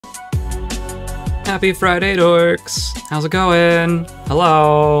Happy Friday, dorks! How's it going?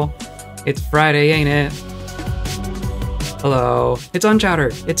 Hello! It's Friday, ain't it? Hello. It's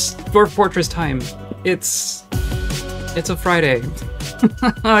Unchowder. It's Dwarf Fortress time. It's a Friday.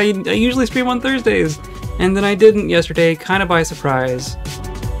 I usually stream on Thursdays, and then I didn't yesterday, kind of by surprise.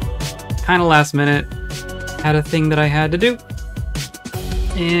 Kind of last minute. Had a thing that I had to do.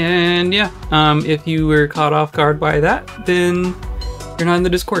 And yeah, if you were caught off guard by that, then you're not in the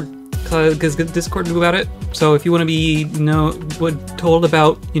Discord, because Discord knew about it. So if you want to be told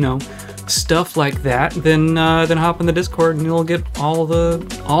about, stuff like that, then hop in the Discord and you'll get all the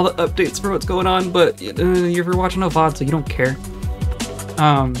updates for what's going on. But you're watching a VOD, so you don't care.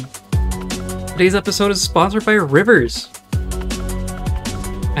 Today's episode is sponsored by Rivers.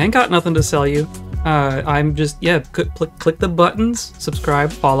 I ain't got nothing to sell you. I'm just, click the buttons, subscribe,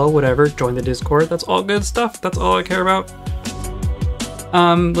 follow, whatever, join the Discord. That's all good stuff. That's all I care about.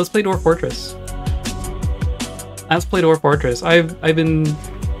 Let's play Dwarf Fortress. Let's play Dwarf Fortress. I've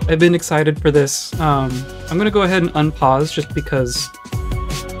been excited for this. I'm gonna go ahead and unpause just because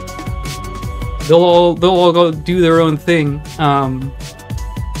they'll all go do their own thing.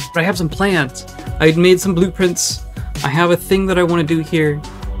 But I have some plans. I made some blueprints. I have a thing that I want to do here.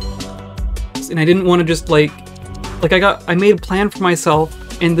 And I didn't want to just I made a plan for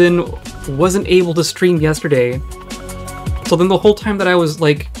myself and then wasn't able to stream yesterday. So then the whole time that I was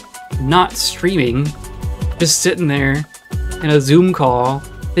not streaming, just sitting there in a Zoom call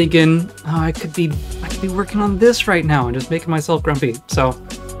thinking, oh, I could be working on this right now, and just making myself grumpy. So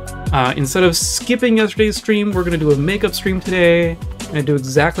instead of skipping yesterday's stream, we're gonna do a makeup stream today. I'm gonna do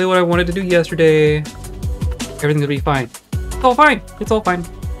exactly what I wanted to do yesterday. Everything's gonna be fine. It's all fine. It's all fine.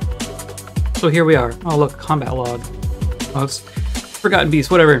 So here we are. Oh look, combat log. Oh, it's Forgotten Beast,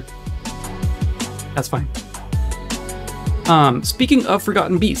 whatever. That's fine. Speaking of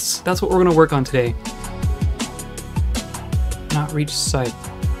Forgotten Beasts, that's what we're gonna work on today. Not reach site.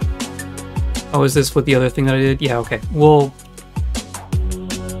 Oh, is this what the other thing that I did? Yeah, okay. Well,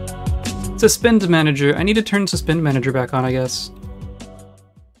 Suspend Manager. I need to turn Suspend Manager back on, I guess.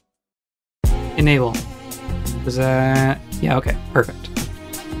 Enable. Is that... Yeah, okay, perfect.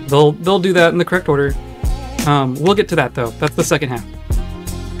 They'll do that in the correct order. We'll get to that though. That's the second half.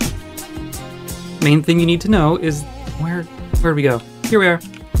 Main thing you need to know is where do we go? Here we are.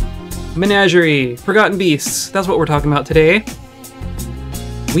 Menagerie, Forgotten Beasts. That's what we're talking about today.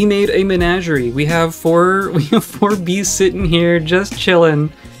 We made a menagerie. We have four beasts sitting here just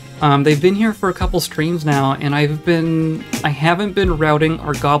chilling. They've been here for a couple streams now, and I haven't been routing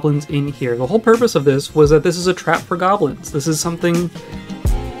our goblins in here. The whole purpose of this was that this is a trap for goblins. This is something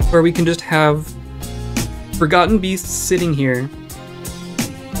where we can just have Forgotten Beasts sitting here.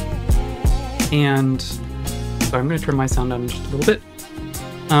 And sorry, I'm gonna turn my sound down just a little bit.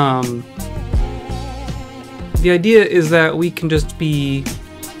 The idea is that we can just be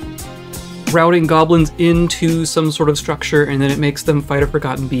routing goblins into some sort of structure, and then it makes them fight a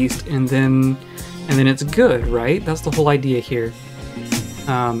Forgotten Beast, and then it's good, right? That's the whole idea here.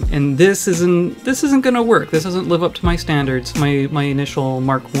 And this isn't gonna work. This doesn't live up to my standards. My initial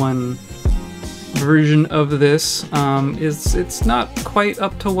Mark 1 version of this it's not quite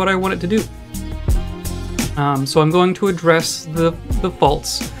up to what I want it to do. So I'm going to address the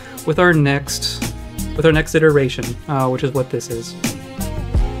faults with our next iteration, which is what this is.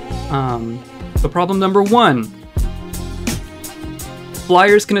 So problem number 1: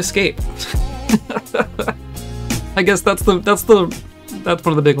 flyers can escape. I guess that's one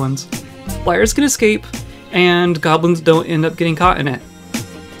of the big ones. Flyers can escape, and goblins don't end up getting caught in it.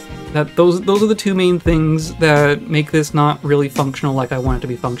 Those are the two main things that make this not really functional like I want it to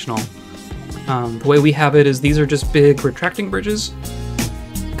be functional. The way we have it is these are just big retracting bridges.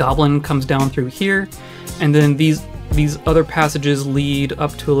 Goblin comes down through here, and then these other passages lead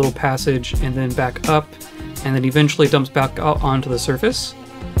up to a little passage and then back up, and then eventually dumps back out onto the surface.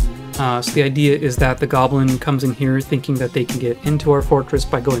 So the idea is that the goblin comes in here thinking that they can get into our fortress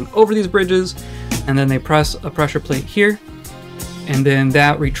by going over these bridges, and then they press a pressure plate here, and then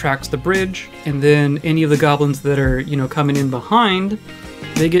that retracts the bridge, and then any of the goblins that are, coming in behind,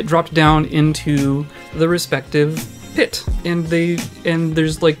 they get dropped down into the respective pit, and this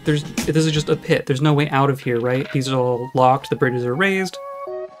is just a pit. There's no way out of here, right? These are all locked, the bridges are raised,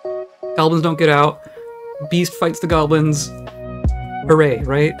 goblins don't get out, beast fights the goblins, hooray,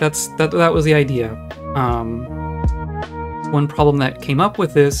 right? That was the idea. One problem that came up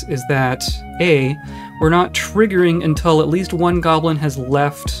with this is that we're not triggering until at least one goblin has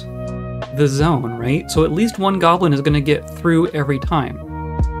left the zone, right? So at least one goblin is going to get through every time.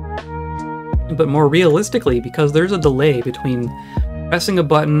 But more realistically, because there's a delay between pressing a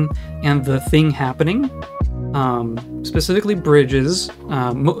button and the thing happening. Specifically bridges,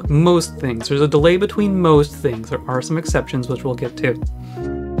 most things. There's a delay between most things. There are some exceptions, which we'll get to.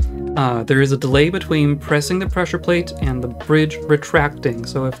 There is a delay between pressing the pressure plate and the bridge retracting.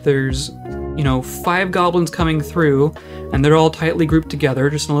 So if there's, you know, 5 goblins coming through, and they're all tightly grouped together,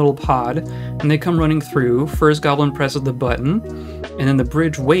 just in a little pod, and they come running through, first goblin presses the button, and then the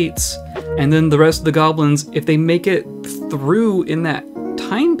bridge waits, and then the rest of the goblins, if they make it through in that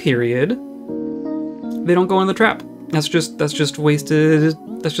time period, they don't go in the trap. That's just wasted.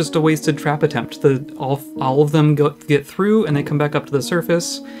 That's just a wasted trap attempt. All of them get through and they come back up to the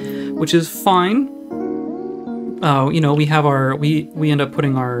surface, which is fine. You know, we end up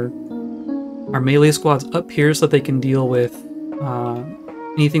putting our melee squads up here so that they can deal with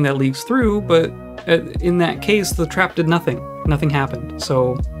anything that leaks through. But in that case, the trap did nothing. Nothing happened.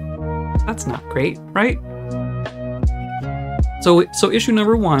 So that's not great, right? So issue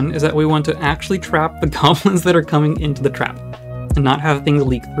number 1 is that we want to actually trap the goblins that are coming into the trap and not have things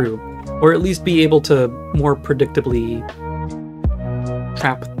leak through, or at least be able to more predictably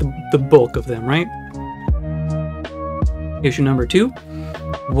trap the bulk of them, right? Issue number 2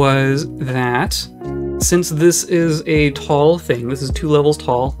 was that since this is a tall thing, this is 2 levels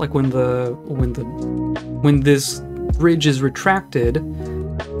tall, like when this bridge is retracted,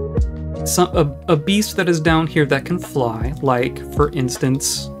 a beast that is down here that can fly, like for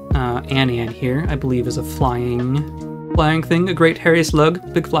instance, Ann here, I believe is a flying thing, a great hairy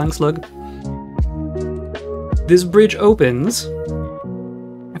slug, big flying slug. This bridge opens,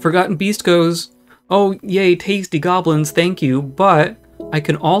 a forgotten beast goes, oh yay, tasty goblins, thank you, but I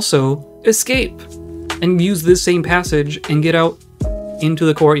can also escape and use this same passage and get out into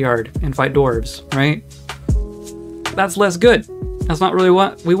the courtyard and fight dwarves, right? That's less good. That's not really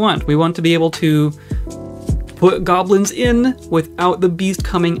what we want. We want to be able to put goblins in without the beast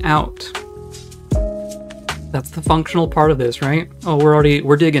coming out. That's the functional part of this, right? Oh,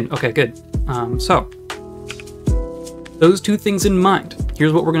 we're digging. Okay, good. So those 2 things in mind,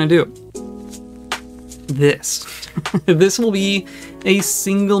 here's what we're gonna do. This. This will be a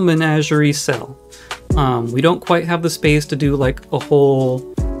single menagerie cell. We don't quite have the space to do like a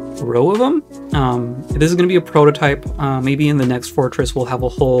whole row of them. This is going to be a prototype. Maybe in the next fortress we'll have a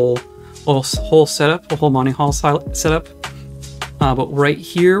whole setup, a whole Monty Hall setup. But right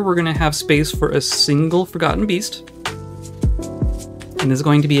here we're going to have space for a single forgotten beast, and this is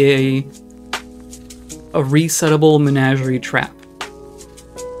going to be a resettable menagerie trap.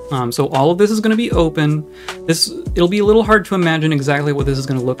 So all of this is going to be open. It'll be a little hard to imagine exactly what this is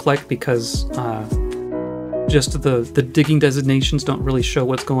going to look like because just the digging designations don't really show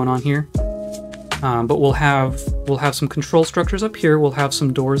what's going on here. But we'll have some control structures up here. We'll have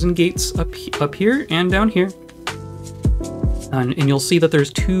some doors and gates up here and down here. And you'll see that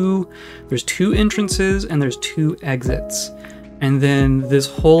there's two entrances and there's 2 exits. And then this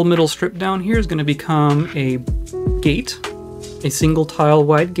whole middle strip down here is going to become a gate, a single tile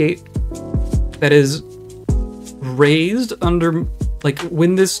wide gate that is raised under, like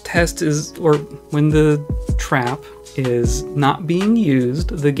when this test is, or when the trap is not being used,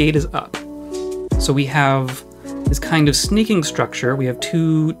 the gate is up. So we have this kind of sneaking structure. We have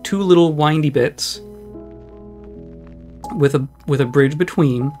two little windy bits with a bridge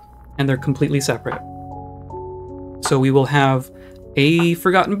between, and they're completely separate. So we will have a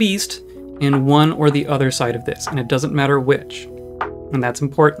forgotten beast in one or the other side of this, and it doesn't matter which, and that's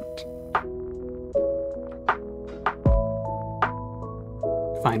important.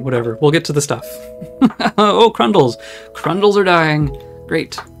 Fine, whatever. We'll get to the stuff. Oh, Crundles. Crundles are dying.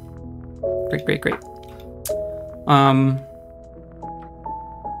 Great. Great.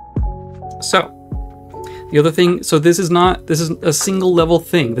 So the other thing, so this is a single level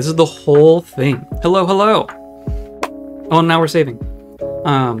thing. This is the whole thing. Hello. Oh, now we're saving.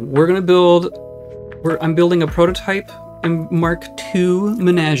 We're gonna build, I'm building a prototype in Mark II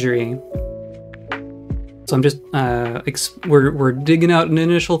menagerie. So I'm just, we're digging out an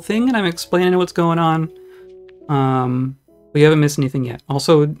initial thing and I'm explaining what's going on. We haven't missed anything yet.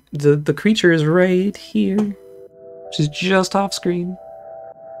 Also, the creature is right here. She's just off screen.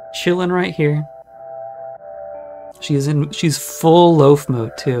 Chilling right here. She's full loaf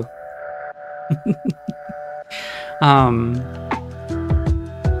mode too.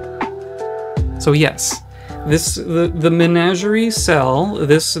 So yes, the menagerie cell,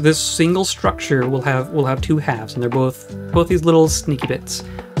 this single structure will have 2 halves, and they're both these little sneaky bits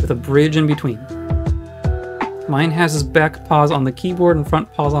with a bridge in between. Mine has his back paws on the keyboard and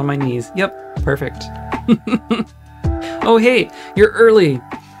front paws on my knees. Yep, perfect. Oh hey, you're early.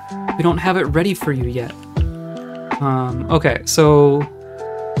 We don't have it ready for you yet. Okay, so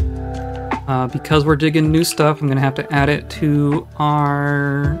because we're digging new stuff, I'm gonna have to add it to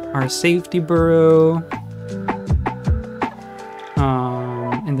our safety burrow.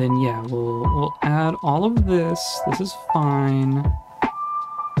 And then yeah, we'll add all of this. This is fine.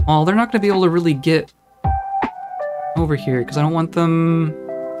 Oh, they're not gonna be able to really get over here because I don't want them.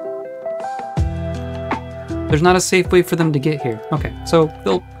 There's not a safe way for them to get here. Okay, so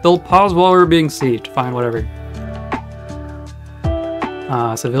they'll pause while we're being sieged. Fine, whatever.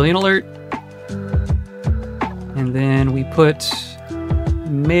 Civilian alert. And then we put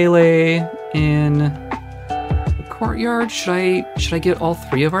melee in the courtyard. Should I get all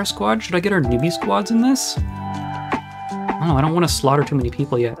 3 of our squad? Should I get our newbie squads in this? Oh, I don't want to slaughter too many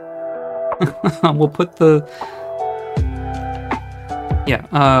people yet. We'll put the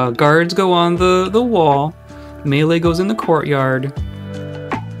guards go on the wall. Melee goes in the courtyard.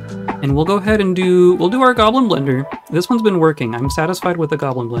 And we'll go ahead and we'll do our goblin blender. This one's been working. I'm satisfied with the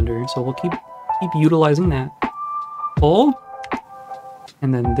goblin blender, so we'll keep utilizing that. Pull.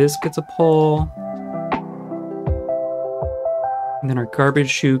 And then this gets a pull. And then our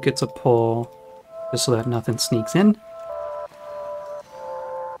garbage chute gets a pull, just so that nothing sneaks in.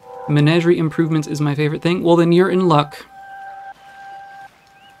 Menagerie improvements is my favorite thing. Well, then you're in luck.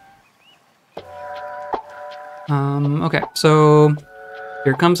 Okay, so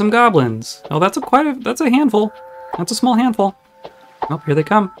here come some goblins. Oh, that's a handful. That's a small handful. Oh, here they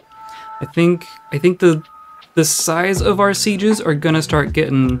come. I think the size of our sieges are gonna start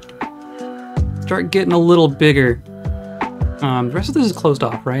getting a little bigger. The rest of this is closed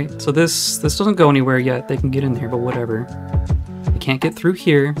off, right? So this doesn't go anywhere yet. They can get in here, but whatever. They can't get through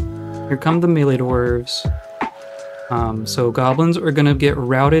here. Here come the melee dwarves. So goblins are gonna get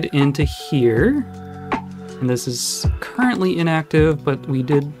routed into here. And this is currently inactive, but we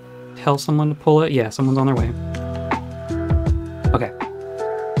did tell someone to pull it. Yeah, someone's on their way. Okay.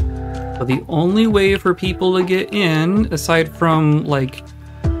 So the only way for people to get in, aside from like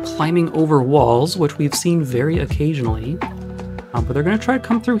climbing over walls, which we've seen very occasionally, but they're gonna try to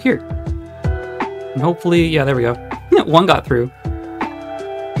come through here. And hopefully, yeah, there we go. One got through.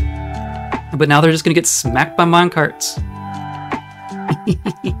 But now they're just gonna get smacked by minecarts.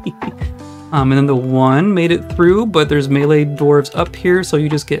 And then the one made it through, but there's melee dwarves up here, so you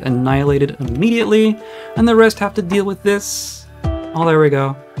just get annihilated immediately, and the rest have to deal with this. Oh, there we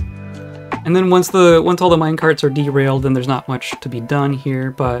go. And then once all the minecarts are derailed, then there's not much to be done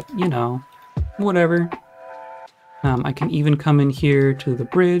here, but you know, whatever. I can even come in here to the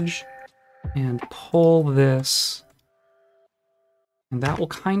bridge and pull this, and that will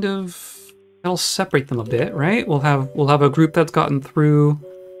that'll separate them a bit, right? We'll have a group that's gotten through.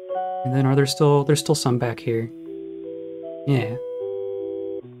 And then there's still some back here. Yeah.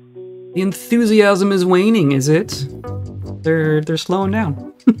 The enthusiasm is waning, is it? They're slowing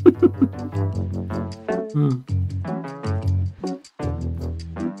down.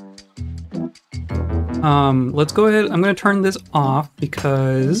 Let's go ahead. I'm gonna turn this off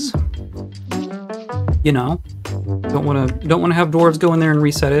because, you know, don't wanna have dwarves go in there and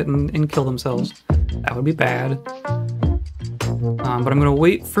reset it and kill themselves. That would be bad. But I'm gonna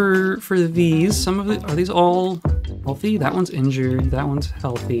wait for these. Some of it, are these all healthy? That one's injured, that one's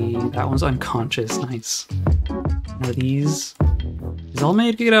healthy, that one's unconscious, nice. Are these all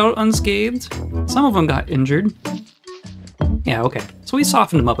made to get out unscathed? Some of them got injured. Yeah, okay, so we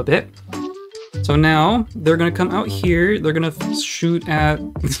softened them up a bit. So now they're gonna come out here, they're gonna shoot at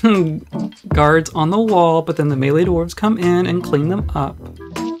guards on the wall, but then the melee dwarves come in and clean them up.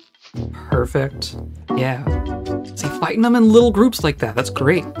 Perfect, yeah. See, fighting them in little groups like that, that's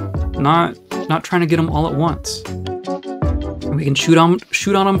great. Not trying to get them all at once. And we can shoot on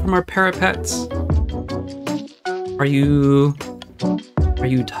them from our parapets. Are you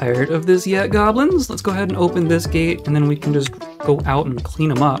tired of this yet, goblins? Let's go ahead and open this gate, and then we can just go out and clean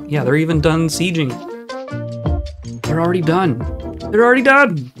them up. Yeah, they're even done sieging. They're already done. They're already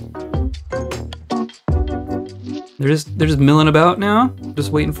done. They're just milling about now,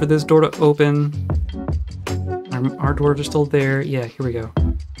 just waiting for this door to open. Our dwarves are still there. Yeah, here we go.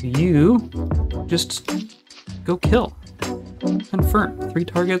 You just go kill. Confirm. 3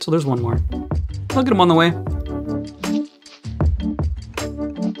 targets, so there's 1 more. I'll get them on the way.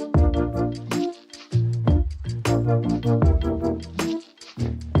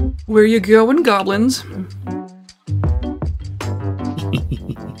 Where you going, goblins?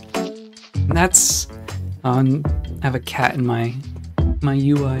 That's... I have a cat in my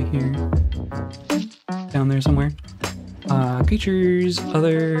UI here. Down there somewhere. Creatures,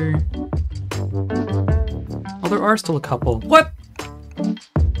 other... Oh, there are still a couple. What?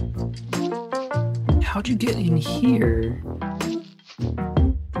 how'd you get in here?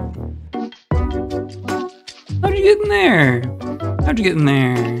 How'd you get in there? How'd you get in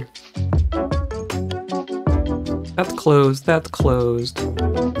there? That's closed, that's closed.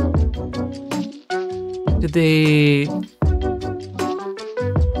 Did they...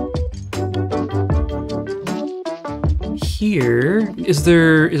 Here, is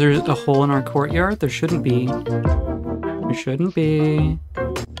there a hole in our courtyard? There shouldn't be. There shouldn't be.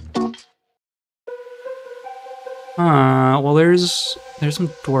 Well there's some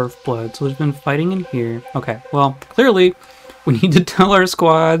dwarf blood, so there's been fighting in here. Okay, well, clearly we need to tell our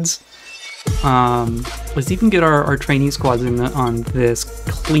squads. Let's even get our trainee squads in on this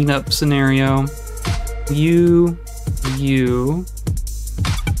cleanup scenario. You.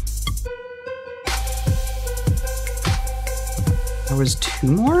 There was 2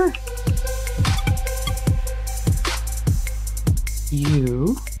 more?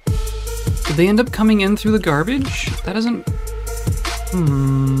 You. Did they end up coming in through the garbage? That doesn't...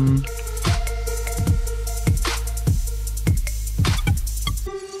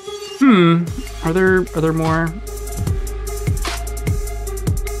 Are there more?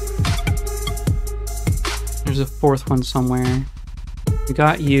 There's a 4th one somewhere. We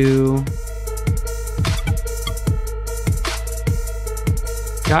got you.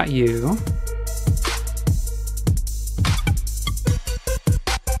 Got you.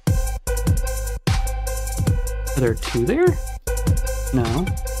 Are there 2 there? No.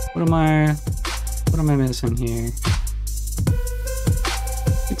 What am I missing here?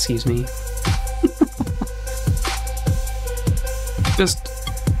 Excuse me. Just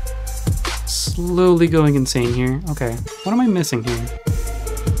slowly going insane here. Okay. What am I missing here?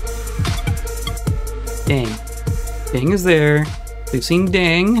 Dang. Dang is there. We've seen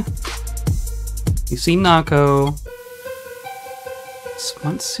Dang. We've seen Nako.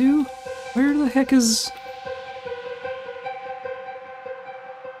 Smuntsu? Where the heck is...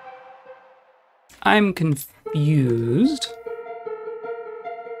 I'm confused.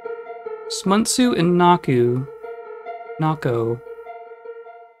 Smuntsu and Nako.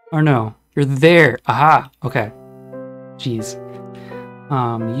 Or no, you're there. Aha, okay. Jeez.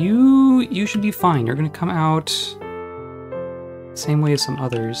 You should be fine. You're gonna come out same way as some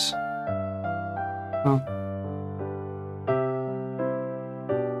others. Well,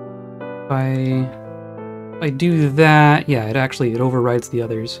 if I do that, yeah, it overrides the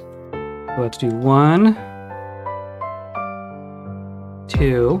others. So let's do 1,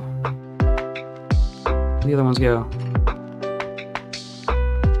 2. Where the other ones go?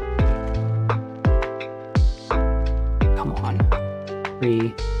 Come on.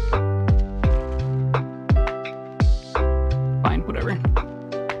 3. Fine, whatever.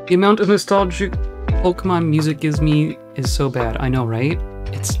 The amount of nostalgic Pokemon music gives me is so bad. I know, right?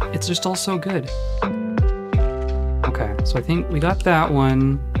 It's just all so good. Okay, so I think we got that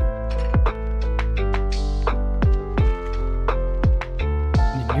one.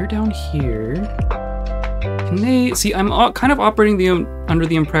 And then you're down here. Can they... See, I'm kind of operating under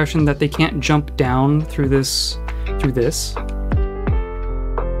the impression that they can't jump down through this.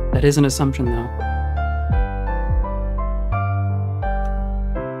 That is an assumption, though.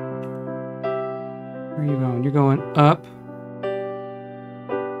 Where are you going? You're going up.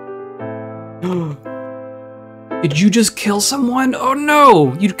 Did you just kill someone? Oh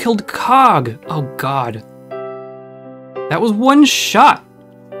no! You killed Cog! Oh god. That was 1 shot!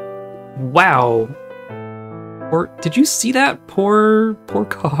 Wow. Or did you see that? Poor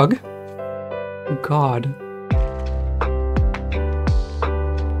Cog. Oh god.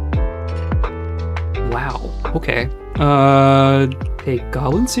 Wow. Okay. Take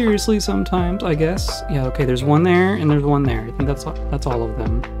goblins seriously sometimes, I guess. Yeah, okay, there's 1 there, and there's 1 there. I think that's all of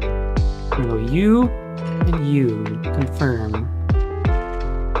them. I'm gonna go you, and you. Confirm.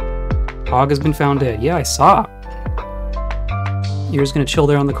 Cog has been found dead. Yeah, I saw. You're just gonna chill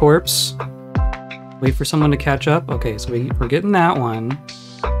there on the corpse. Wait for someone to catch up. Okay, so we're getting that one.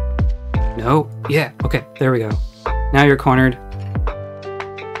 No. Yeah, okay, there we go. Now you're cornered.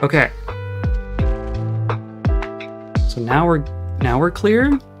 Okay. So now we're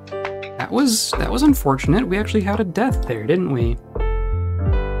clear. That was unfortunate. We actually had a death there, didn't we?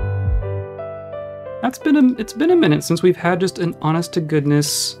 It's been a minute since we've had just an honest to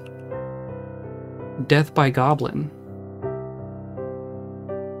goodness death by goblin.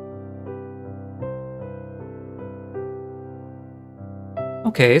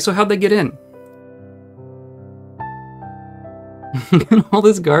 Okay, so how'd they get in? All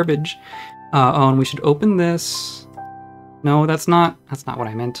this garbage. Oh, and we should open this. No, that's not what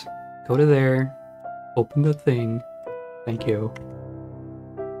I meant. Go to there. Open the thing. Thank you.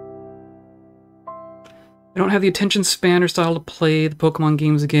 I don't have the attention span or style to play the Pokemon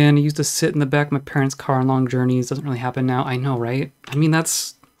games again. I used to sit in the back of my parents' car on long journeys. Doesn't really happen now. I know, right? I mean,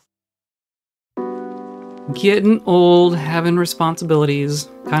 that's... getting old, having responsibilities.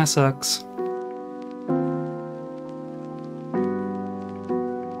 Kinda sucks.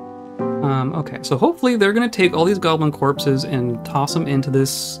 Okay, so hopefully they're gonna take all these goblin corpses and toss them into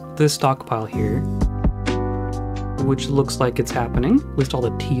this stockpile here. Which looks like it's happening. At least all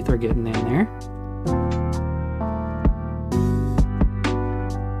the teeth are getting in there.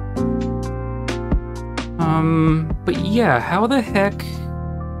 But yeah, how the heck...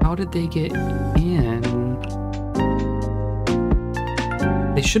 how did they get in?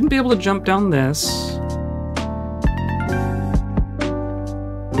 They shouldn't be able to jump down this.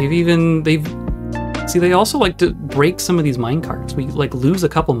 See, they also like to break some of these minecarts. We like lose a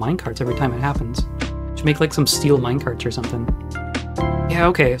couple minecarts every time it happens. Should make like some steel minecarts or something. Yeah,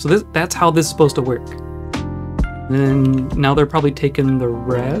 okay, so that's how this is supposed to work. And then now they're probably taking the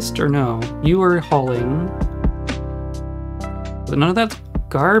rest, or no? You are hauling. But none of that's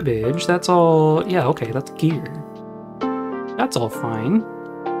garbage. That's all, yeah, okay, that's gear. That's all fine.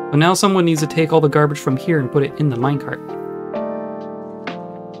 But now someone needs to take all the garbage from here and put it in the minecart.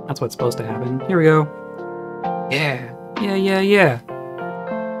 That's what's supposed to happen. Here we go. Yeah. Yeah.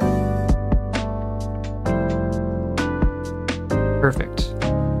 Perfect.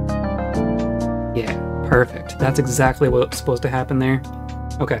 Yeah, perfect. That's exactly what's supposed to happen there.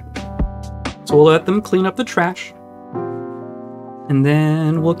 Okay. So we'll let them clean up the trash. And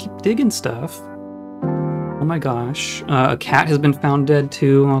then we'll keep digging stuff. Oh my gosh. A cat has been found dead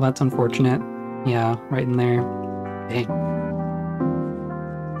too. Oh, that's unfortunate. Yeah, right in there. Dang.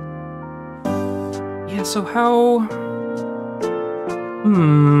 Yeah, so how...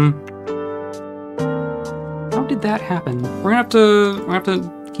 how did that happen? We're gonna have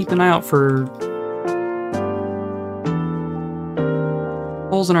to keep an eye out for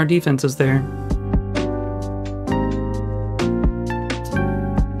holes in our defenses there.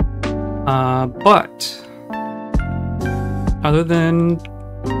 But other than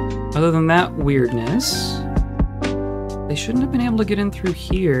that weirdness, they shouldn't have been able to get in through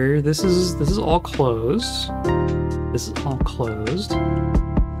here. This is all closed. This is all closed.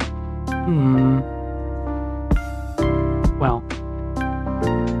 Well,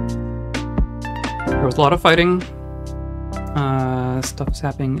 there was a lot of fighting. Stuff's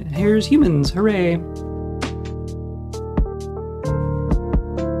happening. Here's humans, hooray!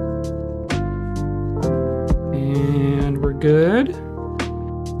 And we're good.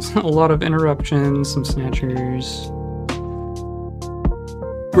 There's a lot of interruptions, some snatchers.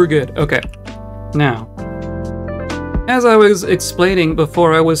 We're good, okay. Now, as I was explaining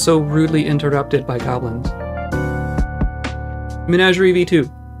before I was so rudely interrupted by goblins. Menagerie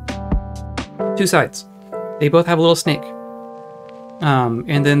V2. Two sides. They both have a little snake.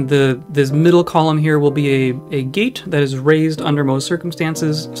 And then this middle column here will be a gate that is raised under most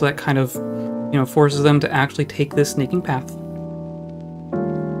circumstances, so that kind of, forces them to actually take this snaking path.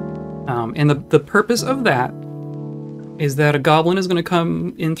 And the purpose of that is that a goblin is going to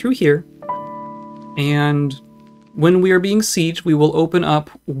come in through here, and when we are being sieged, we will open up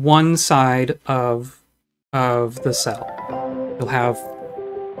one side of the cell.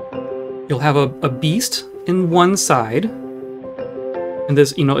 You'll have a beast in one side, and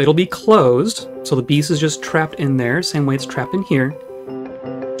this, it'll be closed, so the beast is just trapped in there, same way it's trapped in here.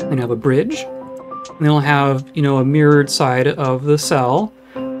 Then you have a bridge, and then you'll have, a mirrored side of the cell,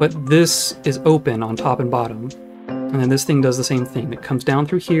 but this is open on top and bottom. And then this thing does the same thing. It comes down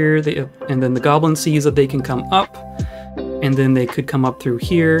through here, and then the goblin sees that they can come up, and then they could come up through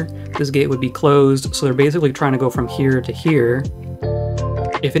here. This gate would be closed, so they're basically trying to go from here to here.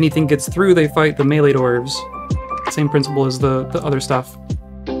 If anything gets through, they fight the melee dwarves. Same principle as the other stuff.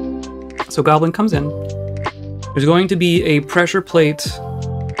 So goblin comes in. There's going to be a pressure plate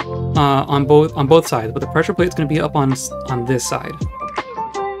on both sides, but the pressure plate's going to be up on this side.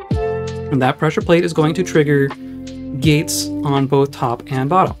 And that pressure plate is going to trigger gates on both top and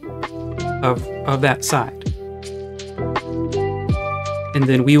bottom of that side. And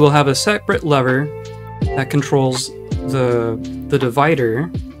then we will have a separate lever that controls the divider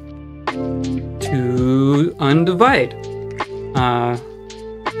to undivide.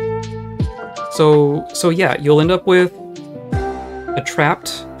 So yeah, you'll end up with a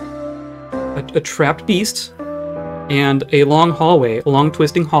trapped beast and a long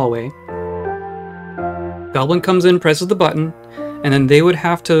twisting hallway. Goblin comes in, presses the button, and then they would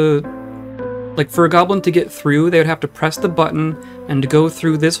have to, for a goblin to get through, they would have to press the button and to go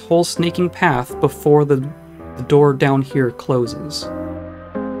through this whole snaking path before the door down here closes.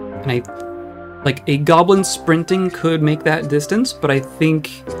 And Like, a goblin sprinting could make that distance, but I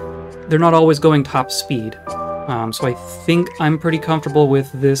think they're not always going top speed. So I think I'm pretty comfortable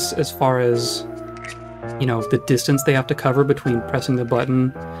with this as far as, you know, the distance they have to cover between pressing the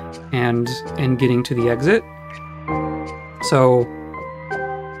button and getting to the exit. So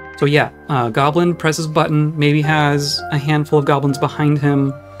yeah, goblin presses button, maybe has a handful of goblins behind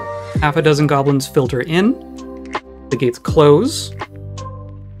him, half a dozen goblins filter in, the gates close.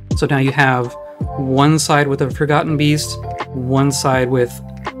 So now you have one side with a Forgotten Beast, one side with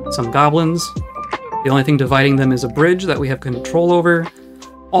some goblins. The only thing dividing them is a bridge that we have control over.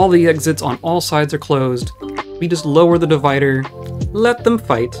 All the exits on all sides are closed. We just lower the divider, let them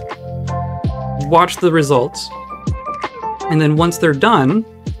fight, watch the results, and then once they're done,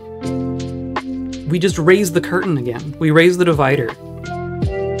 we just raise the curtain again. We raise the divider.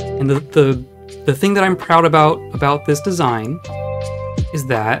 And the thing that I'm proud about this design is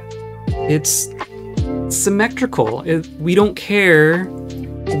that it's symmetrical. We don't care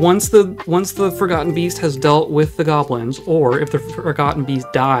once the Forgotten Beast has dealt with the goblins, or if the Forgotten Beast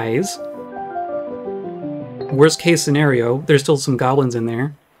dies. Worst case scenario, there's still some goblins in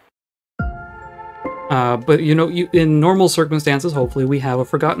there. But you know, in normal circumstances, hopefully we have a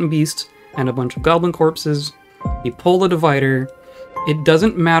Forgotten Beast and a bunch of goblin corpses. You pull the divider. It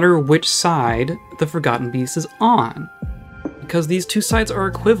doesn't matter which side the Forgotten Beast is on, because these two sides are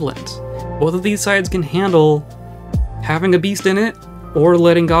equivalent. Both of these sides can handle having a beast in it or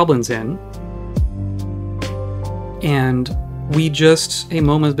letting goblins in. And we just... Hey,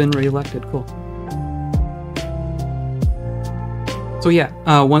 Moma's been re-elected. Cool. So yeah,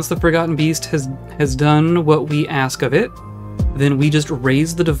 once the Forgotten Beast has done what we ask of it, then we just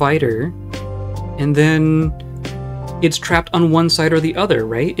raise the divider, and then it's trapped on one side or the other,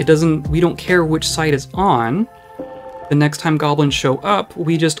 right? We don't care which side it's on. The next time goblins show up,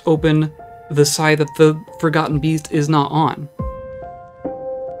 we just open the side that the Forgotten Beast is not on.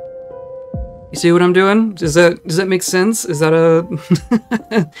 You see what I'm doing? Does that make sense? Is that a...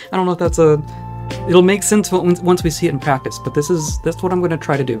 I don't know if that's a... It'll make sense once we see it in practice, but that's what I'm going to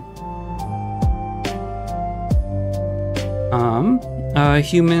try to do.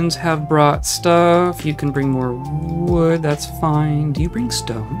 Humans have brought stuff. You can bring more wood, that's fine. Do you bring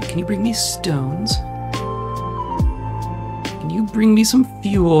stone? Can you bring me stones? Can you bring me some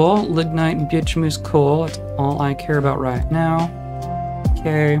fuel? Lignite and bituminous coal, that's all I care about right now.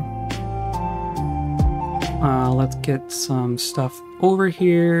 Okay. Let's get some stuff over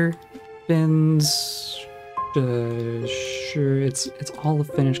here. Bins. Sure, it's all the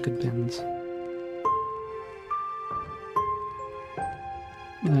finished good bins.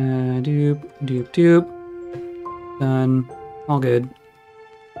 Doop. Done. All good.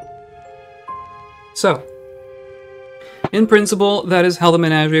 So, in principle, that is how the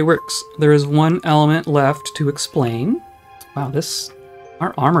menagerie works. There is one element left to explain. Wow,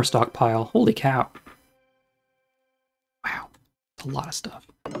 our armor stockpile. Holy cow. Wow, that's a lot of stuff.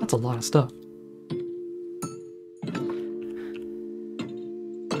 That's a lot of stuff.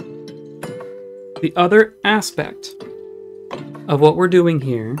 The other aspect of what we're doing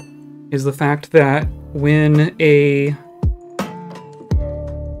here is the fact that when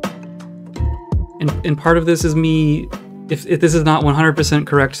and part of this is me, if this is not 100%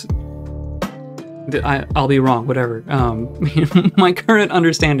 correct, I'll be wrong, whatever. My current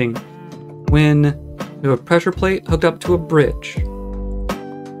understanding, when we have a pressure plate hooked up to a bridge,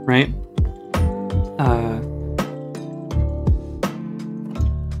 right?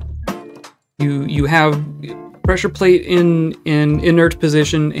 You have pressure plate in inert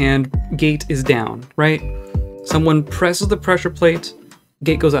position and gate is down, right? Someone presses the pressure plate,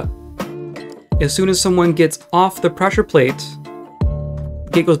 gate goes up. As soon as someone gets off the pressure plate,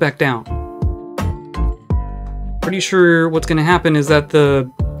 gate goes back down. Pretty sure what's going to happen is that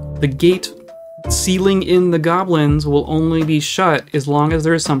the gate sealing in the goblins will only be shut as long as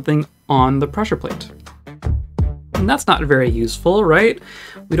there is something on the pressure plate. And that's not very useful, right?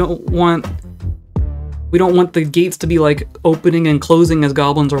 We don't want the gates to be like opening and closing as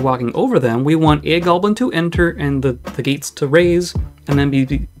goblins are walking over them. We want a goblin to enter and the gates to raise and then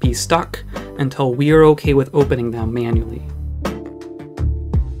be stuck until we are okay with opening them manually.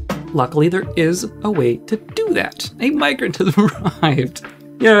 Luckily, there is a way to do that. A migrant has arrived.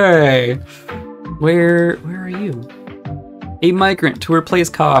 Yay! Where are you? A migrant to replace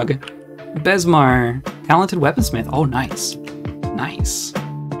Cog. Besmar, talented weaponsmith. Oh, nice. Nice.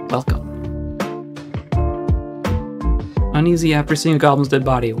 Welcome. Uneasy after seeing a goblin's dead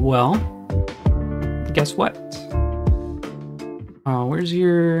body. Well, guess what? Oh, where's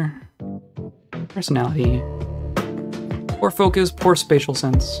your personality? Poor focus, poor spatial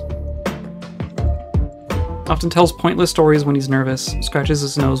sense. Often tells pointless stories when he's nervous. Scratches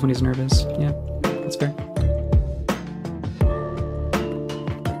his nose when he's nervous. Yeah, that's fair.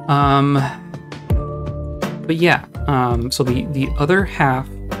 But yeah, so the other half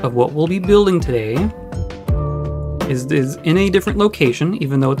of what we'll be building today is in a different location,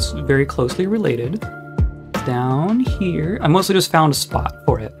 even though it's very closely related. Down here. I mostly just found a spot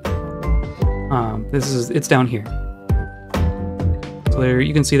for it. It's down here. So there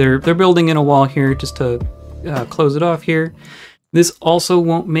you can see they're building in a wall here just to close it off here. This also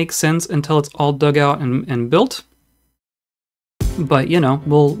won't make sense until it's all dug out and built. But you know,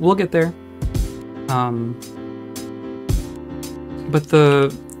 we'll get there. But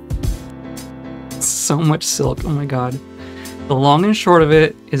so much silk, oh my god. The long and short of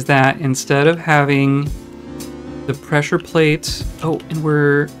it is that instead of having the pressure plate,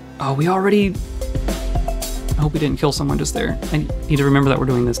 we already, I hope we didn't kill someone just there. I need to remember that we're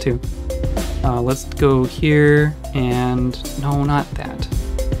doing this too. Let's go here and, no, not that.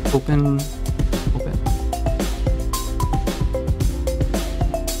 Open.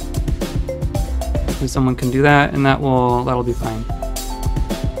 Hopefully someone can do that, and that'll be fine.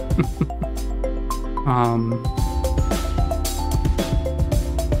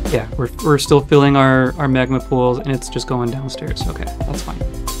 Yeah, we're still filling our magma pools, and it's just going downstairs. Okay, that's fine.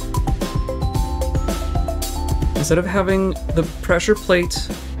 Instead of having the pressure plate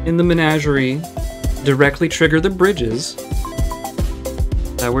in the menagerie directly trigger the bridges,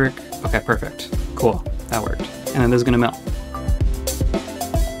 that work? Okay, perfect. Cool, that worked. And then this is gonna melt.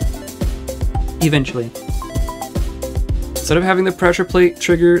 Eventually. Instead of having the pressure plate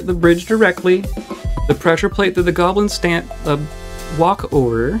trigger the bridge directly, the pressure plate that the goblins walk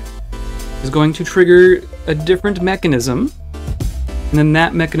over is going to trigger a different mechanism, and then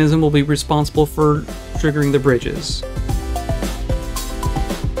that mechanism will be responsible for triggering the bridges.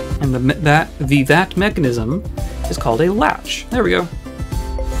 And that mechanism is called a latch. There we go.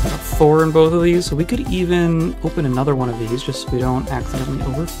 Got 4 in both of these, so we could even open another one of these just so we don't accidentally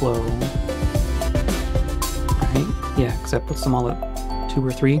overflow. Right? Yeah, because that puts them all at 2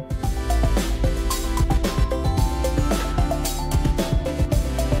 or 3.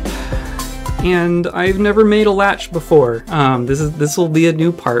 And I've never made a latch before. This will be a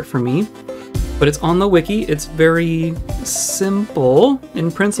new part for me, but it's on the wiki. It's very simple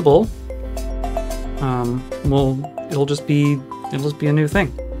in principle. It'll just be a new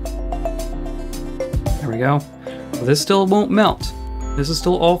thing. There we go. Well, this still won't melt. This is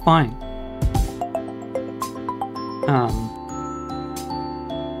still all fine.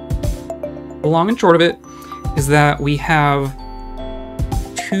 The long and short of it is that we have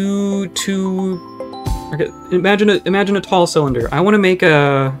okay, imagine a tall cylinder. I want to make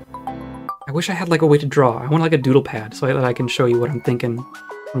I wish I had like a way to draw. I want like a doodle pad so that I can show you what I'm thinking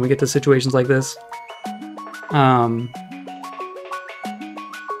when we get to situations like this.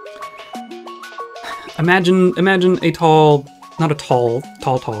 Imagine a tall, not a tall,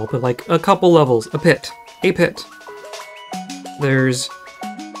 but like a couple levels, a pit. There's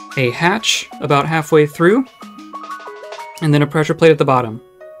a hatch about halfway through, and then a pressure plate at the bottom.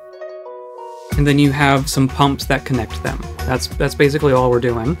 And then you have some pumps that connect them. That's basically all we're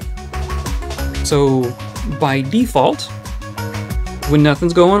doing. So by default, when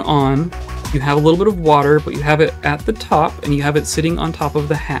nothing's going on, you have a little bit of water, but you have it at the top, and you have it sitting on top of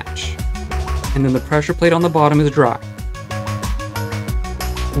the hatch. And then the pressure plate on the bottom is dry.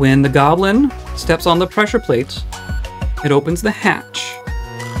 When the goblin steps on the pressure plate, it opens the hatch.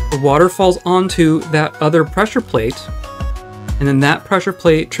 The water falls onto that other pressure plate, and then that pressure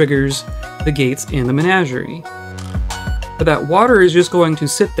plate triggers the gates in the menagerie. But that water is just going to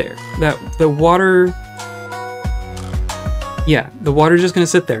sit there. The water is just going to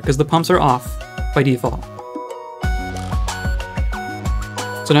sit there because the pumps are off by default.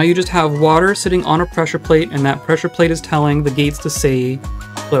 So now you just have water sitting on a pressure plate, and that pressure plate is telling the gates to stay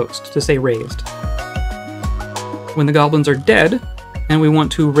closed, to stay raised. When the goblins are dead, and we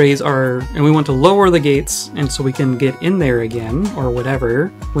want to lower the gates, and so we can get in there again, or whatever,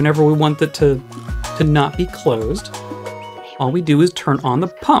 whenever we want it to not be closed, all we do is turn on the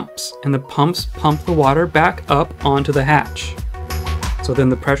pumps, and the pumps pump the water back up onto the hatch. So then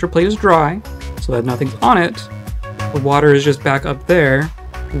the pressure plate is dry, so that nothing's on it. The water is just back up there,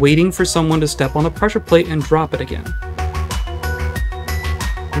 waiting for someone to step on the pressure plate and drop it again.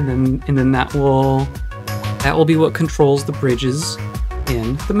 And then that will be what controls the bridges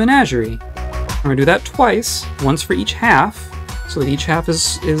in the menagerie. We're gonna do that twice, once for each half, so that each half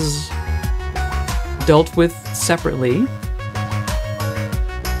is dealt with separately.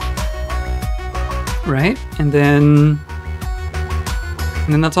 Right? And then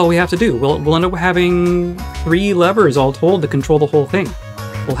that's all we have to do. We'll end up having 3 levers all told to control the whole thing.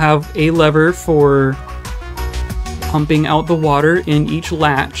 We'll have a lever for pumping out the water in each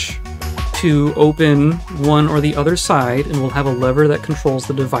latch to open one or the other side, and we'll have a lever that controls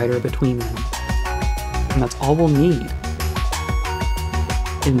the divider between them. And that's all we'll need.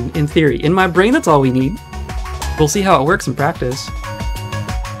 In theory. In my brain, that's all we need. We'll see how it works in practice.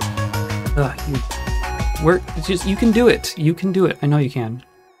 It's just, you can do it. You can do it. I know you can.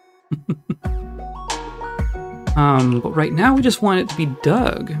 But right now we just want it to be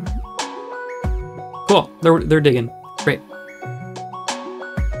dug. Cool. They're digging. Great.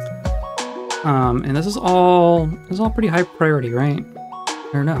 And this is all pretty high priority, right?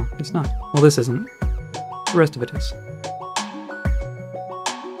 Or no, it's not. Well, this isn't. The rest of it is.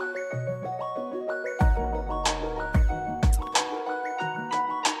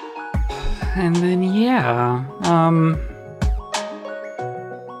 And then, yeah,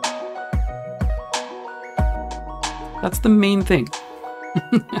 that's the main thing.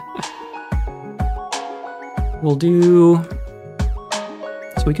 We'll do,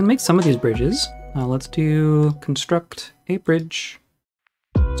 so we can make some of these bridges. Let's do construct a bridge.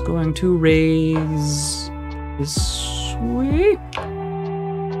 It's going to raise this way.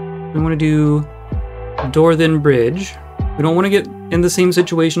 We want to do door then bridge. We don't want to get in the same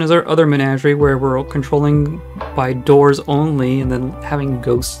situation as our other menagerie where we're controlling by doors only and then having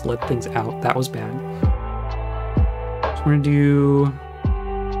ghosts let things out. That was bad. So we're going to do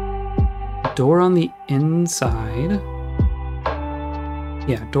a door on the inside.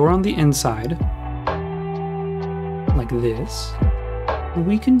 Yeah, door on the inside. Like this. And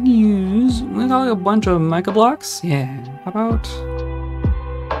we can use, we got like a bunch of mica blocks. Yeah, how about,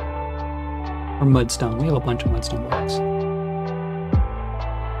 or mudstone. We have a bunch of mudstone blocks.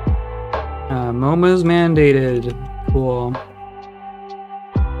 MoMA's mandated. Cool.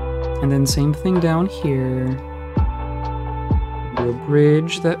 And then same thing down here. Do a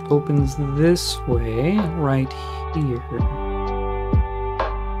bridge that opens this way, right here.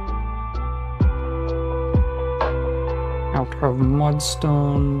 Out of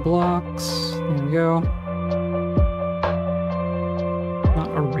mudstone blocks. There we go. Not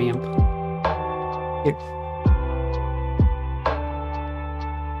a ramp. Here.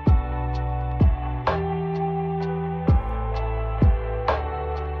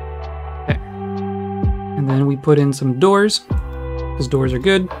 And then we put in some doors, because doors are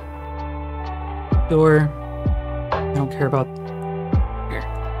good. Door. I don't care about here.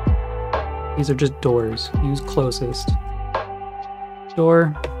 These are just doors. Use closest.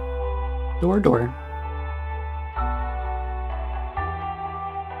 Door. Door, door.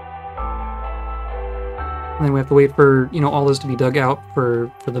 And then we have to wait for, you know, all this to be dug out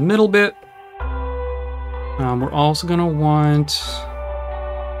for the middle bit. We're also gonna want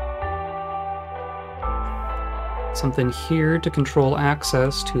something here to control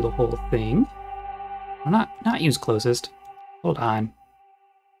access to the whole thing. Well, not use closest. Hold on.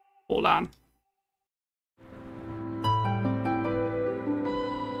 Hold on.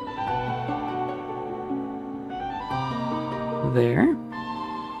 There.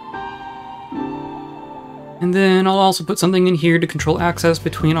 And then I'll also put something in here to control access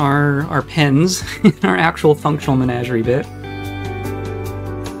between our pens and our actual functional menagerie bit.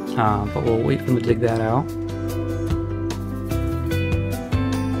 But we'll wait for them to dig that out.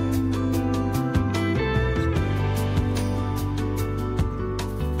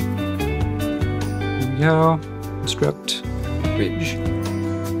 Go. Construct bridge.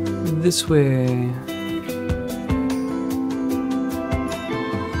 This way.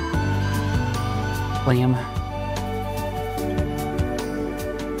 Blam.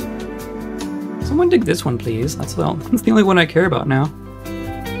 Someone dig this one, please. That's the only one I care about now.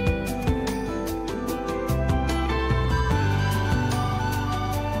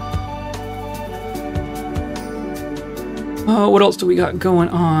 What else do we got going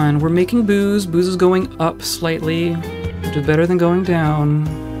on? We're making booze. Booze is going up slightly, which is better than going down.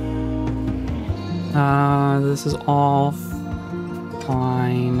 This is all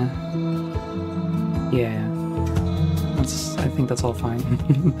fine. Yeah. I think that's all fine.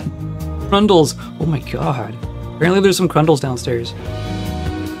 Crundles! Oh my god. Apparently there's some crundles downstairs.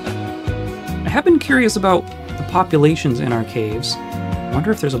 I have been curious about the populations in our caves. I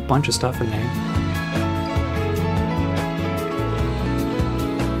wonder if there's a bunch of stuff in there.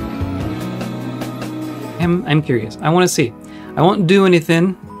 I'm curious. I want to see. I won't do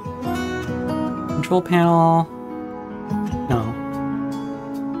anything. Control panel. No.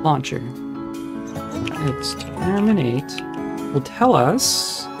 Launcher. It's terminate. Will tell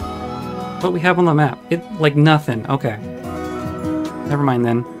us what we have on the map. Like nothing. Okay. Never mind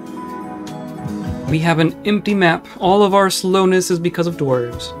then. We have an empty map. All of our slowness is because of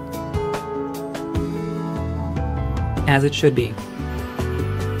dwarves. As it should be.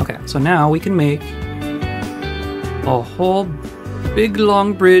 Okay, so now we can make a whole big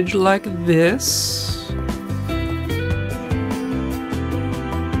long bridge like this.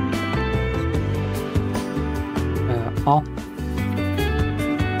 All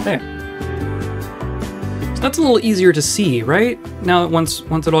there. So that's a little easier to see, right? Now once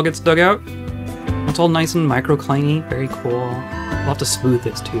it all gets dug out, it's all nice and microcliney. Very cool. We'll have to smooth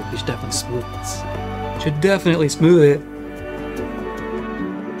this too. We should definitely smooth this. Should definitely smooth it.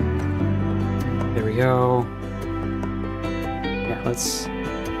 There we go. Yeah, let's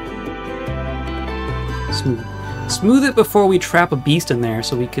smooth it before we trap a beast in there,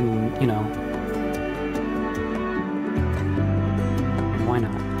 so we can, you know. Why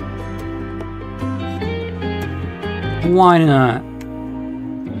not? Why not?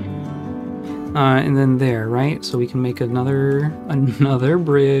 And then there, right? So we can make another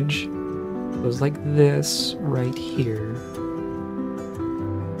bridge. Goes like this right here.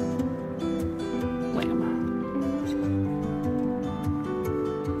 Blam.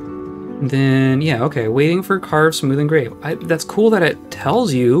 And then, yeah, okay. Waiting for carved, smooth, and grave. That's cool that it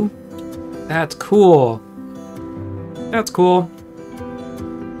tells you. That's cool. That's cool.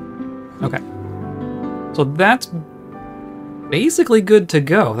 Okay. So that's basically good to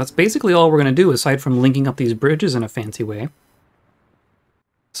go. That's basically all we're going to do, aside from linking up these bridges in a fancy way.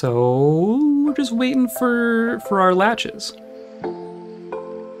 So we're just waiting for our latches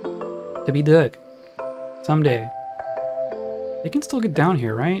to be dug someday. They can still get down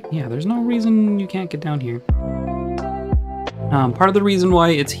here, right? Yeah, there's no reason you can't get down here. Part of the reason why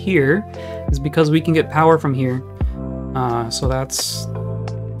it's here is because we can get power from here. So that's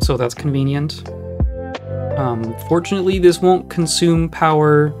convenient. Fortunately, this won't consume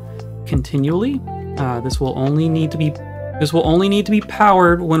power continually. This will only need to be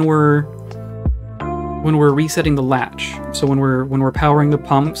powered when we're resetting the latch. So when we're powering the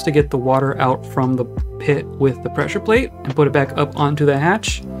pumps to get the water out from the pit with the pressure plate and put it back up onto the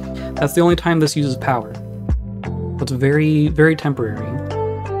hatch, that's the only time this uses power. It's very, very temporary.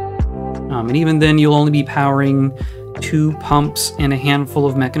 And even then, you'll only be powering 2 pumps and a handful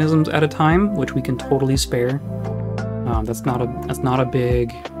of mechanisms at a time, which we can totally spare. That's not a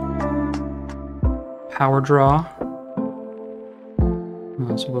big power draw.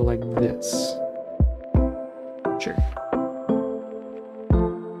 So we'll go like this. Sure.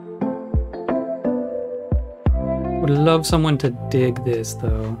 Would love someone to dig this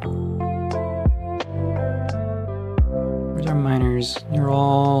though. Where's our miners? You're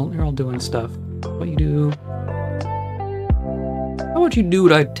all doing stuff. What you do? How about you do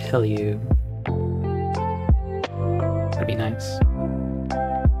what I tell you? That'd be nice.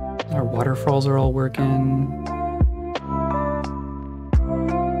 Our waterfalls are all working.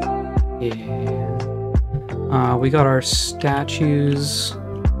 Yeah. We got our statues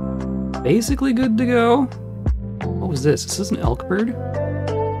basically good to go. What was this? Is this an elk bird?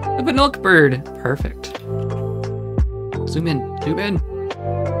 I have an elk bird. Perfect. Zoom in. Zoom in.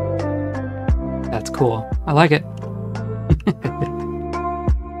 That's cool. I like it.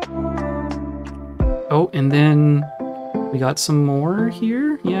 Oh, and then we got some more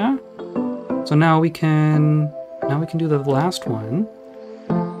here. Yeah. So now we can do the last one.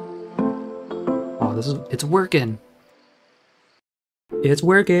 Oh, it's working. It's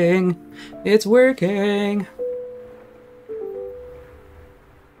working. It's working.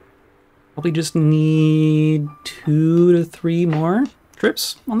 Probably just need 2 to 3 more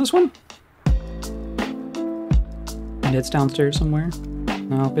trips on this one. And it's downstairs somewhere.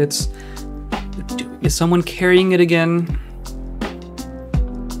 No, is someone carrying it again?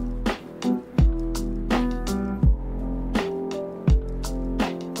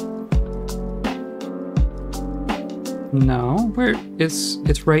 No, where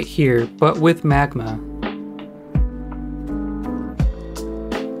it's right here, but with magma.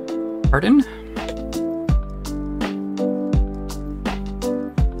 Pardon?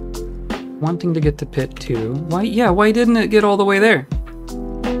 Wanting to get to pit 2. Why didn't it get all the way there?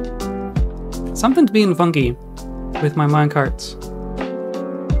 Something's being funky with my minecarts.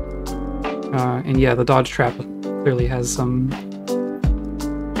 And yeah, the dodge trap clearly has some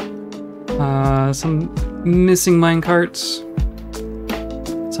missing minecarts.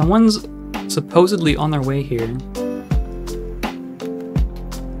 Someone's supposedly on their way here.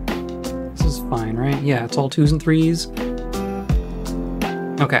 This is fine, right? Yeah, it's all 2s and 3s.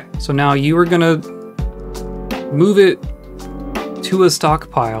 Okay, so now you are gonna move it to a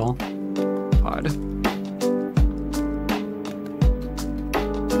stockpile.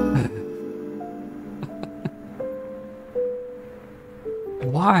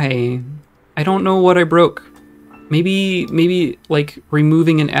 Why? I don't know what I broke. Maybe like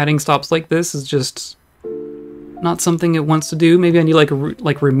removing and adding stops like this is just not something it wants to do. Maybe I need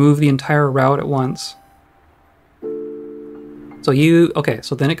like remove the entire route at once. So okay,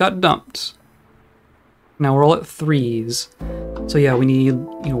 so then it got dumped. Now we're all at 3s. So yeah, we need,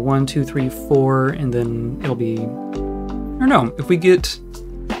 1, 2, 3, 4, and then it'll be, or no, if we get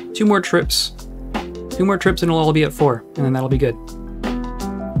 2 more trips and it'll all be at 4, and then that'll be good.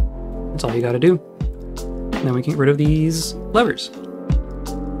 That's all you gotta do. And then we can get rid of these levers.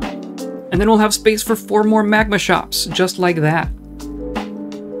 And then we'll have space for 4 more magma shops, just like that.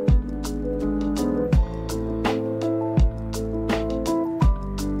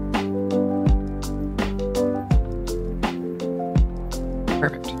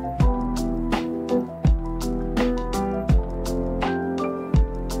 Perfect.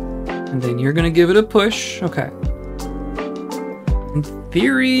 And then you're gonna give it a push. Okay. In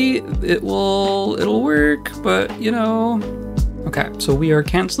theory, it'll work, but Okay, so we are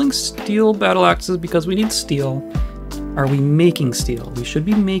canceling steel battle axes because we need steel. Are we making steel? We should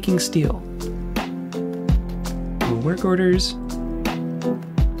be making steel. Work orders.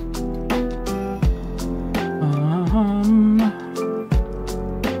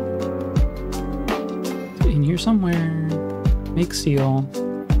 In here somewhere. Make steel.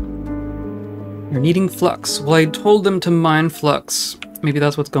 You're needing flux. Well, I told them to mine flux. Maybe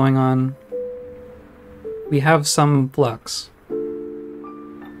that's what's going on. We have some flux.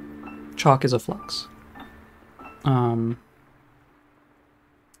 Chalk is a flux. I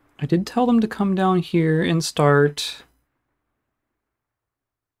did tell them to come down here and start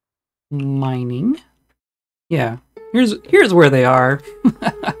mining. Yeah, here's where they are.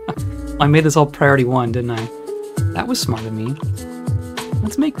 I made this all priority 1, didn't I? That was smart of me.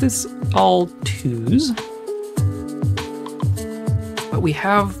 Let's make this all 2s. But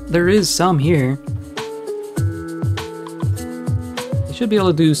there is some here. They should be able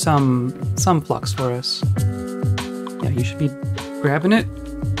to do some flux for us. Yeah, you should be grabbing it.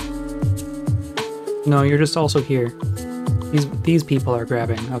 No, you're just also here. These people are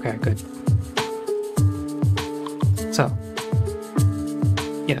grabbing. Okay, good. So,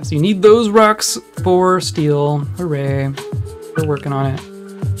 yes, you need those rocks for steel. Hooray. They're working on it.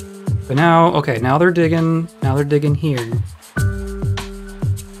 But now, okay, now they're digging. Now they're digging here.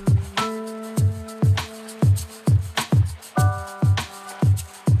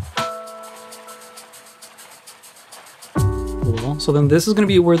 Cool. So then this is going to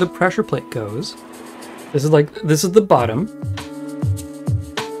be where the pressure plate goes. This is the bottom.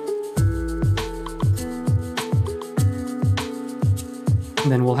 And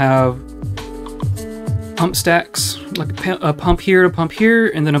then we'll have pump stacks, like a pump here, a pump here,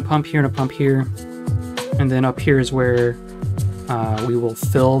 and then a pump here and a pump here. And then up here is where we will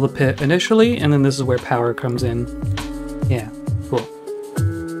fill the pit initially, and then this is where power comes in. Yeah, cool.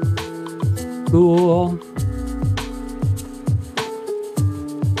 Cool.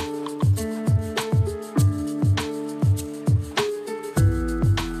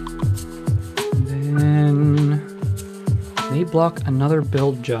 Block another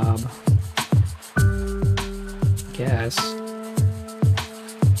build job. Guess.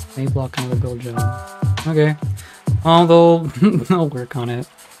 May block another build job. Okay. Although I'll work on it.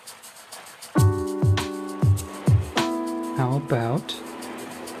 How about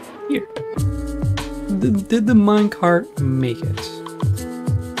here? Did the minecart make it?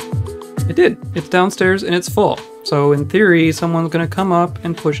 It did. It's downstairs and it's full. So in theory, someone's gonna come up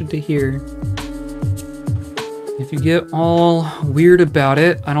and push it to here. If you get all weird about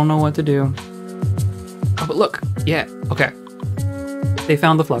it, I don't know what to do. Oh, but look, yeah, okay. They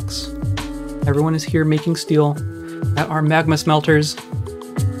found the flux. Everyone is here making steel at our magma smelters.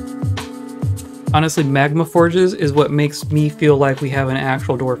 Honestly, magma forges is what makes me feel like we have an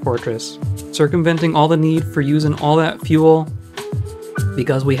actual Dwarf Fortress. Circumventing all the need for using all that fuel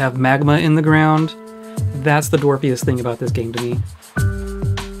because we have magma in the ground. That's the dwarfiest thing about this game to me.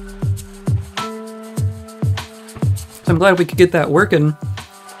 I'm glad we could get that working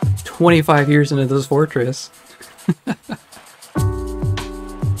 25 years into this fortress.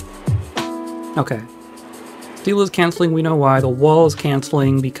 Okay. Steel is canceling, we know why. The wall is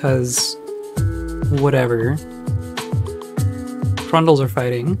canceling because... whatever. Trundles are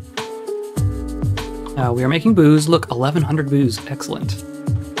fighting. We are making booze. Look, 1,100 booze. Excellent.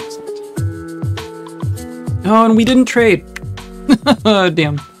 Excellent. Oh, and we didn't trade!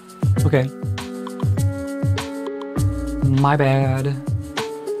 Damn. Okay. My bad.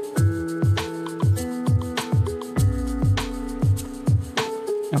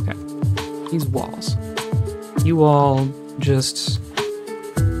 Okay. These walls. You all just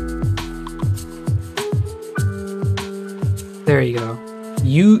There you go.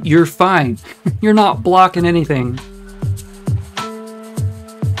 You're fine. You're not blocking anything.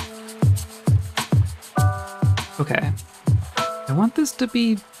 Okay. I want this to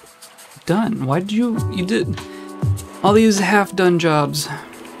be done. Why did you did all these half-done jobs?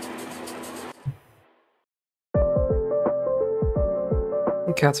 The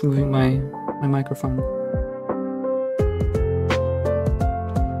cat's moving my microphone.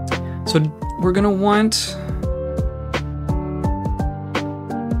 So we're gonna want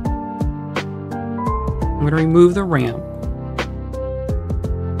I'm gonna remove the ramp.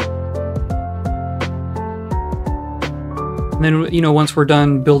 And then, you know, once we're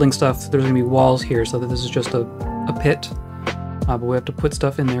done building stuff, there's gonna be walls here, so that this is just a pit. But we have to put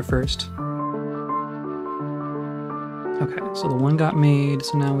stuff in there first. Okay, so the one got made,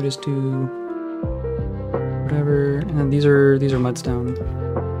 so now we just do whatever, and then these are mudstone.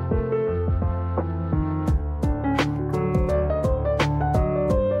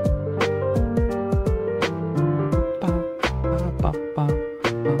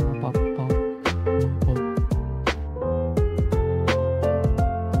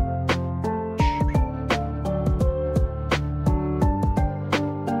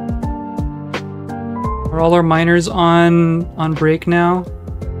 Are all our miners on break now?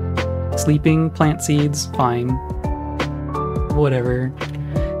 Sleeping, plant seeds, fine. Whatever.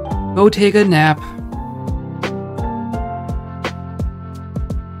 Go take a nap.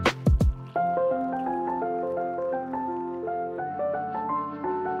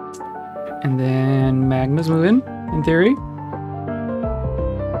 And then magma's moving, in theory.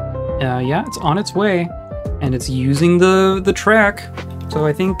 Yeah, it's on its way. And it's using the track. So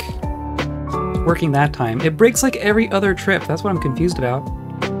I think it's working that time. It breaks like every other trip. That's what I'm confused about.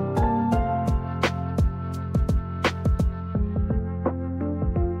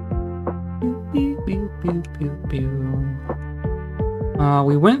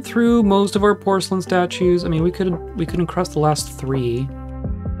 We went through most of our porcelain statues. I mean, we could encrust the last 3.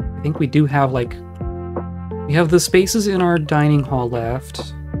 I think we do have like we have the spaces in our dining hall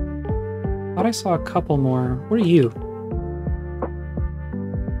left. Thought I saw a couple more. What are you?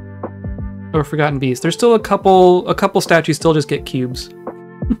 Oh, Forgotten Beast. There's still a couple statues still just get cubes.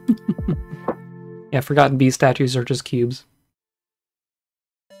 Yeah, Forgotten Beast statues are just cubes.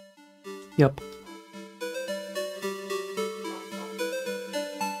 Yep.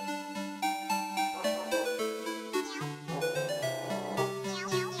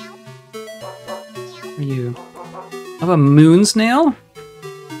 Are you? I have a moon snail?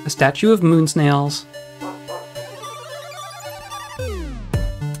 A statue of moon snails.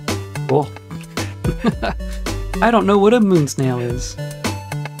 Cool. I don't know what a moon snail is.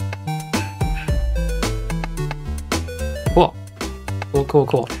 Cool. Cool, cool,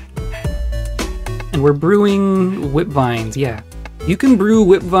 cool. And we're brewing whip vines, yeah. You can brew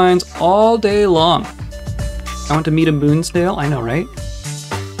whip vines all day long. I want to meet a moon snail? I know, right?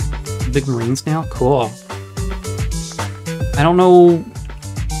 Big marine snail? Cool. I don't know.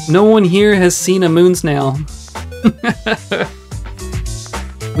 No one here has seen a moon snail.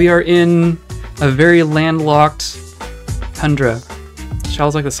 We are in a very landlocked tundra.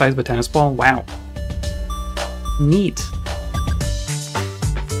 Shell's like the size of a tennis ball. Wow. Neat.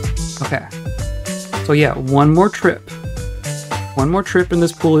 Okay. So yeah, one more trip. One more trip and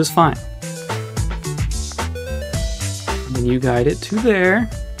this pool is fine. And then you guide it to there.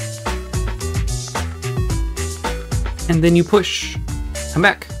 And then you push. Come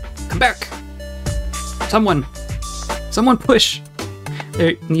back. Come back. Someone. Someone push.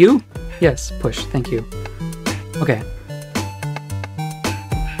 There, you? Yes, push. Thank you. Okay.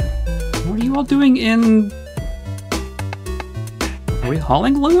 What are you all doing in... Are we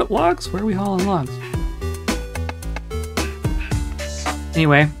hauling logs? Where are we hauling logs?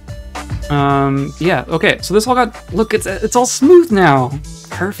 Anyway. Yeah, okay. So this all got... Look, it's all smooth now.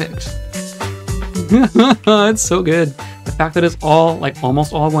 Perfect. It's so good. The fact that it's all, like,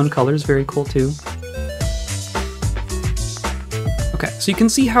 almost all one color is very cool, too. Okay, so you can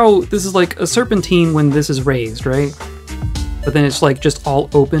see how this is like a serpentine when this is raised, right? But then it's like just all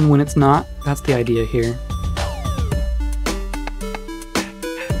open when it's not. That's the idea here.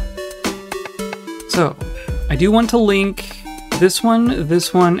 So, I do want to link this one,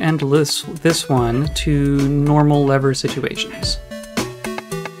 and this one to normal lever situations.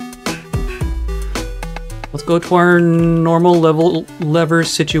 Let's go to our normal lever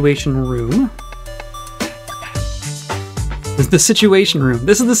situation room. This is the situation room.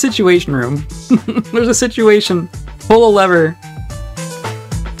 This is the situation room. There's a situation. Pull a lever.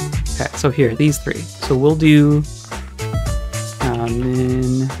 Okay, so here, these 3. So we'll do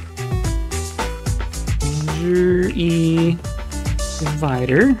menagerie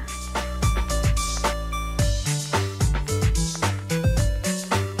divider.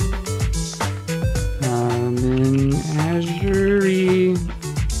 Menagerie,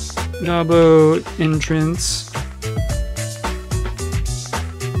 Gobbo entrance.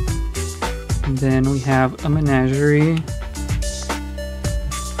 And then we have a menagerie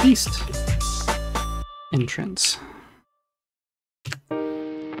feast entrance.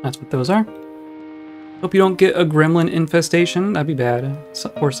 That's what those are. Hope you don't get a gremlin infestation. That'd be bad.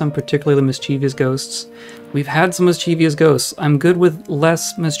 Or some particularly mischievous ghosts. We've had some mischievous ghosts. I'm good with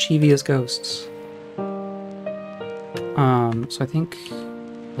less mischievous ghosts. So I think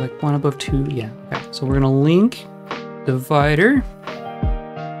like one above two. Yeah. Okay. So we're gonna link divider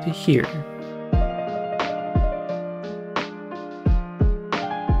to here. Here.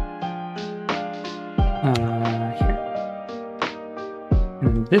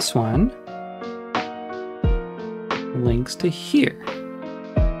 And this one links to here.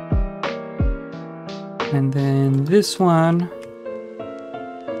 And then this one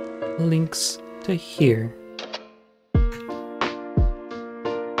links to here.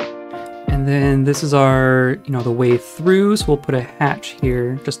 And then this is our, the way through, so we'll put a hatch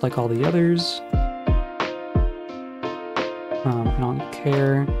here, just like all the others. I don't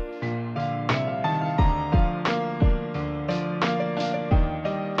care.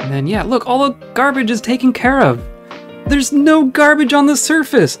 And then, yeah, look, all the garbage is taken care of. There's no garbage on the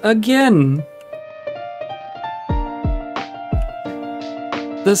surface, again.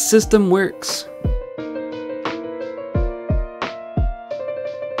 The system works.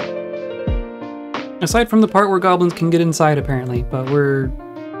 Aside from the part where goblins can get inside, apparently, but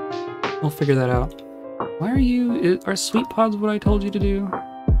we'll figure that out. Why are sweet pods what I told you to do?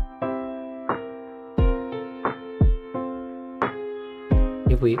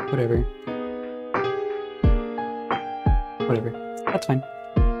 Yeah, wait, whatever. Whatever, that's fine.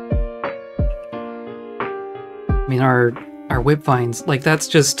 I mean, our whip vines, like that's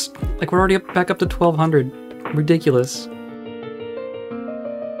just, like we're already back up to 1200. Ridiculous.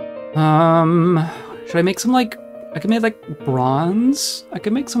 Should I make some I could make like bronze? I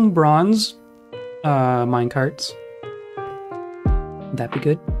could make some bronze minecarts. Would that be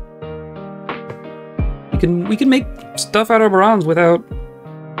good? We can make stuff out of bronze without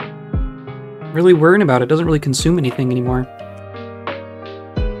really worrying about it. It doesn't really consume anything anymore.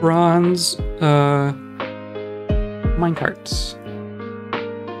 Bronze minecarts.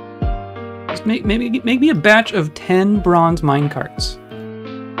 Just make me a batch of 10 bronze minecarts.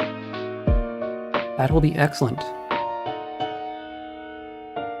 That will be excellent.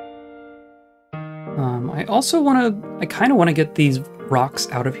 I kind of want to get these rocks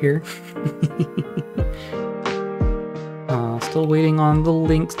out of here. Still waiting on the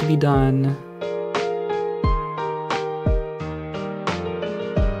links to be done.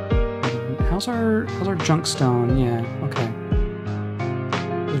 How's our junk stone? Yeah, okay.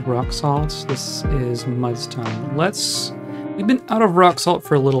 This is rock salt. This is mudstone. We've been out of rock salt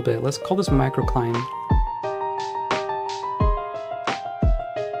for a little bit. Let's call this microcline.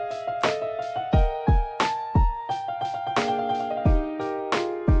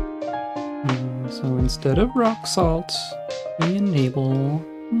 So instead of rock salt, we enable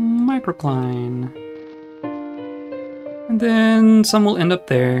microcline. And then some will end up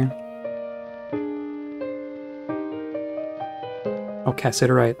there. Oh,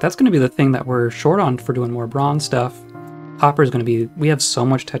 cassiterite. That's going to be the thing that we're short on for doing more bronze stuff. Copper is going to be... We have so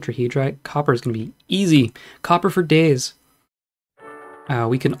much tetrahedrite. Copper is going to be easy. Copper for days.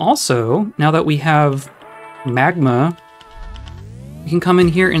 We can also, now that we have magma, we can come in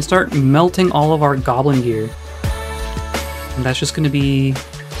here and start melting all of our goblin gear. And that's just going to be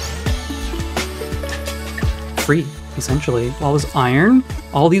free, essentially. All this iron,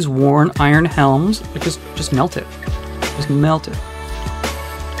 all these worn iron helms, just melt it. Just melt it.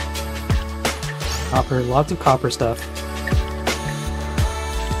 Copper, lots of copper stuff.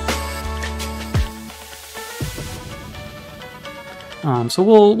 So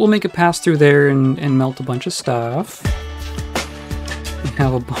we'll make a pass through there and melt a bunch of stuff. We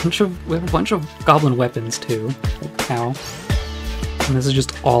have a bunch of goblin weapons too. Holy cow. And this is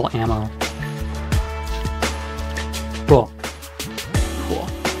just all ammo. Cool. Cool.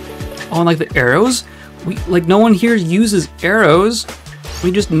 Oh, and like the arrows? No one here uses arrows.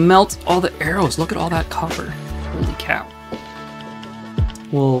 We just melt all the arrows. Look at all that copper. Holy cow.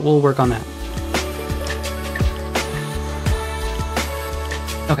 We'll work on that.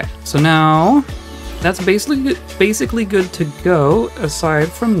 Okay, so now that's basically good to go,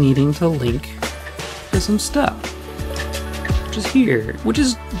 aside from needing to link to some stuff. which is here, which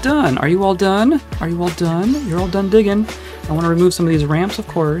is done. Are you all done? Are you all done? You're all done digging. I want to remove some of these ramps, of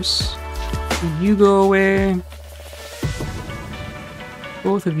course. You go away.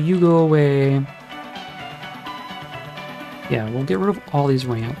 Both of you go away. Yeah, we'll get rid of all these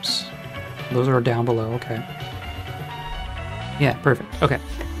ramps. Those are down below, okay. Yeah, perfect, okay.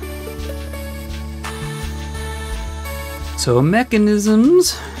 So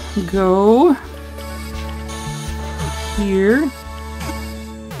mechanisms go here.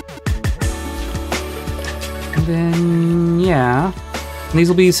 And then, yeah. And these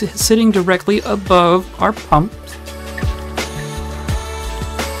will be sitting directly above our pumps.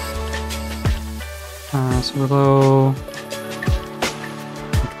 So we'll go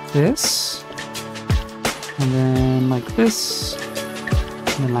like this, and then like this,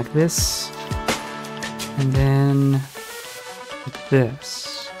 and then like this, and then like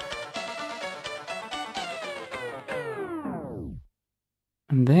this.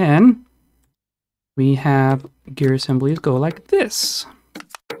 And then we have gear assemblies go like this.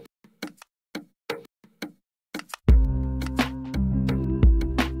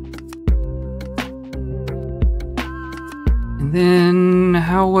 And then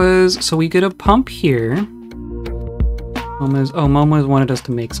so we get a pump here. Moma's wanted us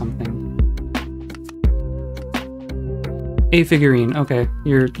to make something. A figurine, okay.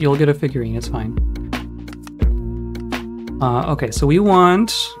 You'll get a figurine, it's fine. Okay, so we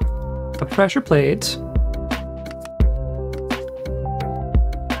want a pressure plate.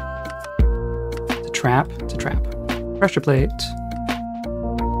 It's a trap. Pressure plate.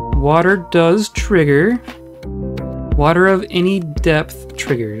 Water does trigger. Water of any depth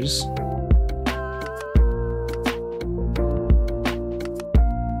triggers.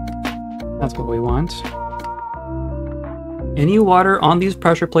 That's what we want. Any water on these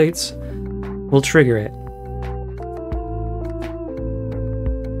pressure plates will trigger it.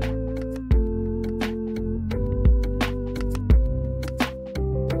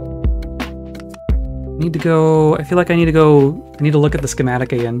 I feel like I need to look at the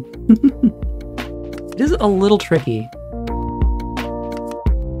schematic again. It is a little tricky.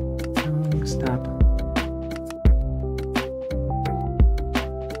 Stop.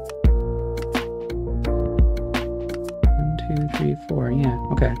 1, 2, 3, 4. Yeah,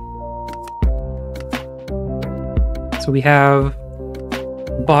 okay. So we have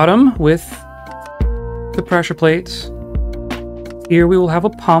bottom with the pressure plates. Here we will have a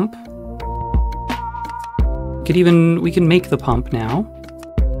pump. We can make the pump now.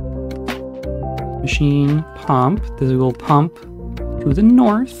 Machine pump. This will pump to the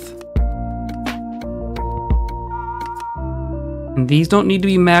north. And these don't need to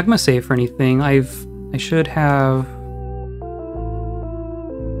be magma safe or anything. I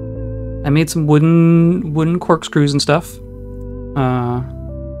made some wooden corkscrews and stuff.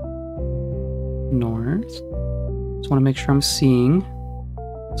 North. Just want to make sure I'm seeing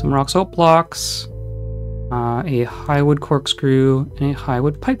some rock salt blocks. A high-wood corkscrew, and a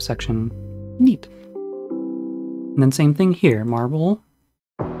high-wood pipe section. Neat. And then same thing here. Marble.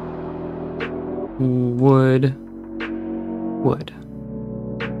 Wood. Wood.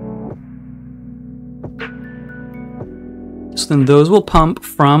 So then those will pump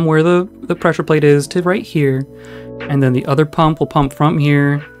from where the pressure plate is to right here. And then the other pump will pump from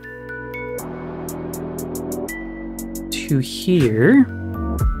here to here.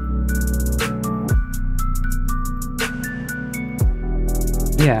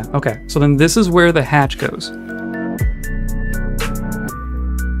 Yeah, okay. So then this is where the hatch goes.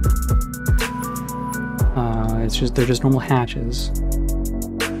 They're just normal hatches. And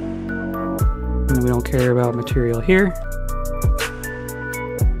then we don't care about material here.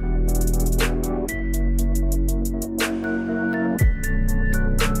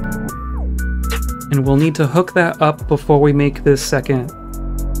 And we'll need to hook that up before we make this second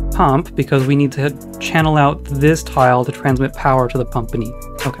pump, because we need to channel out this tile to transmit power to the pump beneath.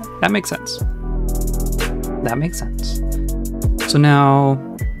 Okay, that makes sense. That makes sense. So now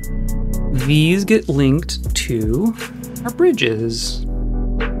these get linked to our bridges.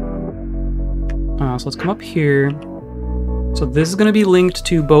 So let's come up here. So this is going to be linked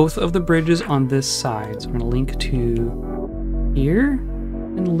to both of the bridges on this side. So we're going to link to here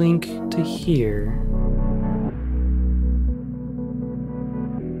and link to here.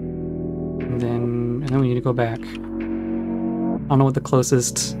 And then we need to go back. I don't know what the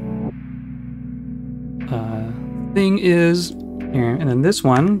closest thing is here. And then this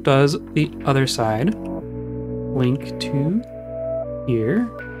one does the other side. Link to here.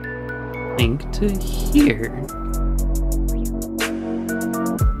 Link to here.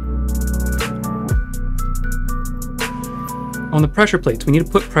 On the pressure plates, we need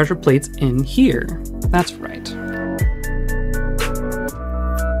to put pressure plates in here. That's right.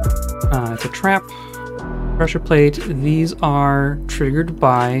 It's a trap. Pressure plate. These are triggered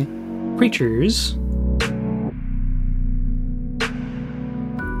by creatures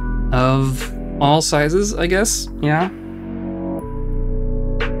of all sizes, I guess. Yeah.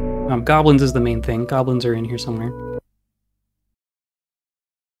 Goblins is the main thing. Goblins are in here somewhere.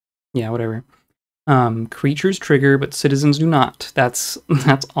 Yeah, whatever. Creatures trigger, but citizens do not. That's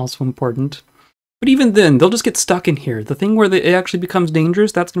also important. But even then, they'll just get stuck in here. The thing where it actually becomes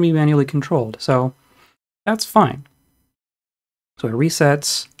dangerous, that's going to be manually controlled. So that's fine. So it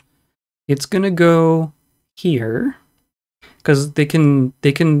resets. It's going to go here because they can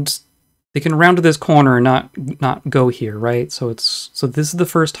round to this corner and not go here, right? So this is the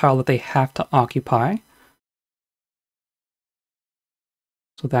first tile that they have to occupy.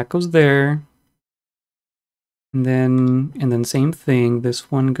 So that goes there. And then same thing,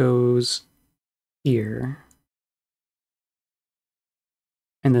 this one goes here.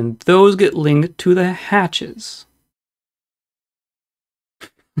 And then those get linked to the hatches.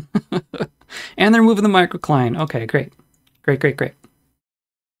 And they're moving the microcline. Okay, great. Great. At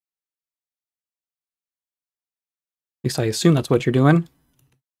least I assume that's what you're doing.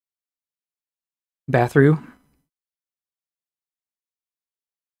 Bathroom.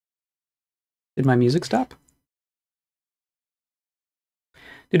 Did my music stop?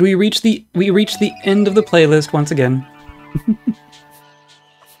 Did we reach the end of the playlist once again?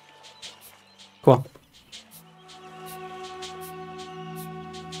 Cool.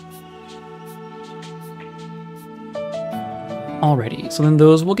 Alrighty, so then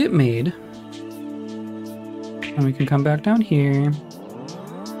those will get made. And we can come back down here.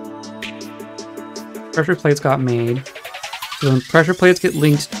 Pressure plates got made. So then pressure plates get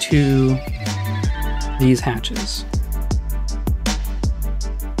linked to these hatches.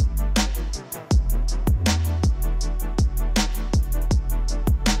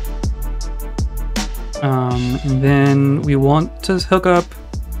 And then we want to hook up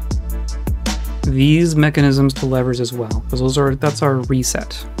these mechanisms to levers as well, because that's our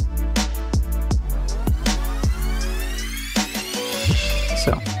reset.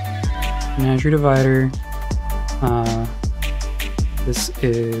 So, menagerie divider. This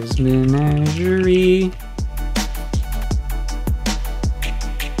is menagerie.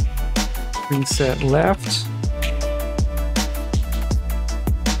 Reset left.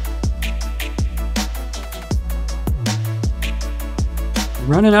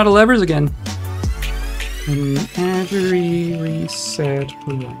 Running out of levers again. Menagerie reset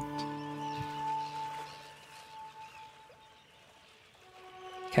right.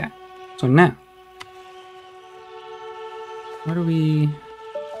 Okay, so now, where do we?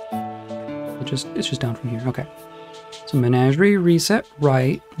 It's just down from here. Okay, so menagerie reset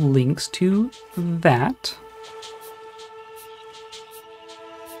right links to that.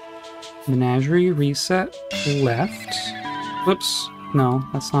 Menagerie reset left. Whoops. No,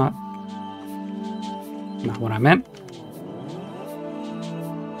 that's not what I meant.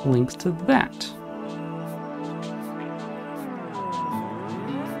 Links to that.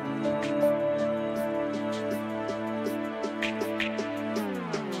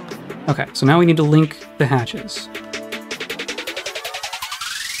 Okay, so now we need to link the hatches.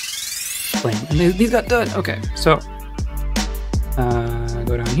 And these got done. Okay, so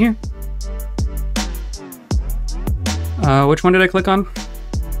go down here. Which one did I click on?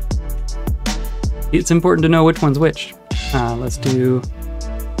 It's important to know which one's which. Let's do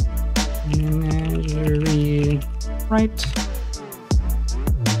menagerie right.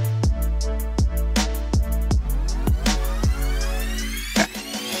 Okay.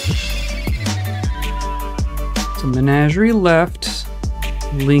 So menagerie left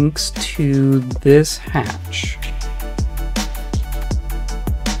links to this hatch.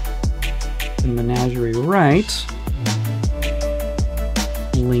 The menagerie right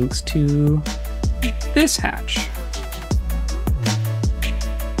links to this hatch.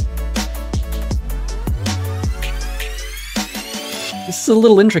 This is a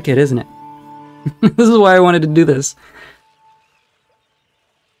little intricate, isn't it? This is why I wanted to do this.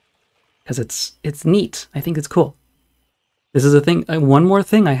 Because it's neat. I think it's cool. This is a thing, one more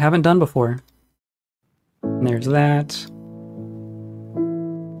thing I haven't done before. And there's that.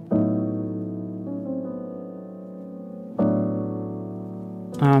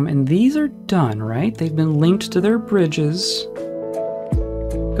 And these are done, right? They've been linked to their bridges.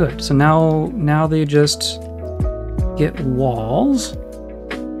 Good. So now they just get walls.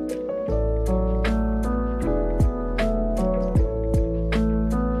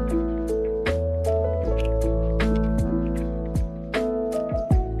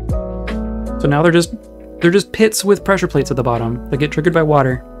 So now they're just pits with pressure plates at the bottom that get triggered by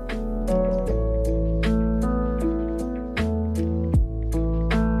water.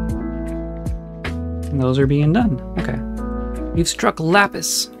 And those are being done. Okay. We've struck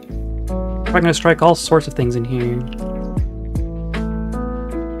lapis. Probably gonna strike all sorts of things in here.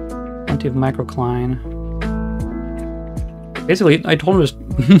 Plenty of microcline. Basically, I told him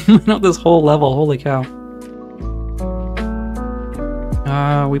to mine out this whole level. Holy cow.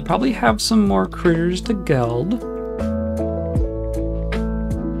 We probably have some more critters to geld.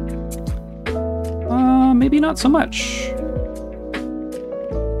 Maybe not so much.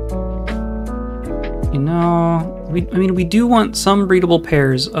 You know, I mean, we do want some breedable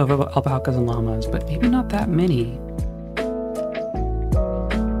pairs of alpacas and llamas, but maybe not that many. I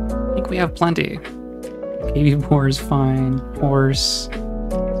think we have plenty. Baby boar is fine. Horse.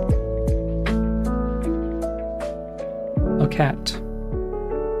 A cat.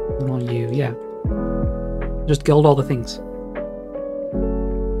 Well, you, yeah. Just geld all the things.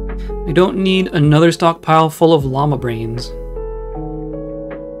 I don't need another stockpile full of llama brains.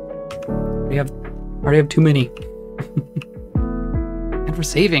 We already have too many. And we're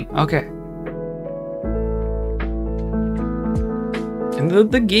saving. Okay. And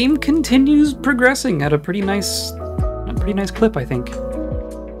the game continues progressing at a pretty nice clip, I think.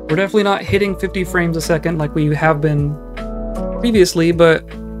 We're definitely not hitting 50 frames a second like we have been previously, but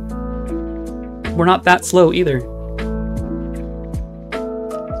we're not that slow either.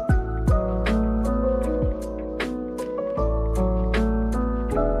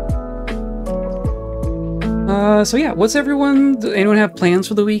 So yeah, what's everyone... Does anyone have plans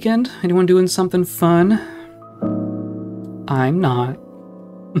for the weekend? Anyone doing something fun? I'm not.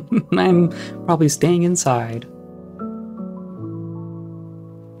 I'm probably staying inside.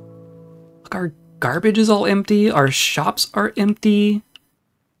 Look, our garbage is all empty. Our shops are empty.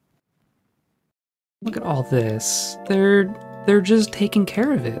 Look at all this. They're just taking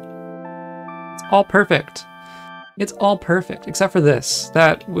care of it. It's all perfect. It's all perfect, except for this.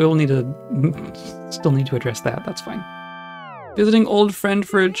 That we'll need to... still need to address that. That's fine. Visiting old friend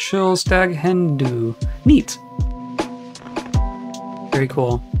for a chill stag hen do. Neat. Very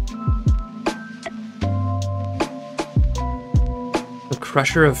cool. The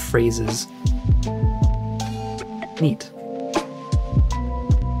crusher of phrases. Neat.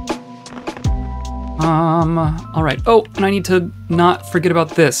 Alright. Oh, and I need to not forget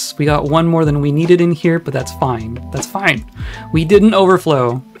about this. We got one more than we needed in here, but that's fine. That's fine. We didn't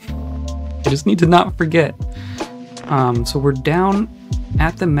overflow. I just need to not forget. So we're down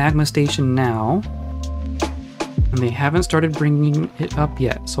at the magma station now. And they haven't started bringing it up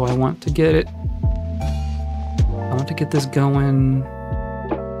yet, so I want to get it... I want to get this going...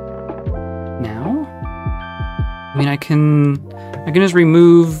 now? I mean, I can just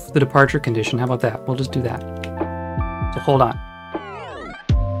remove the departure condition. How about that? We'll just do that. So hold on.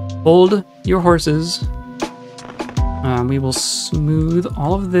 Hold your horses. We will smooth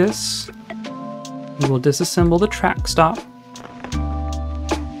all of this. We will disassemble the track stop.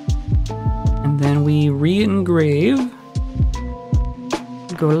 And then we re-engrave.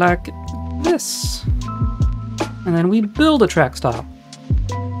 Go like this. And then we build a track stop,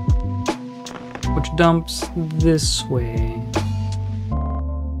 which dumps this way.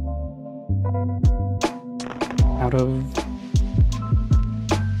 Out of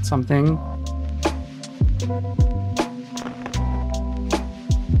something.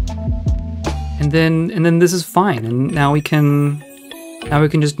 And then this is fine. And now we can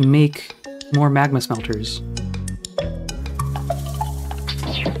just make more magma smelters.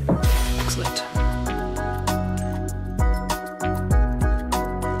 Excellent.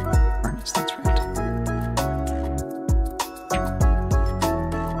 Furnace, that's right.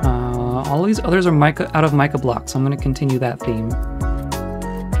 All these others are out of mica blocks, so I'm going to continue that theme.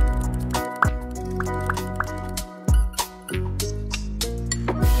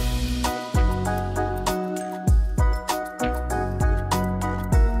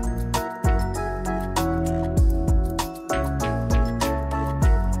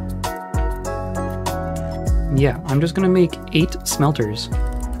 Yeah, I'm just gonna make 8 smelters.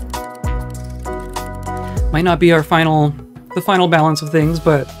 Might not be the final balance of things,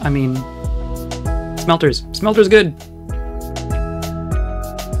 but I mean, smelters. Smelters good.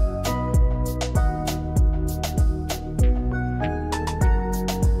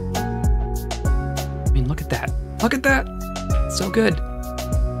 I mean, look at that. Look at that. So good.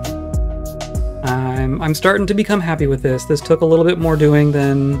 I'm starting to become happy with this. This took a little bit more doing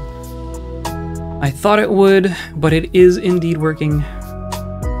than I thought it would, but it is indeed working.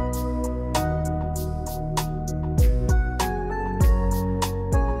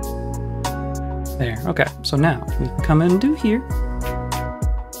 There, okay. So now we come into here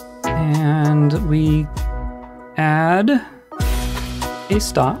and we add a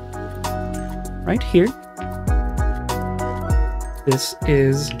stop right here. This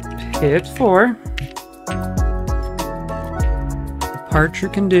is pit 4. Departure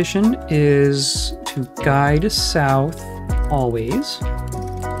condition is to guide south always.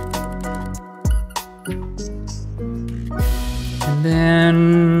 And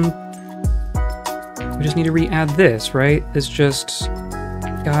then we just need to re-add this, right? It's just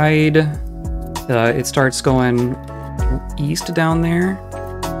guide. It starts going east down there.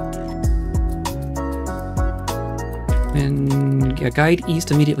 And yeah, guide east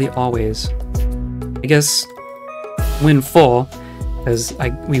immediately always. I guess when full, because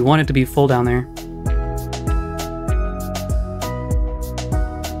we want it to be full down there.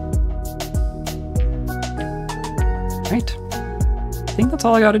 Right. I think that's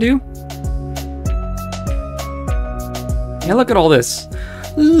all I gotta do. Yeah, look at all this.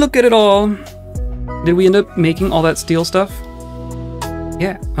 Look at it all. Did we end up making all that steel stuff?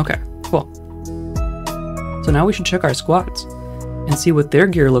 Yeah, okay, cool. So now we should check our squads and see what their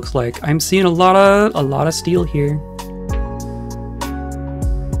gear looks like. I'm seeing a lot of steel here.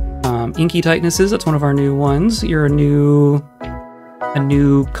 Inky tightnesses, that's one of our new ones. You're a new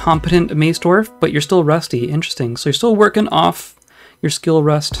competent mace dwarf, but you're still rusty. Interesting. So you're still working off your skill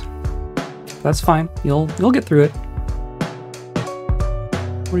rust. That's fine. You'll get through it.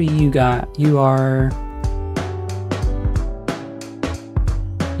 What do you got? You got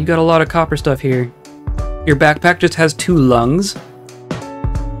a lot of copper stuff here. Your backpack just has 2 lungs.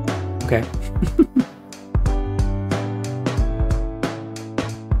 Okay.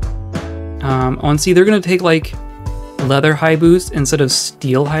 Oh, and see, they're gonna take like leather high boots instead of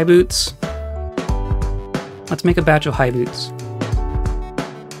steel high boots. Let's make a batch of high boots.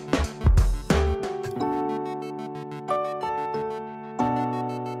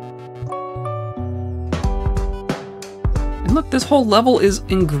 And look, this whole level is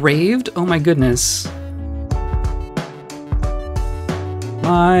engraved. Oh my goodness.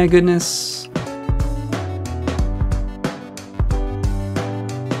 My goodness.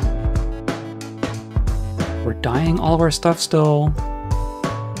 We're dyeing all of our stuff still.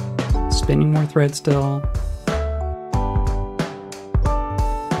 Spinning more thread still.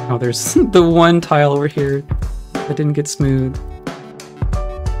 Oh, there's the one tile over here that didn't get smooth.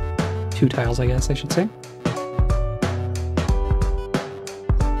 2 tiles, I guess I should say.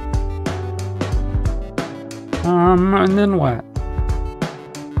 And then what?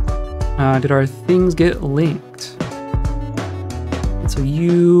 Did our things get linked? So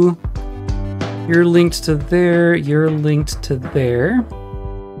you're linked to there, you're linked to there.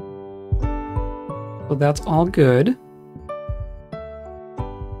 So that's all good.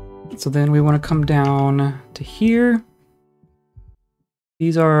 So then we want to come down to here.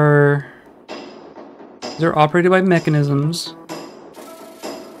 These are operated by mechanisms.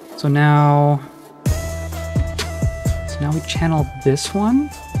 So now we channel this one.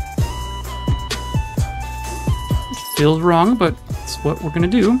 Feels wrong, but it's what we're gonna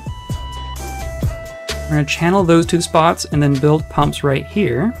do. We're gonna channel those 2 spots and then build pumps right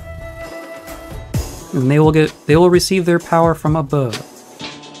here. And they will receive their power from above.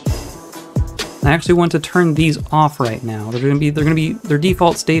 I actually want to turn these off right now. Their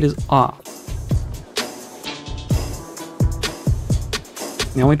default state is off.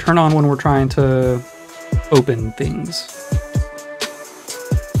 They only turn on when we're trying to open things.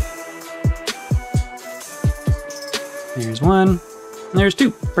 There's 1, and there's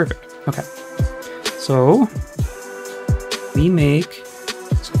 2. Perfect. Okay. So we make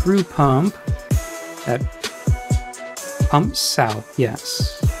screw pump that pumps south.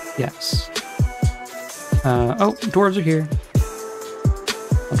 Yes. Yes. Oh, dwarves are here.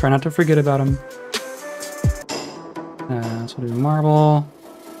 I'll try not to forget about them. So we'll do marble,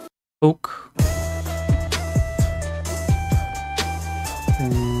 oak,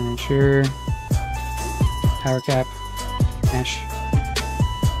 sure, power cap, mesh.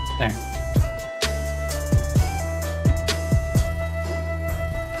 There.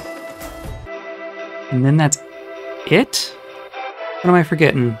 And then that's it? What am I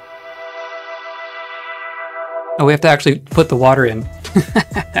forgetting? Oh, we have to actually put the water in.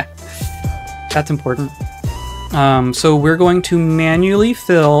 That's important. So we're going to manually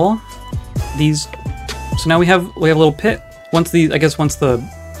fill these. So now we have a little pit. Once the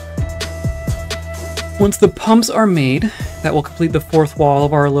pumps are made, that will complete the 4th wall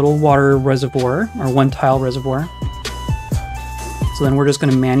of our little water reservoir, our 1 tile reservoir. So then we're just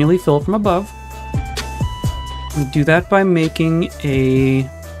going to manually fill from above. We do that by making a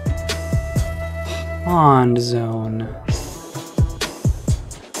pond zone.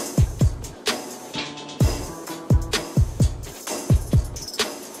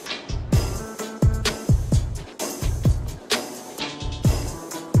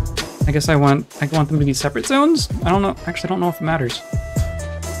 I guess I want them to be separate zones? I don't know. Actually, I don't know if it matters.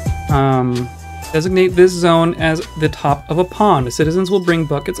 Designate this zone as the top of a pond. The citizens will bring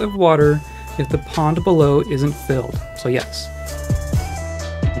buckets of water if the pond below isn't filled. So yes,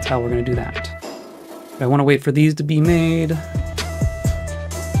 that's how we're gonna do that. But I want to wait for these to be made,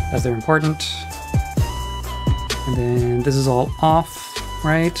 as they're important. And then this is all off,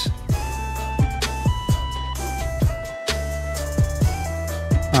 right?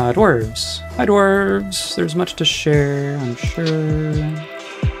 Dwarves. Hi, dwarves. There's much to share, I'm sure.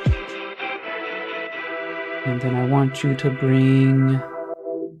 And then I want you to bring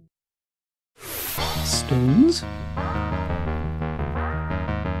stones.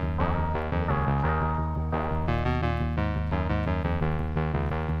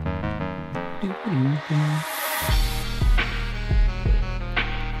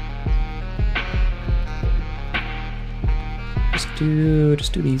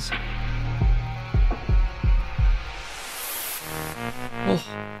 Just do these. Oh,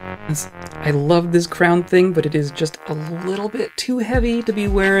 I love this crown thing, but it is just a little bit too heavy to be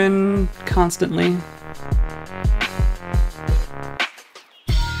wearing constantly.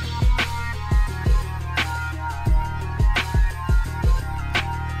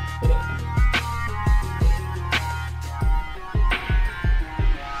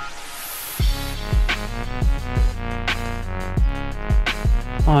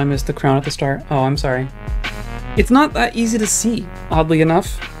 Oh, I missed the crown at the start. Oh, I'm sorry. It's not that easy to see, oddly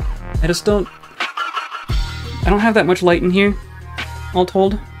enough. I don't have that much light in here, all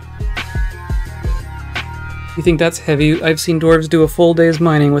told. You think that's heavy? I've seen dwarves do a full day's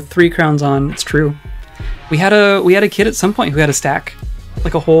mining with 3 crowns on. It's true. We had a kid at some point who had a stack.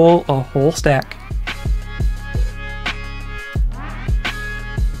 Like a whole stack.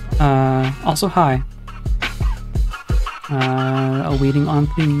 Also hi. Waiting on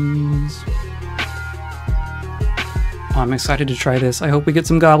things. Oh, I'm excited to try this. I hope we get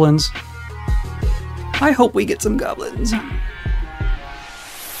some goblins. I hope we get some goblins.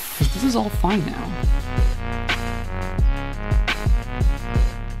 Because this is all fine now.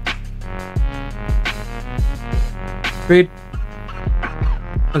 Great.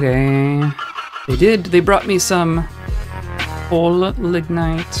 Okay. They did. They brought me some whole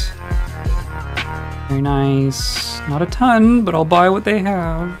lignite. Very nice. Not a ton, but I'll buy what they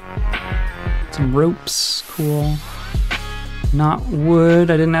have. Some ropes. Cool. Not wood.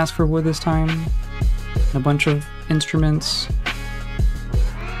 I didn't ask for wood this time. And a bunch of instruments.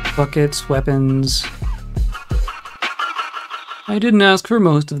 Buckets, weapons. I didn't ask for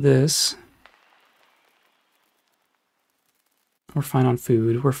most of this. We're fine on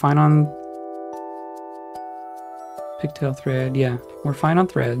food. We're fine on pigtail thread. Yeah, we're fine on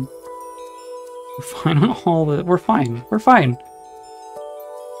thread. We're fine on all the... We're fine. We're fine.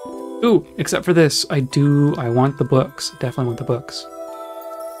 Ooh, except for this. I want the books. Definitely want the books.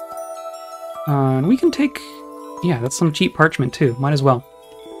 And we can take... Yeah, that's some cheap parchment too. Might as well.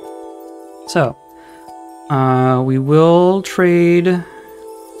 So, we will trade... Do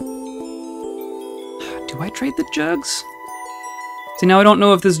I trade the jugs? See, now I don't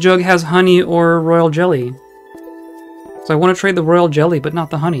know if this jug has honey or royal jelly. So I want to trade the royal jelly, but not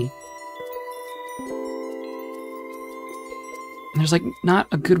the honey. And there's like not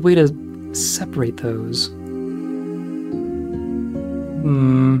a good way to separate those.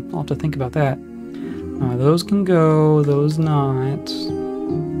 I'll have to think about that. Those can go, those not.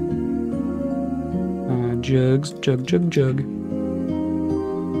 Jugs, jug, jug, jug.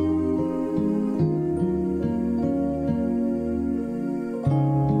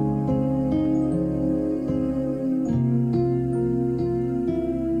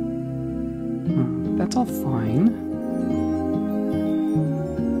 That's all fine.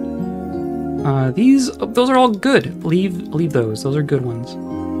 Those are all good. Leave those. Those are good ones.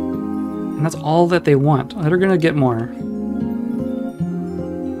 And that's all that they want. They're gonna get more.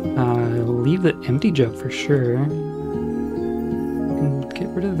 Leave the empty jug for sure. And get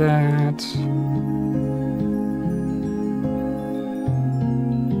rid of that.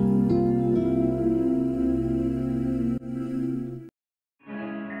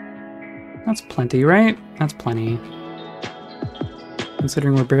 That's plenty, right? That's plenty.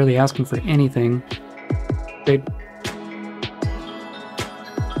 Considering we're barely asking for anything. Trade.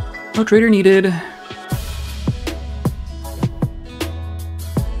 No trader needed.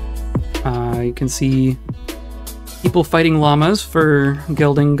 You can see people fighting llamas for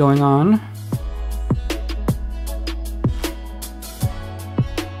gelding going on.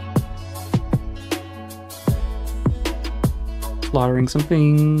 slaughtering some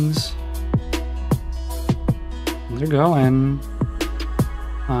things. Things are going.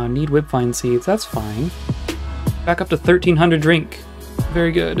 Need whipvine seeds, that's fine. Back up to 1300 drink.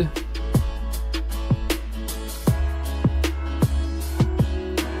 Very good.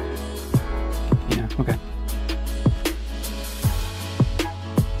 Yeah, okay.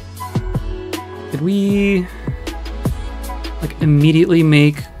 Did we like immediately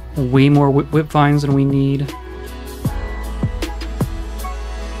make way more whipvines than we need?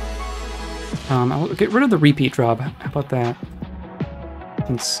 I'll get rid of the repeat job. How about that?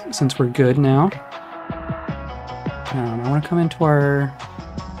 Since we're good now. I want to come into our...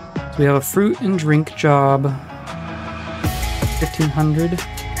 So we have a fruit and drink job. 1500.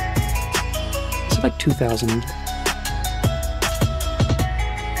 It's like 2000.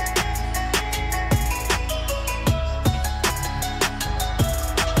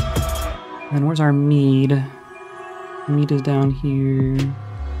 And where's our mead? Mead is down here.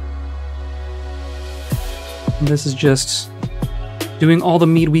 And this is just doing all the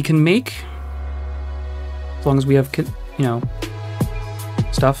mead we can make. As long as we have, you know,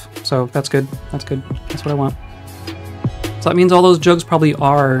 stuff. So that's good. That's good. That's what I want. So that means all those jugs probably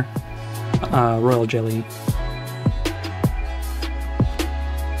are royal jelly.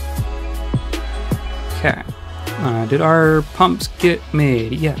 Okay. Did our pumps get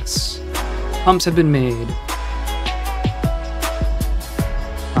made? Yes. Pumps have been made.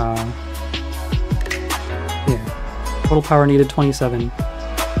 Yeah. Total power needed 27.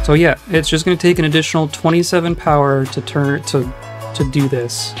 So yeah, it's just going to take an additional 27 power to do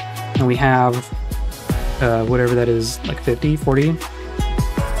this. And we have whatever that is, like 50, 40?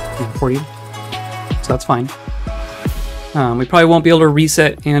 Yeah, 40. So that's fine. We probably won't be able to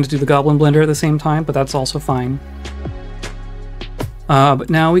reset and do the goblin blender at the same time, but that's also fine. But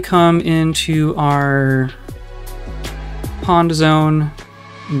now we come into our pond zone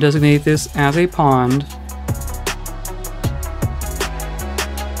and designate this as a pond.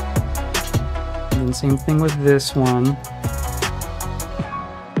 And same thing with this one.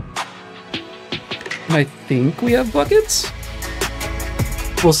 And I think we have buckets?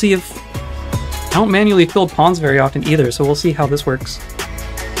 We'll see if... I don't manually fill ponds very often either, so we'll see how this works.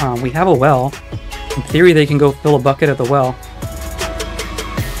 We have a well. In theory, they can go fill a bucket at the well.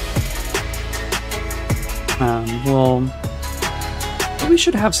 Well, we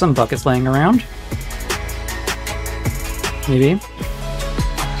should have some buckets laying around. Maybe.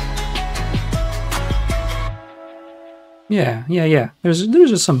 Yeah.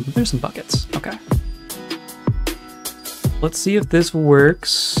 There's some buckets. Okay. Let's see if this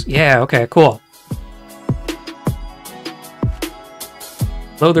works. Yeah, okay, cool.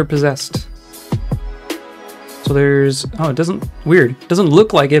 Though they're possessed. So there's... Oh, it doesn't... Weird. It doesn't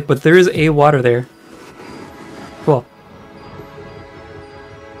look like it, but there is a water there. Cool.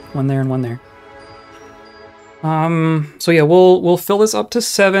 One there and one there. So yeah, we'll fill this up to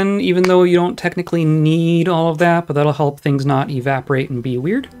 7, even though you don't technically need all of that, but that'll help things not evaporate and be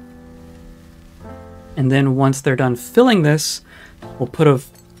weird. And then once they're done filling this, we'll put a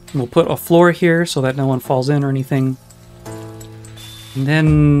floor here so that no one falls in or anything.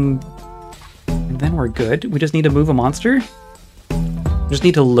 And then we're good. We just need to move a monster. We just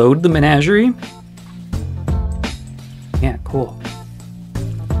need to load the menagerie. Yeah, cool.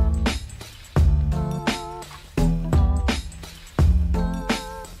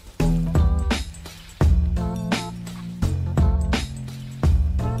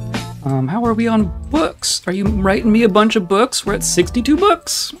 How are we on books? Are you writing me a bunch of books? We're at 62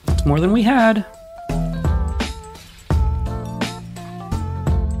 books. That's more than we had.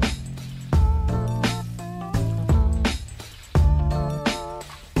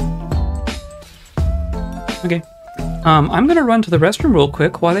 Okay. I'm gonna run to the restroom real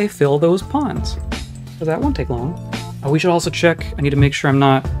quick while they fill those ponds. Because that won't take long. Oh, we should also check. I need to make sure I'm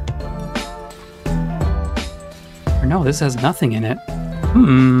not... Or no, this has nothing in it.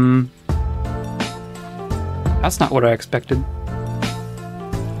 That's not what I expected.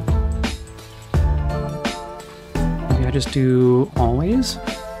 Maybe I just do always?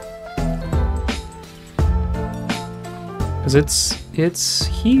 Because it's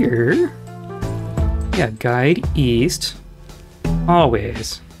here. Yeah, guide east.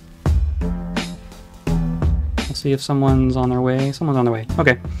 Always. We'll see if someone's on their way. Someone's on their way.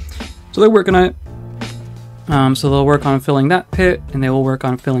 Okay. So they're working on it. So they'll work on filling that pit, and they will work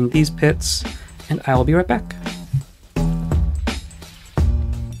on filling these pits, and I will be right back.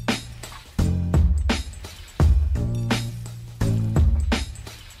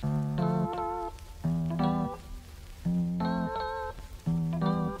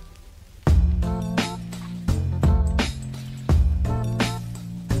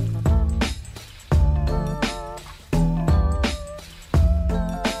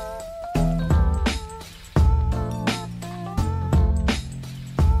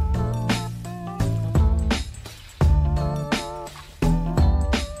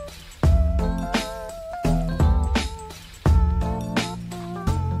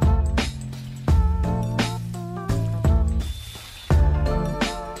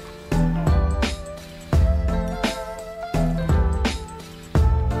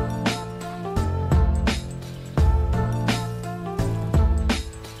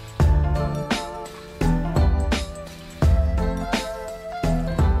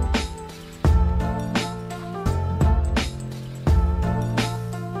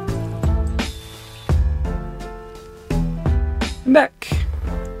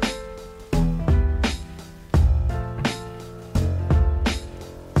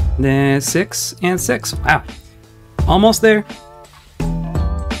 Then 6 and 6. Wow. Almost there.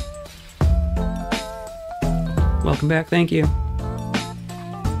 Welcome back, thank you.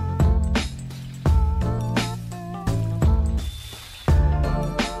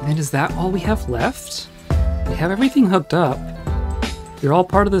 And is that all we have left? We have everything hooked up. You're all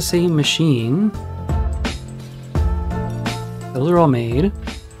part of the same machine. Those are all made.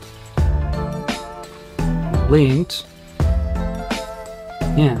 Linked.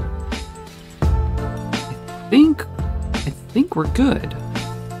 Yeah. I think we're good.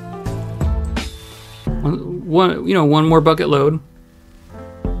 One more bucket load.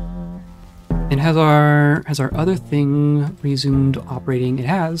 And has our other thing resumed operating? It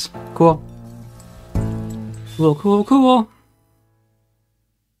has. Cool. Cool.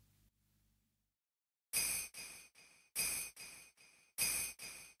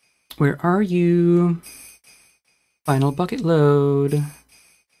 Where are you? Final bucket load.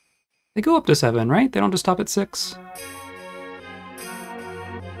 They go up to 7, right? They don't just stop at 6.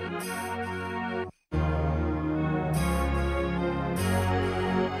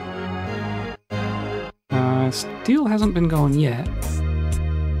 Steel hasn't been going yet.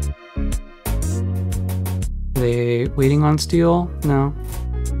 Are they waiting on steel? No.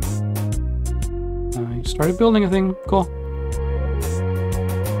 You started building a thing. Cool.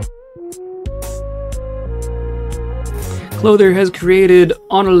 Clother has created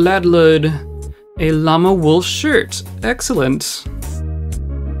on a ladlud a llama wool shirt. Excellent.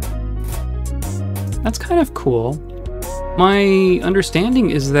 That's kind of cool. My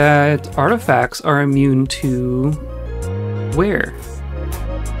understanding is that artifacts are immune to wear,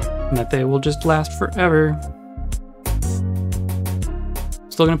 and that they will just last forever.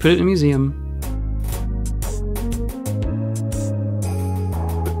 Still gonna put it in a museum.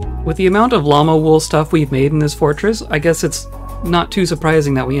 With the amount of llama wool stuff we've made in this fortress, I guess it's not too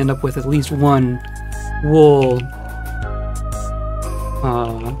surprising that we end up with at least one wool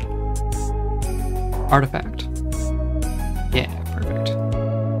artifact. Yeah, perfect.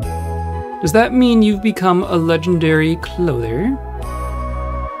 Does that mean you've become a legendary clother?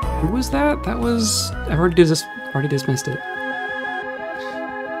 Who was that? That was... I've already dismissed it.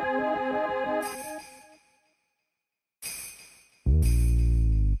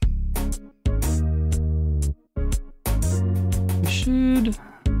 We should...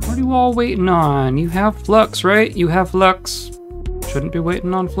 What are you all waiting on? You have flux, right? You have flux. Shouldn't be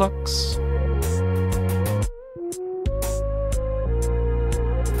waiting on flux.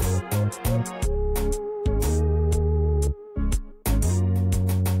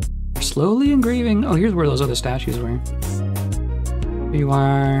 Slowly engraving. Oh, here's where those other statues were. Here you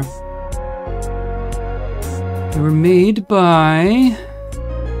are. They were made by...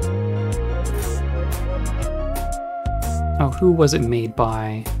 Oh, who was it made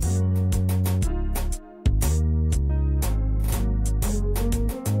by?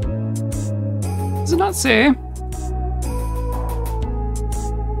 Does it not say?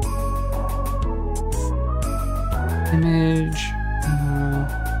 Image...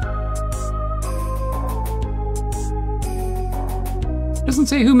 Doesn't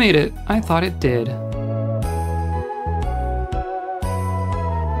say who made it. I thought it did.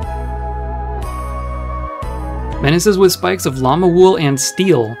 Menaces with spikes of llama wool and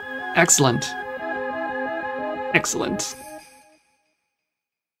steel. Excellent. Excellent.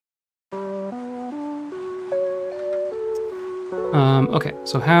 Okay,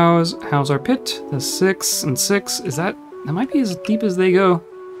 so how's our pit? The 6 and 6. Is that might be as deep as they go.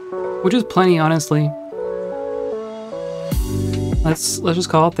 Which is plenty, honestly. Let's just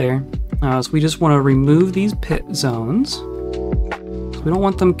call it there. So we just want to remove these pit zones. So we don't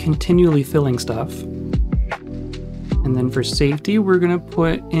want them continually filling stuff. And then for safety, we're gonna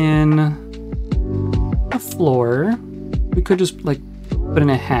put in a floor. We could just like put in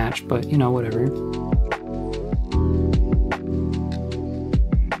a hatch, but you know, whatever.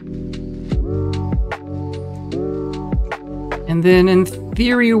 And then in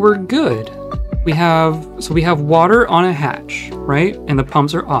theory, we're good. We have water on a hatch, right? And the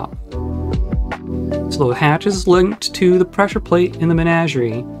pumps are off. So the hatch is linked to the pressure plate in the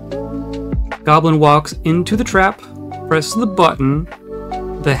menagerie. Goblin walks into the trap, presses the button,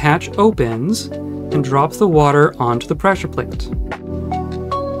 the hatch opens, and drops the water onto the pressure plate.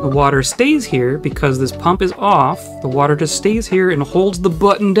 The water stays here because this pump is off. The water just stays here and holds the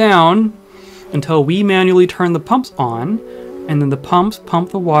button down until we manually turn the pumps on, and then the pumps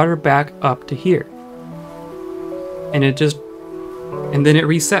pump the water back up to here. And then it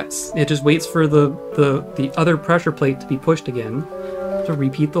resets. It just waits for the other pressure plate to be pushed again to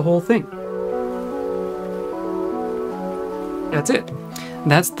repeat the whole thing. That's it.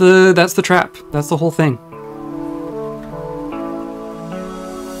 That's the trap. That's the whole thing.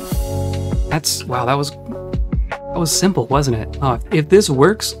 Wow, that was simple, wasn't it? Oh, if this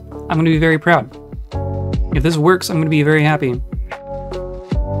works, I'm gonna be very proud. If this works, I'm gonna be very happy.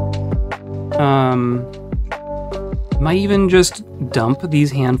 Might even just dump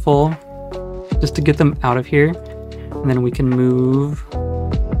these handful just to get them out of here, and then we can move.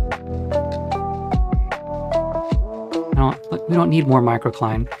 We don't need more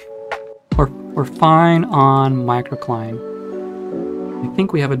microcline. We're fine on microcline. I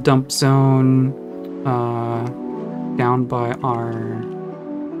think we have a dump zone down by our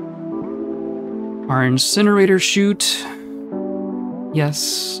incinerator chute.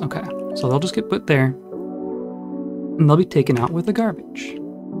 Yes, okay. So they'll just get put there. And they'll be taken out with the garbage.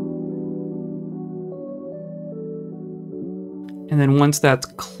 And then once that's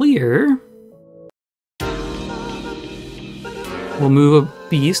clear, we'll move a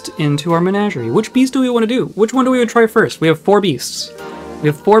beast into our menagerie. Which beast do we want to do? Which one do we want to try first? We have 4 beasts. We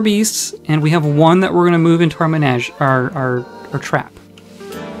have 4 beasts, and we have one that we're going to move into our trap.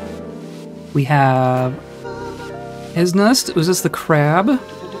 We have Isnust. Was this the crab?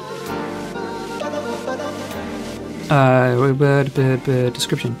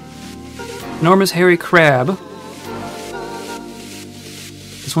 Description. Enormous hairy crab.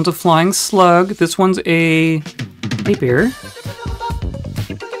 This one's a flying slug. This one's a tapir.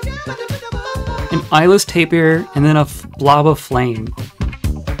 An eyeless tapir, and then a blob of flame.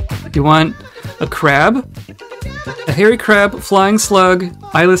 You want a crab, a hairy crab, flying slug,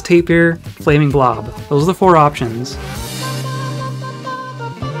 eyeless tapir, flaming blob. Those are the 4 options.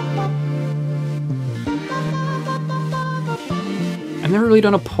 I've never really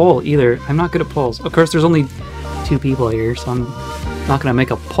done a poll either. I'm not good at polls. Of course, there's only 2 people here, so I'm not gonna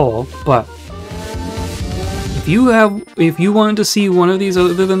make a poll, but if you wanted to see one of these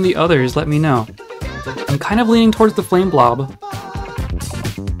other than the others, let me know. I'm kind of leaning towards the flame blob.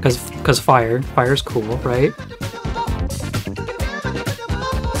 Because fire's cool, right?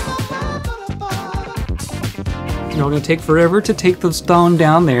 You're all gonna take forever to take the stone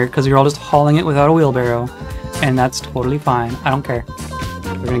down there because you're all just hauling it without a wheelbarrow. And that's totally fine. I don't care.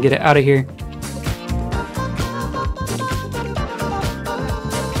 We're gonna get it out of here.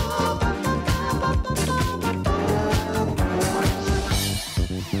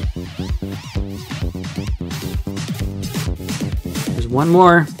 There's one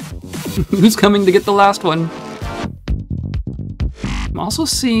more. Who's coming to get the last one? I'm also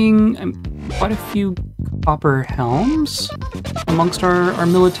seeing quite a few copper helms amongst our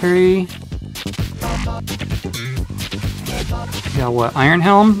military. Yeah, what? Iron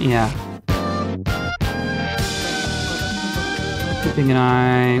helm? Yeah. Keeping an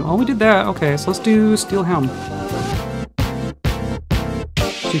eye. Oh, we did that. Okay, so let's do steel helm.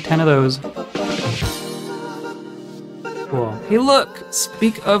 Let's do 10 of those. Cool. Hey, look!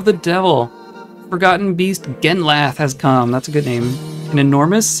 Speak of the devil. Forgotten beast Genlath has come. That's a good name. An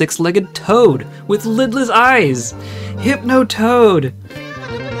enormous 6-legged toad with lidless eyes. Hypno-toad.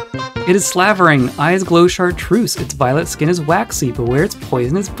 It is slavering. Eyes glow chartreuse. Its violet skin is waxy. Beware its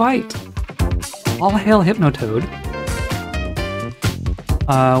poisonous bite. All hail Hypno-toad.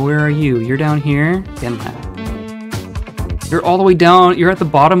 Where are you? You're down here. Genlath. You're all the way down. You're at the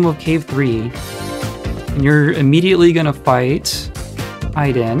bottom of Cave 3. And you're immediately gonna fight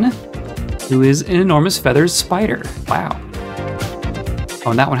Aiden, who is an enormous feathers spider. Wow.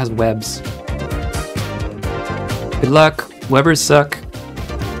 Oh, and that one has webs. Good luck. Webbers suck.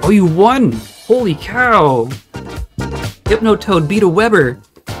 Oh, you won! Holy cow! Hypno-toad beat a Webber.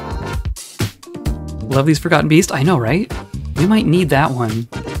 Love these forgotten beasts. I know, right? We might need that one.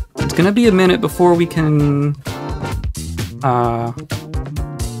 It's gonna be a minute before we can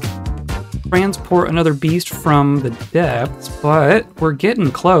transport another beast from the depths, but we're getting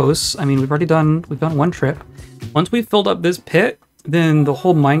close. I mean, we've done one trip. Once we've filled up this pit, then the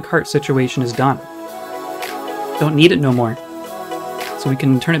whole minecart situation is done. Don't need it no more. So we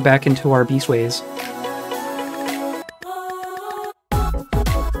can turn it back into our beast ways.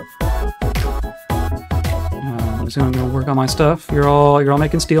 I'm gonna work on my stuff. You're all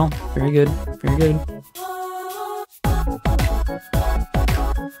making steel. Very good. Very good.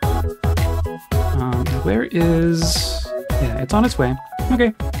 Where is... Yeah, it's on its way.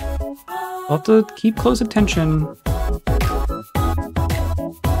 Okay. I'll have to keep close attention.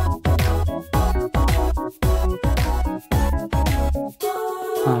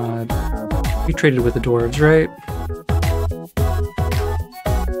 We traded with the dwarves, right?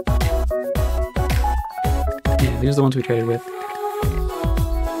 Yeah, these are the ones we traded with.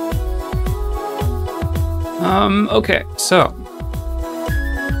 Okay, so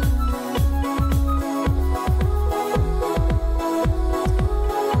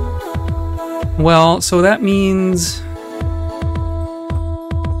Well, so that means...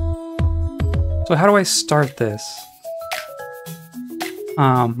 So how do I start this?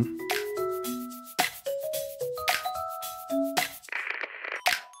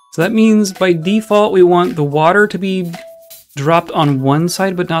 So that means by default we want the water to be dropped on one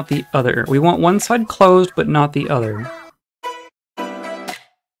side but not the other. We want one side closed but not the other.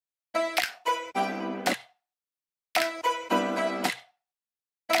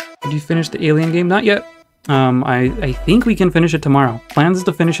 Did you finish the alien game? Not yet. I think we can finish it tomorrow. Plans is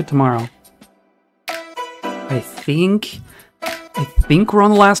to finish it tomorrow. I think we're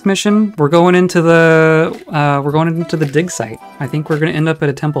on the last mission. We're going into the dig site. I think we're gonna end up at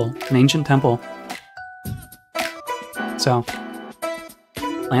a temple, an ancient temple. So,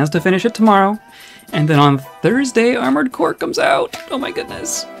 plans to finish it tomorrow, and then on Thursday, Armored Core comes out. Oh my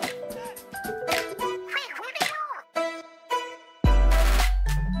goodness.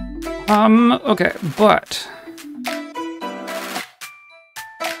 Okay, but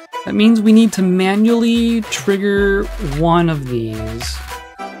that means we need to manually trigger one of these.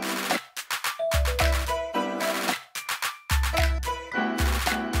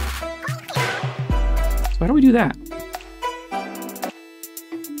 So how do we do that?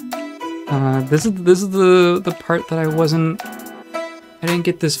 This is the part that I didn't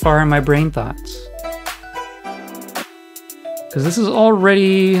get this far in my brain thoughts. Because this is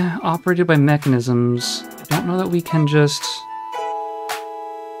already operated by mechanisms. I don't know that we can just...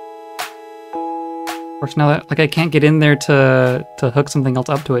 Of course, now that, like, I can't get in there to hook something else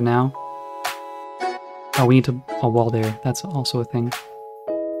up to it now. Oh, we need a wall there. That's also a thing.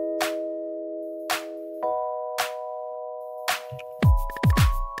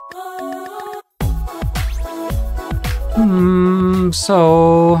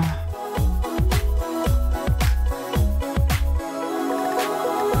 So...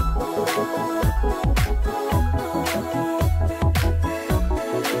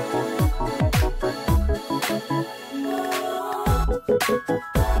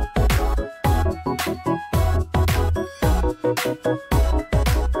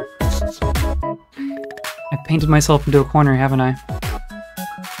 I painted myself into a corner, haven't I?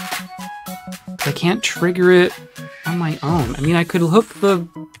 I can't trigger it on my own. I mean, I could hook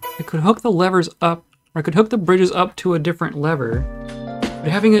the levers up, or I could hook the bridges up to a different lever,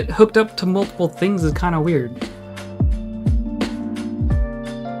 but having it hooked up to multiple things is kind of weird.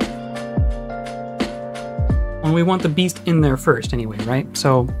 And we want the beast in there first anyway, right?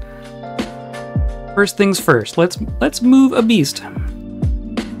 So first things first, let's move a beast.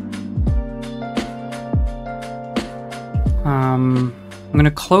 I'm gonna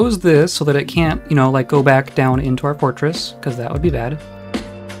close this so that it can't, you know, like go back down into our fortress, because that would be bad.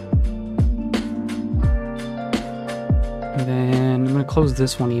 And then I'm gonna close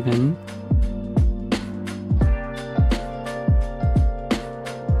this one even.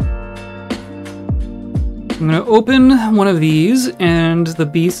 I'm gonna open one of these, and the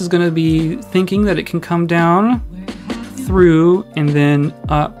beast is gonna be thinking that it can come down through and then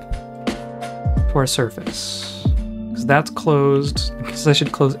up to our surface. Because that's closed. I guess I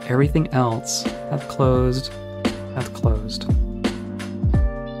should close everything else. That's closed. That's closed.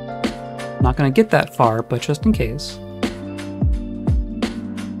 Not gonna get that far, but just in case.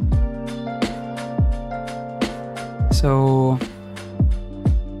 So,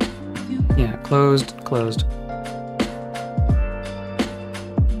 yeah, closed, closed.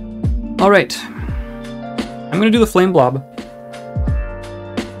 All right, I'm gonna do the flame blob.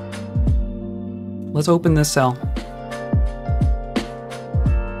 Let's open this cell.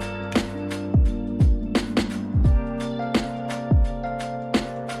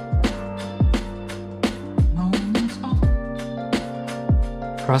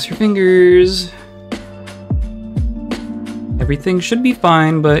 Cross your fingers. Everything should be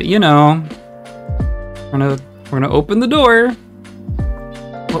fine, but you know, we're gonna open the door.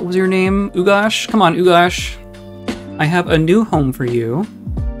 What was your name? Ugash? Come on, Ugash. I have a new home for you.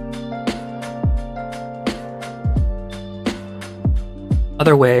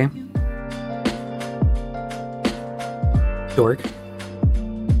 Other way. Dork.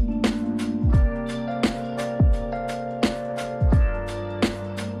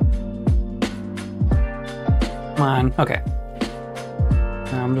 Come on. Okay.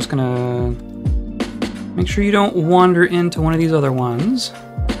 I'm just gonna make sure you don't wander into one of these other ones.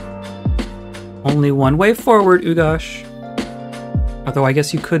 Only one way forward, Ugash. Although I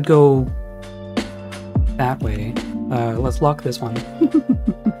guess you could go that way. Let's lock this one.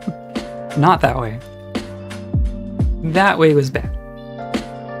 Not that way. That way was bad.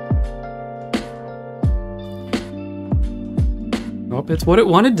 Oh, it's what it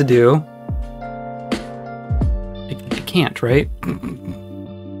wanted to do. can't, right?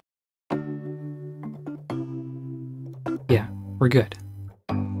 Yeah, we're good.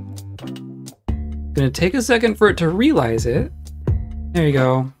 Gonna take a second for it to realize it. There you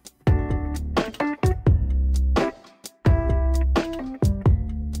go.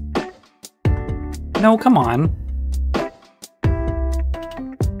 No, come on.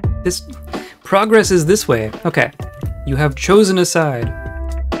 This progress is this way. Okay, you have chosen a side.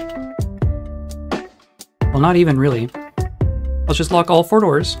 Well, not even really. Let's just lock all 4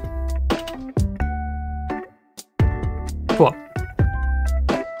 doors. Cool.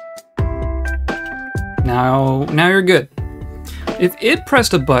 Now you're good. If it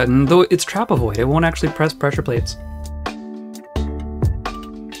pressed a button, though it's trap avoid, it won't actually press pressure plates.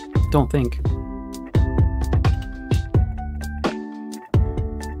 Don't think.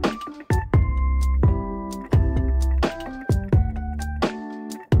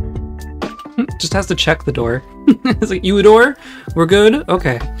 Just has to check the door. It's like, you a door? We're good?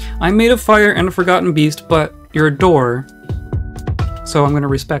 Okay. I'm made of fire and a forgotten beast, but you're a door, so I'm gonna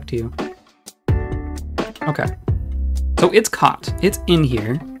respect you. Okay. So it's caught. It's in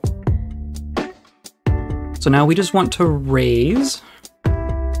here. So now we just want to raise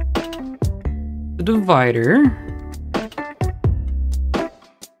the divider.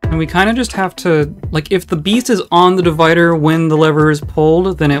 And we kind of just have to, like, if the beast is on the divider when the lever is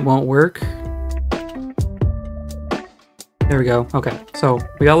pulled, then it won't work. There we go. Okay, so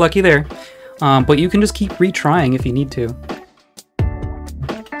we got lucky there. But you can just keep retrying if you need to.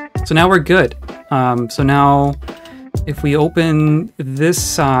 So now we're good. So now if we open this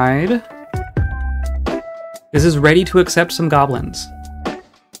side, this is ready to accept some goblins.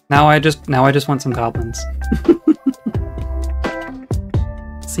 Now I just want some goblins.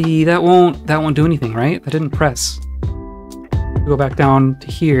 See, that won't do anything, right? That didn't press. Go back down to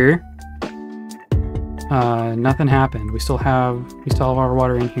here. Nothing happened. We still have our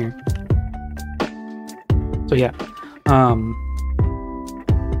water in here. So yeah.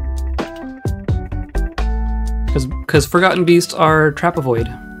 Because Forgotten Beasts are trap avoid.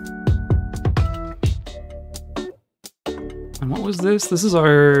 And what was this? This is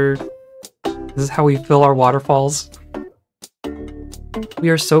how we fill our waterfalls. We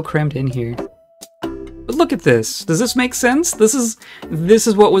are so crammed in here. But look at this. Does this make sense? This is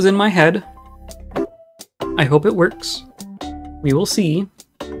what was in my head. I hope it works. We will see.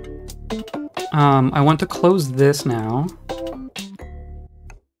 I want to close this now.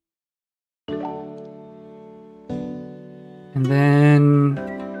 And then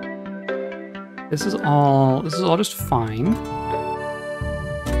this is all just fine.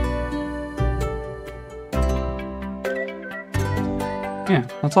 Yeah,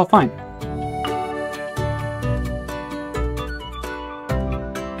 that's all fine.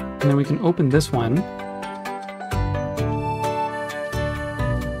 And then we can open this one.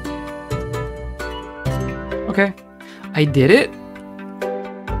 Okay, I did it.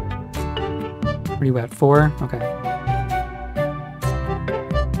 What are you at, 4? Okay.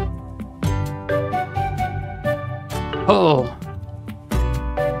 Oh.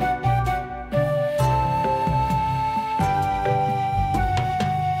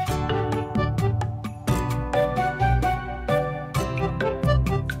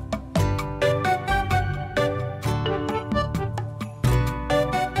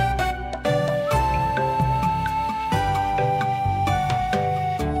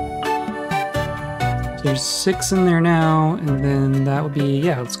 There's 6 in there now, and then that would be,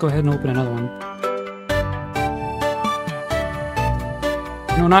 yeah, let's go ahead and open another one.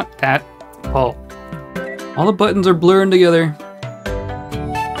 No, not that. Oh. All the buttons are blurring together.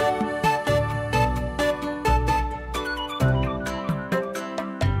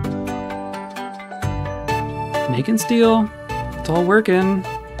 Making steel. It's all working.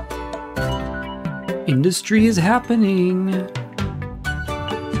 Industry is happening.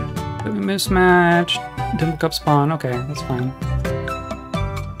 Mismatched. Dimple cup spawn. Okay, that's fine.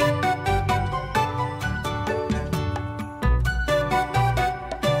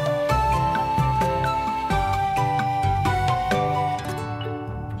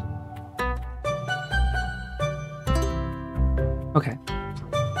 Okay.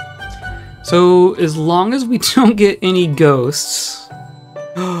 So as long as we don't get any ghosts,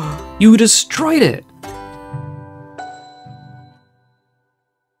 you destroyed it.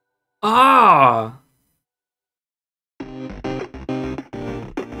 Ah.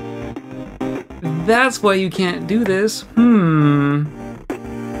 That's why you can't do this.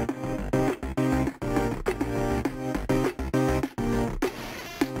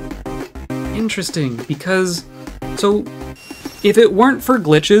 Interesting, because so if it weren't for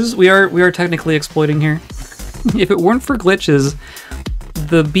glitches, we are technically exploiting here. If it weren't for glitches,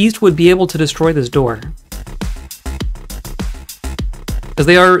 the beast would be able to destroy this door. Because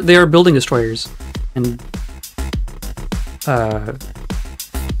they are building destroyers. And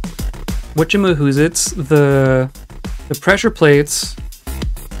whatchamahoozits, the pressure plates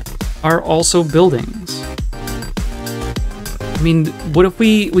are also buildings. I mean, what if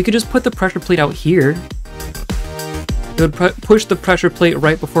we could just put the pressure plate out here? It would push the pressure plate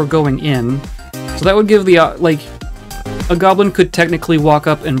right before going in. So that would give the, like, a goblin could technically walk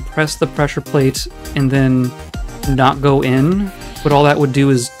up and press the pressure plate and then not go in, but all that would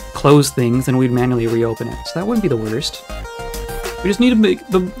do is close things and we'd manually reopen it. So that wouldn't be the worst. We just need to make,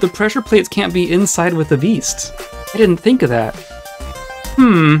 the pressure plates can't be inside with the beast. I didn't think of that.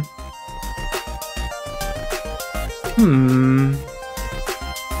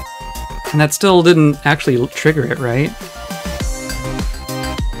 And that still didn't actually trigger it, right?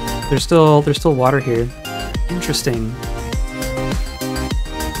 There's still water here. Interesting.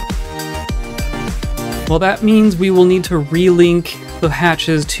 Well, that means we will need to relink the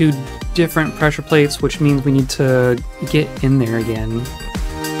hatches to different pressure plates, which means we need to get in there again.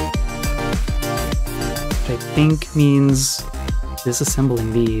 Which I think means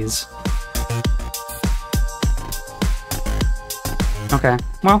disassembling these. Okay,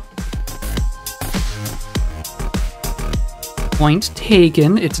 well. Point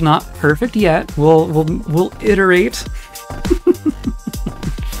taken. It's not perfect yet. We'll iterate.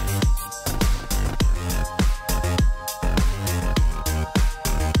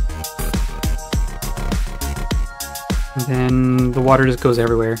 And then the water just goes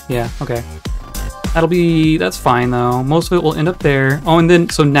everywhere. Yeah, okay. That's fine though. Most of it will end up there. Oh, and then,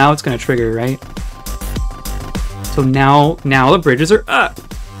 so now it's gonna trigger, right? So now the bridges are up.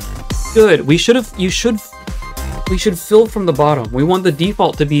 Good. We should fill from the bottom. We want the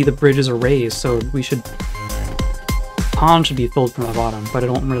default to be the bridges are raised, so pond should be filled from the bottom, but it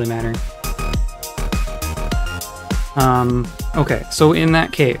won't really matter. Okay, so in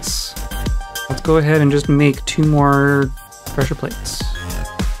that case, let's go ahead and just make 2 more pressure plates.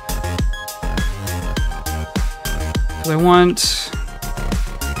 Because I want...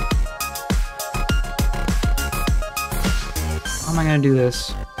 How am I going to do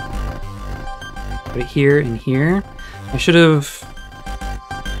this? Put it here and here. I should have...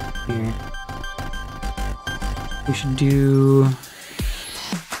 Here. We should do...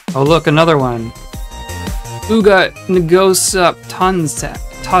 Oh look, another one. Uga Nagosup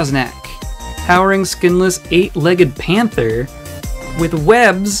Toznak. Towering skinless 8-legged panther with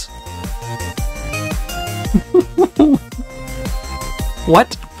webs.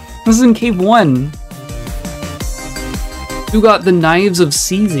 What? This is in Cave 1. Who got the knives of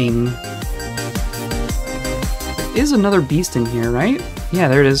seizing? There is another beast in here, right? Yeah,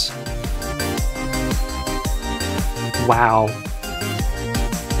 there it is. Wow.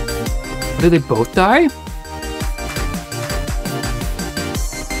 Did they both die?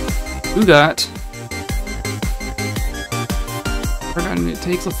 Who got? Forgotten, it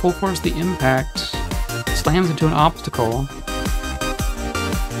takes the full force of the impact. Slams into an obstacle.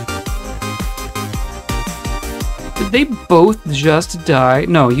 Did they both just die?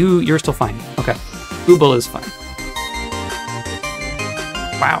 No, you're still fine. Okay. Oobal is fine.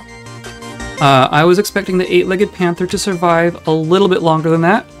 Wow. I was expecting the 8-legged panther to survive a little bit longer than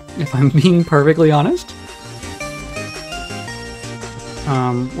that, if I'm being perfectly honest.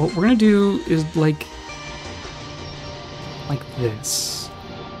 What we're gonna do is like this.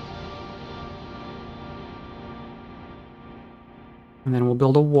 And then we'll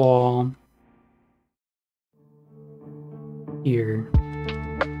build a wall here.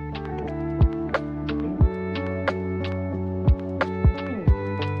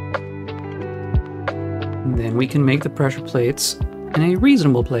 And then we can make the pressure plates in a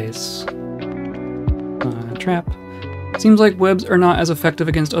reasonable place. Trap. Seems like webs are not as effective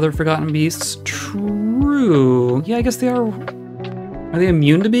against other forgotten beasts. True. Yeah, I guess they are. Are they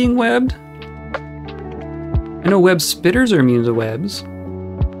immune to being webbed? I know web spitters are immune to webs.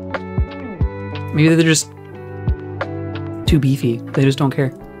 Maybe they're just too beefy. They just don't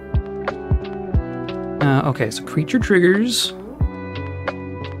care. Okay, so creature triggers.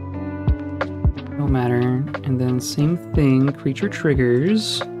 No matter. And then same thing, creature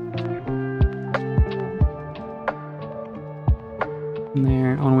triggers. And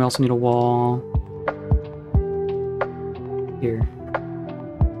there. Oh, and we also need a wall here.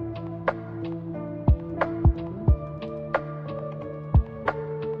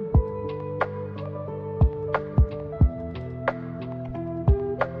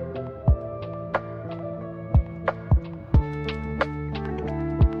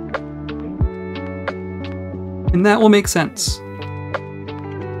 And that will make sense.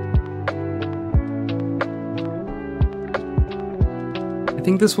 I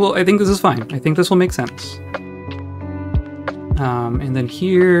think this is fine. I think this will make sense. And then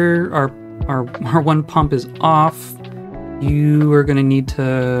here, our one pump is off. You are gonna need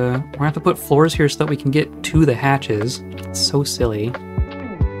to... We're gonna have to put floors here so that we can get to the hatches. It's so silly.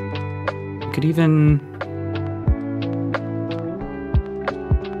 We could even...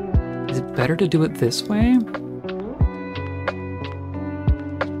 Is it better to do it this way?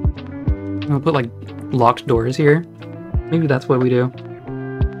 I'll put like locked doors here. Maybe that's what we do.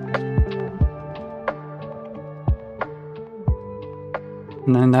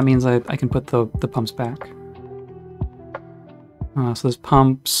 And then that means I can put the pumps back. So this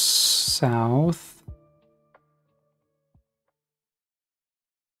pumps south.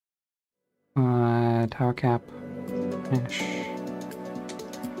 Tower cap. Finish.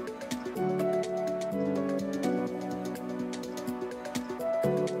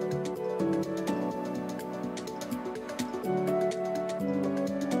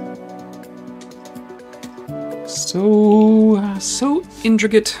 So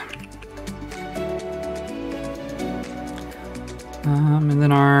intricate. And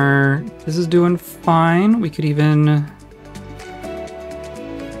then this is doing fine. We could even,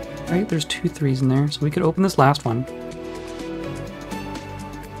 right, there's 2 3s in there, so we could open this last one.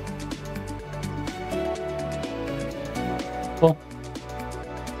 Cool.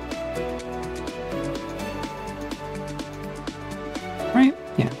 Right,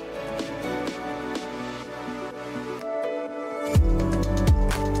 yeah.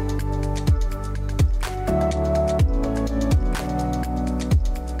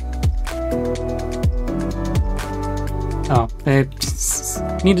 Oh,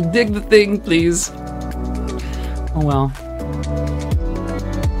 I need to dig the thing, please. Oh well.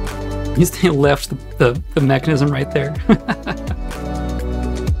 At least they left the mechanism right there.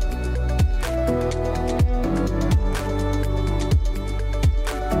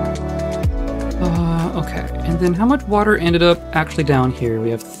 Okay, and then how much water ended up actually down here?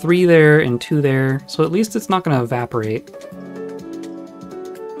 We have 3 there and 2 there, so at least it's not going to evaporate.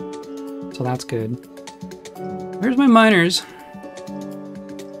 So that's good. Where's my miners?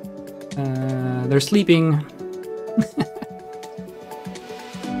 They're sleeping.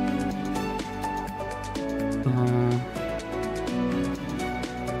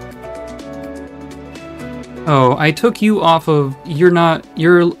 Oh, I took you off of... You're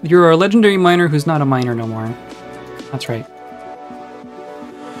a legendary miner who's not a miner no more. That's right.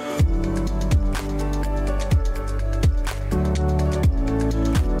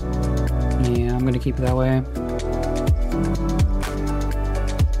 Yeah, I'm gonna keep it that way.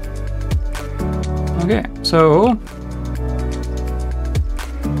 Okay, so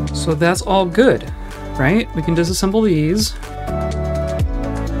that's all good, right? We can disassemble these.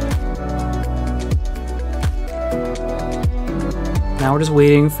 Now we're just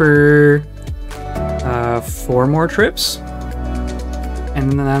waiting for 4 more trips,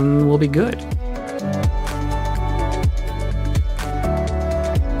 and then we'll be good.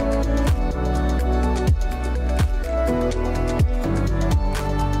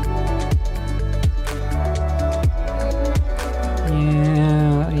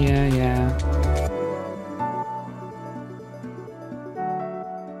 Yeah.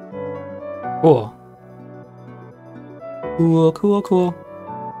 Cool. Cool.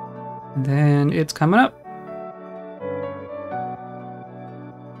 And then it's coming up.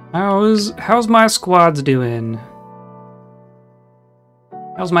 How's my squads doing?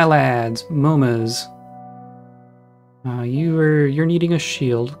 How's my lads? Momas. You're needing a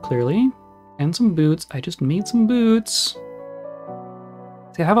shield, clearly. And some boots. I just made some boots.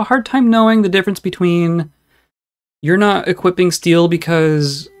 See, I have a hard time knowing the difference between you're not equipping steel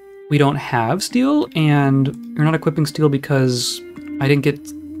because we don't have steel, and you're not equipping steel because I didn't get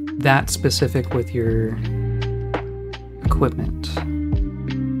that specific with your equipment.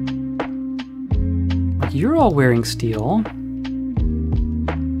 Like, you're all wearing steel.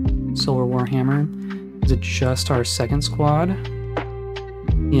 Solar Warhammer. Is it just our second squad?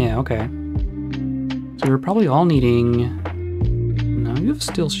 Yeah, okay. So we're probably all needing... No, you have a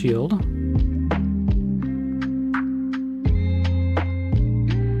steel shield.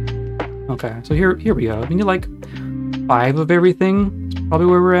 Okay, so here we go. We need like 5 of everything. That's probably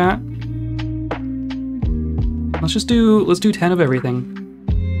where we're at. Let's do 10 of everything,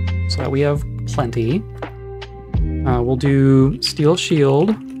 so that we have plenty. We'll do steel shield,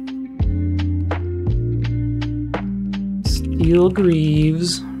 steel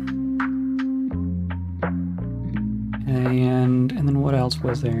greaves, and then what else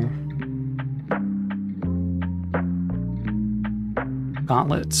was there?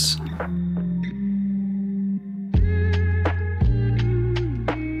 gauntlets.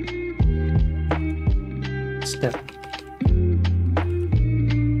 Step.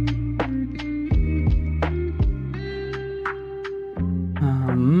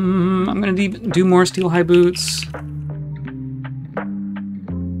 I'm gonna do more steel high boots. Even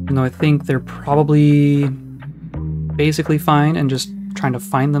though I think they're probably basically fine and just trying to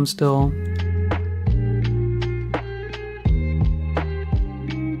find them still.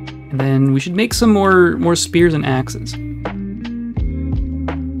 And then we should make some more spears and axes.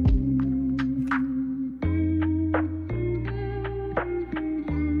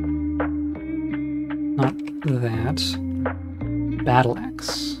 Not that. Battle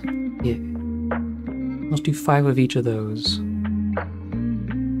axe. Yeah. Let's do 5 of each of those.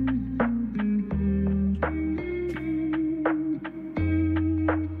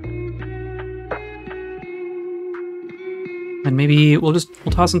 And maybe we'll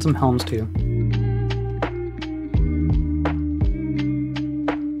toss in some helms too.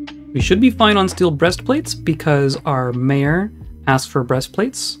 We should be fine on steel breastplates because our mayor asks for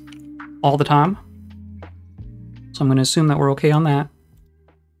breastplates all the time. So I'm going to assume that we're okay on that.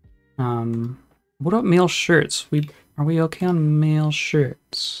 What about mail shirts? Are we okay on mail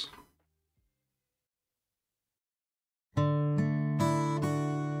shirts?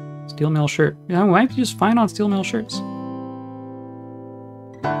 Steel mail shirt. Yeah, we might be just fine on steel mail shirts.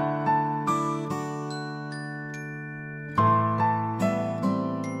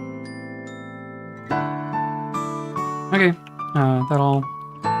 Okay, that'll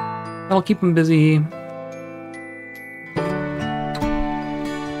keep them busy.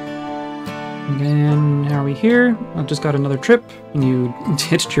 And then, how are we here? I just got another trip, and you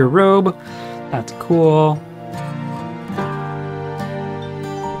ditched your robe. That's cool.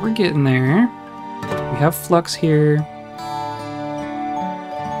 We're getting there. We have flux here.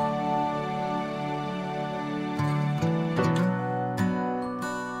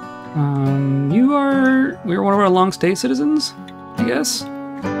 We're one of our long stay citizens, I guess. I'm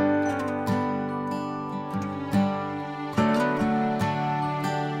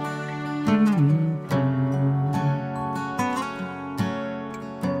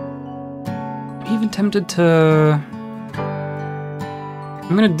even tempted to... I'm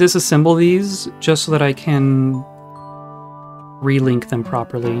gonna disassemble these just so that I can relink them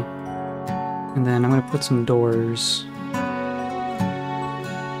properly. And then I'm gonna put some doors.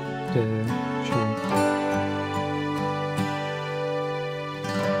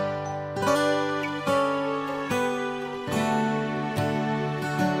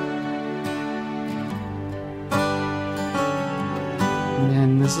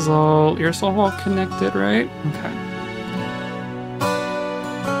 And this is all, you're all connected, right? Okay.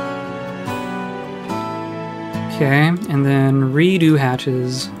 Okay, and then redo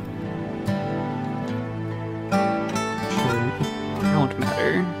hatches. Sure, it won't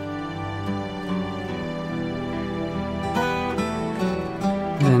matter.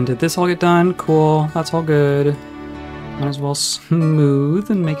 And then did this all get done? Cool, that's all good. Might as well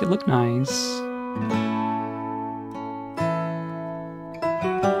smooth and make it look nice.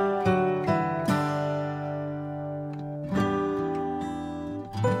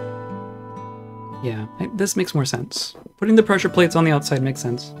 Yeah, this makes more sense. Putting the pressure plates on the outside makes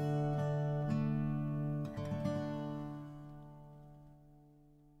sense.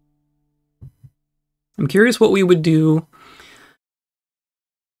 I'm curious what we would do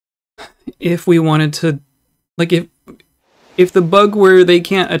if we wanted to, like, if the bug where they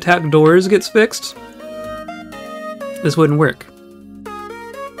can't attack doors gets fixed, this wouldn't work.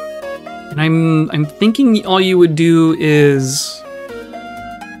 And I'm thinking all you would do is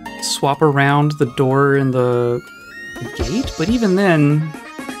swap around the door and the gate, but even then,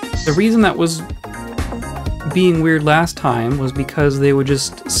 the reason that was being weird last time was because they would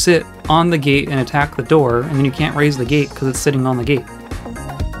just sit on the gate and attack the door, and then you can't raise the gate because it's sitting on the gate.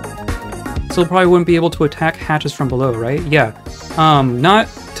 So probably wouldn't be able to attack hatches from below, right? Yeah. Not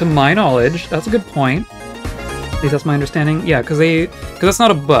to my knowledge. That's a good point. At least that's my understanding. Yeah, because that's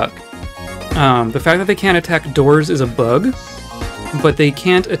not a bug. The fact that they can't attack doors is a bug, but they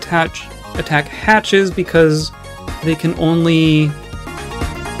can't attack hatches because they can only...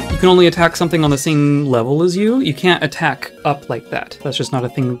 You can only attack something on the same level as you. You can't attack up like that. That's just not a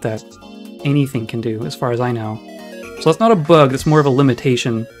thing that anything can do, as far as I know. So that's not a bug, that's more of a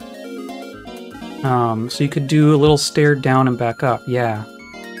limitation. So you could do a little stair down and back up, yeah.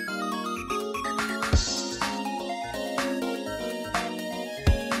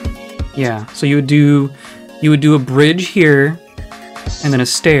 Yeah, so you would do a bridge here, and then a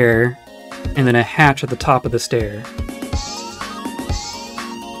stair, and then a hatch at the top of the stair.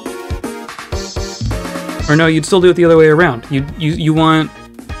 Or no, you'd still do it the other way around. You want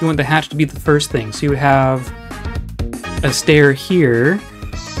the hatch to be the first thing. So you would have a stair here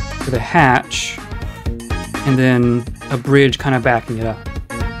for the hatch, and then a bridge kind of backing it up.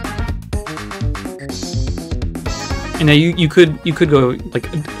 And now you could go like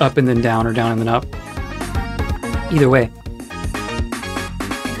up and then down, or down and then up. Either way.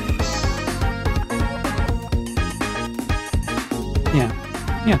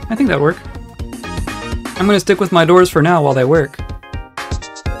 Yeah, I think that'd work. I'm gonna stick with my doors for now while they work.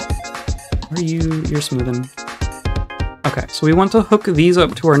 Where are you? You're smoothing. Okay, so we want to hook these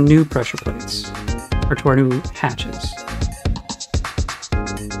up to our new pressure plates, or to our new hatches.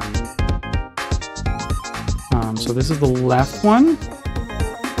 So this is the left one.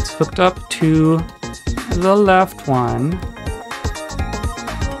 It's hooked up to the left one.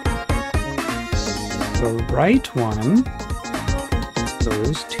 The right one.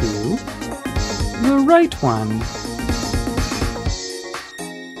 Those two. The right one.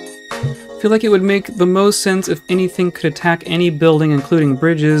 I feel like it would make the most sense if anything could attack any building, including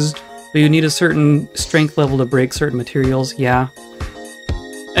bridges, but you need a certain strength level to break certain materials. Yeah.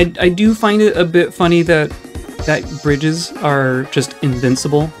 I do find it a bit funny that bridges are just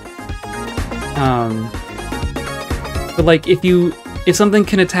invincible. But like if something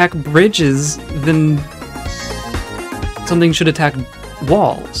can attack bridges, then something should attack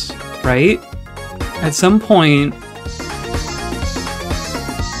walls, right? At some point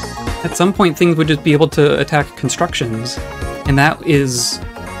things would just be able to attack constructions, and that is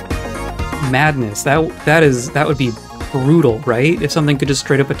madness. That would be brutal, right? If something could just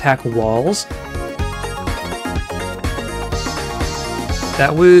straight up attack walls.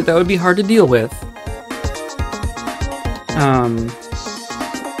 That would be hard to deal with.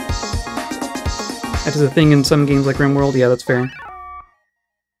 That is a thing in some games like RimWorld. Yeah, that's fair.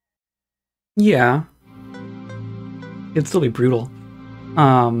 Yeah. It'd still be brutal.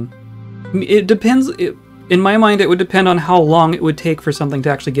 It depends. In my mind, it would depend on how long it would take for something to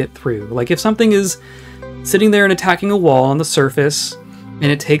actually get through. Like, if something is sitting there and attacking a wall on the surface, and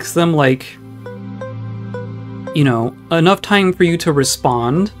it takes them, like, you know, enough time for you to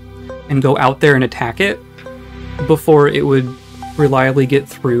respond and go out there and attack it before it would reliably get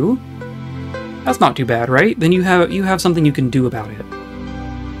through, that's not too bad, right? Then you have something you can do about it.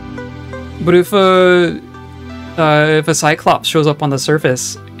 But if a Cyclops shows up on the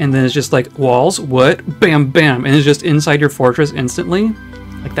surface and then it's just like, walls, what? Bam, bam, and it's just inside your fortress instantly,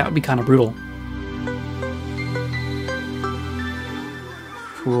 like, that would be kind of brutal.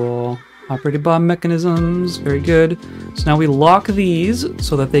 Cool. Operated bomb mechanisms, very good. So now we lock these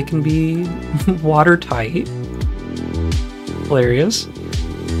so that they can be watertight. Hilarious.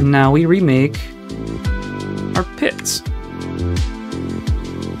 And now we remake our pits.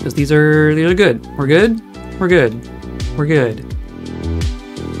 Because these are good. We're good? We're good. We're good.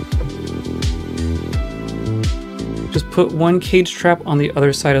 Just put one cage trap on the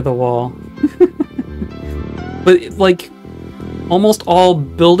other side of the wall. But, like, almost all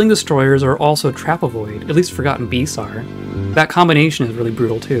building destroyers are also trap-avoid. At least Forgotten Beasts are. That combination is really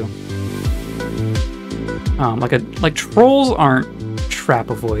brutal, too. Like trolls aren't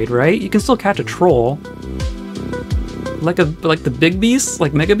trap-avoid, right? You can still catch a troll. Like the big beasts,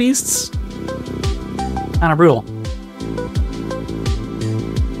 like mega beasts? Kinda brutal.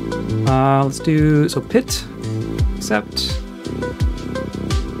 Let's do, so pit, accept,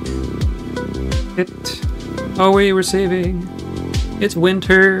 pit. Oh wait, we're saving. It's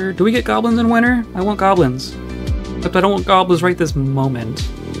winter. Do we get goblins in winter? I want goblins. Except I don't want goblins right this moment.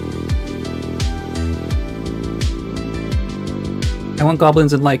 I want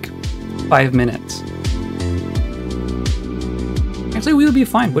goblins in like 5 minutes. Actually, we would be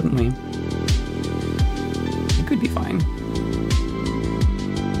fine, wouldn't we? We could be fine.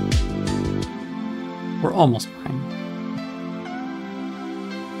 We're almost fine.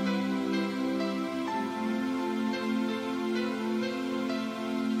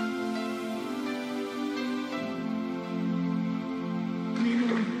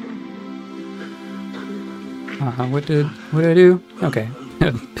 What did I do? Okay.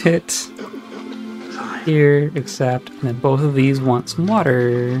 Pit. Here, accept, and then both of these want some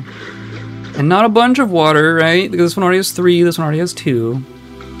water. And not a bunch of water, right? Because this one already has 3, this one already has 2.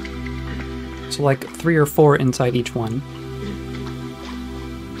 So like 3 or 4 inside each one.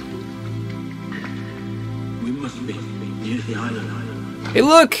 We must be near the island. Hey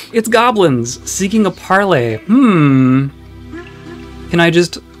look! It's goblins! Seeking a parlay. Can I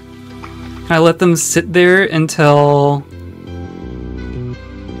let them sit there until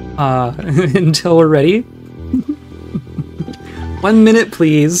until we're ready? 1 minute,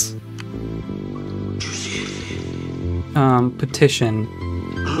 please. petition,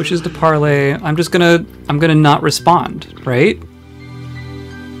 which is to parlay. I'm gonna not respond, right?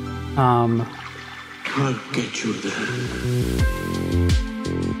 I'll get you there.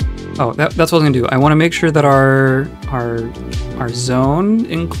 Oh, that's what I was gonna do. I want to make sure that our zone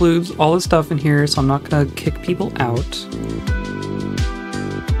includes all the stuff in here, so I'm not gonna kick people out.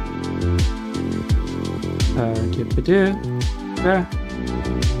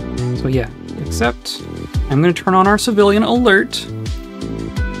 So yeah, except I'm gonna turn on our civilian alert.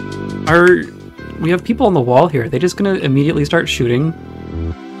 We have people on the wall here. Are they just gonna immediately start shooting?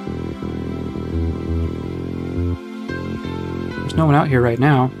 There's no one out here right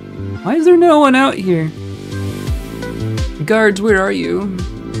now. Why is there no one out here? Guards, where are you?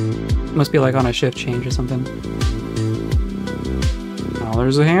 Must be like on a shift change or something. Oh,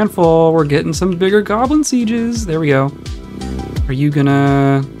 there's a handful. We're getting some bigger goblin sieges. There we go. Are you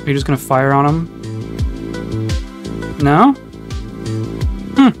just gonna fire on them? No?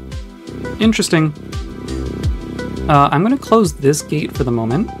 Interesting. I'm gonna close this gate for the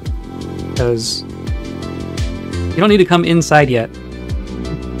moment, because you don't need to come inside yet.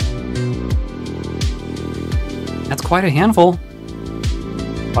 That's quite a handful.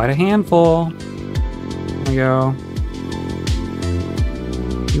 Quite a handful. There we go.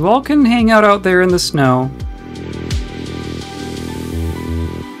 You all can hang out there in the snow.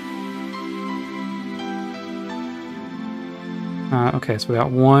 Okay, so we got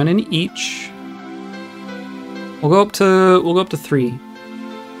one in each. We'll go up to 3.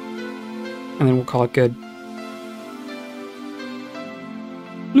 And then we'll call it good.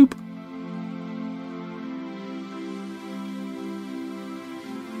 Bloop.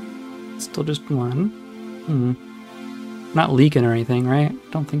 Still just one. Not leaking or anything, right?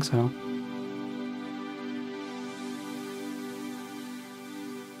 Don't think so.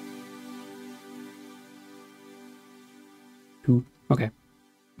 Okay.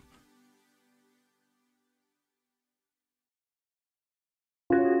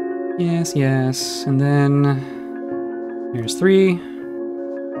 Yes, yes. And then here's 3.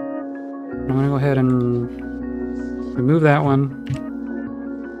 I'm gonna go ahead and remove that one.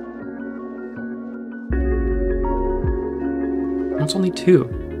 That's only 2.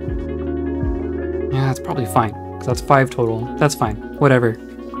 Yeah, that's probably fine, because that's 5 total. That's fine. Whatever.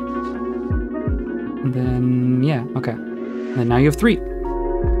 And then, yeah, okay. And then now you have 3.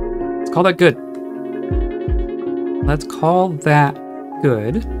 Let's call that good. Let's call that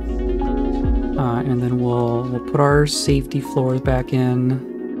good. And then we'll put our safety floors back in.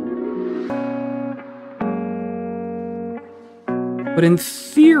 But in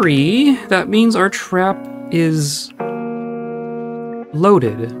theory, that means our trap is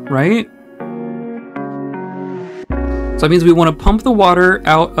loaded, right? So that means we want to pump the water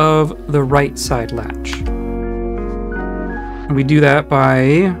out of the right side latch. And we do that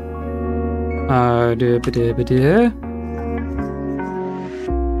by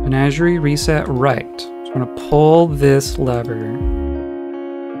menagerie reset right. So I'm gonna pull this lever. And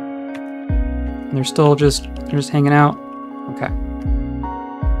they're just hanging out. Okay.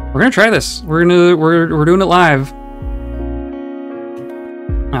 We're gonna try this. We're doing it live.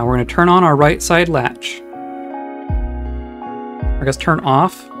 Now we're gonna turn on our right side latch. I guess turn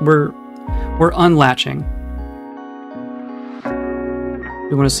off. We're unlatching.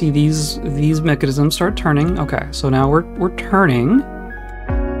 We want to see these mechanisms start turning. Okay, so now we're turning.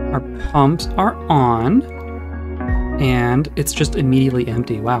 Our pumps are on, and it's just immediately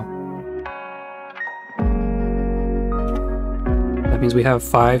empty. Wow. That means we have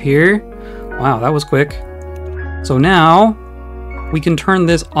 5 here. Wow, that was quick. So now we can turn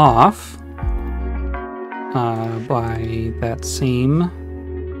this off by that same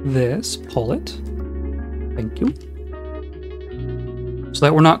pull it. Thank you. So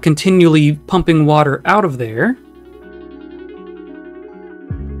that we're not continually pumping water out of there.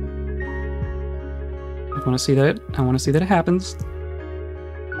 I want to see that. I want to see that it happens.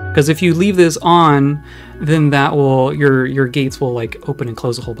 Because if you leave this on, then that will your gates will like open and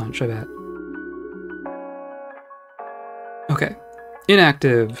close a whole bunch. I bet. Okay,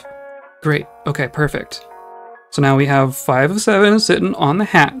 inactive. Great. Okay, perfect. So now we have 5 of 7 sitting on the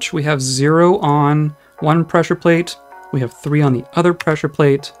hatch. We have 0 on one pressure plate. We have 3 on the other pressure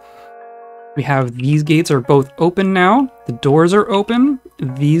plate. We have these gates are both open now. The doors are open.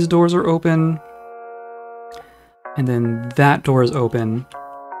 These doors are open. And then that door is open.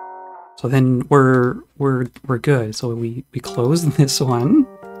 So then we're good. So we close this one.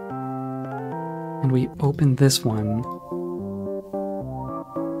 And we open this one.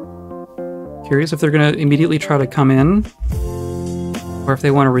 Curious if they're gonna immediately try to come in. Or if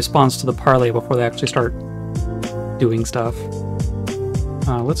they want a response to the parlay before they actually start doing stuff.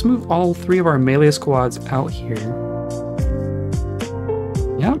 Let's move all 3 of our melee squads out here.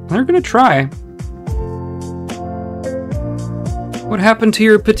 Yeah, they're gonna try. What happened to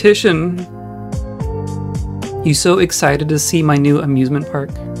your petition? You so excited to see my new amusement park?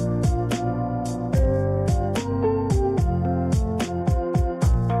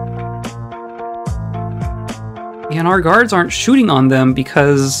 And our guards aren't shooting on them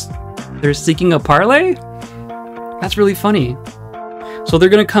because they're seeking a parlay? That's really funny. So they're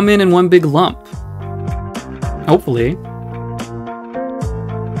gonna come in one big lump. Hopefully.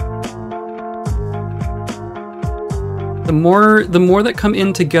 The more that come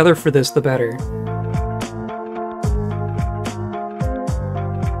in together for this, the better.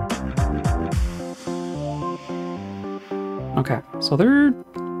 Okay, so they're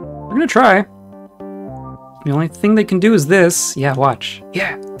gonna try. The only thing they can do is this. Yeah, watch.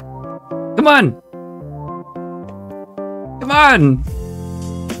 Yeah. Come on. Come on.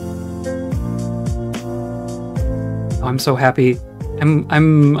 Oh, I'm so happy.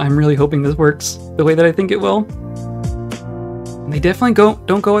 I'm really hoping this works the way that I think it will. And they definitely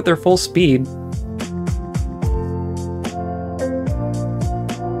don't go at their full speed.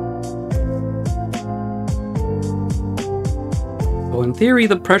 So in theory,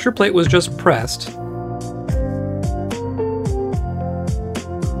 the pressure plate was just pressed.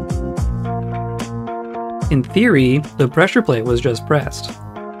 In theory, the pressure plate was just pressed.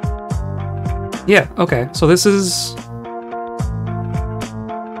 Yeah, okay, so this is...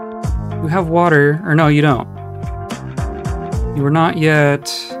 You have water, or no, you don't. You are not yet...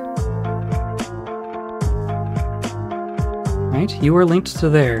 Right, you are linked to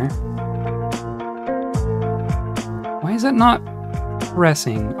there. Why is that not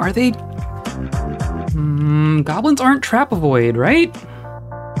pressing? Are they... goblins aren't trap-avoid, right?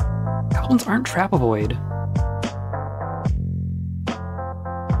 Goblins aren't trap-avoid.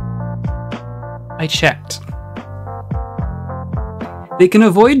 I checked. They can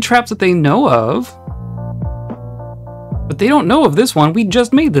avoid traps that they know of, but they don't know of this one. We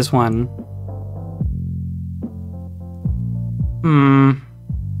just made this one.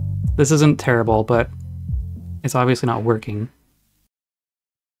 This isn't terrible, but it's obviously not working.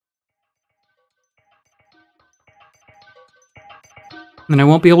 And I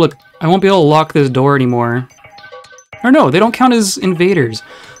won't be able to lock this door anymore. Or no, they don't count as invaders.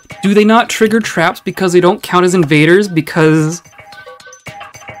 Do they not trigger traps because they don't count as invaders because...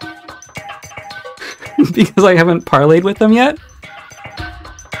 because I haven't parlayed with them yet?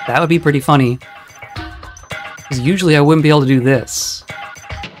 That would be pretty funny. Because usually I wouldn't be able to do this.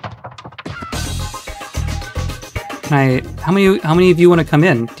 Can I... How many of you want to come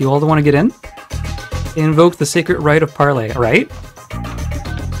in? Do you all want to get in? They invoke the sacred right of parlay, right?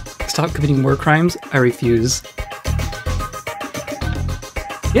 Stop committing war crimes? I refuse.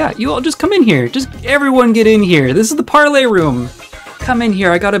 Yeah, you all just come in here. Just everyone get in here. This is the parlay room. Come in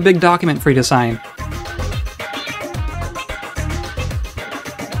here. I got a big document for you to sign.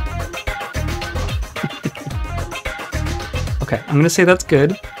 Okay, I'm gonna say that's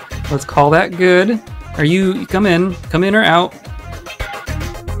good. Let's call that good. Are you come in or out?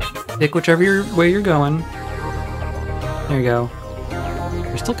 Pick whichever way you're going. There you go.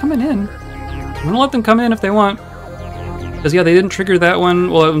 They're still coming in. I'm gonna let them come in if they want. Because, yeah, they didn't trigger that one.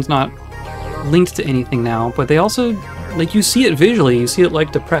 Well, that one's not linked to anything now, but they also, like, you see it visually. You see it,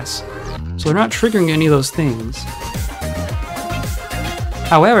 like, depress. So they're not triggering any of those things.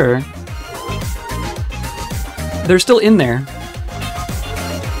 However, they're still in there.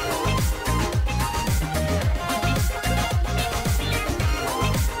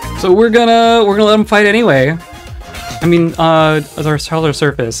 So we're gonna let them fight anyway. I mean, as our solar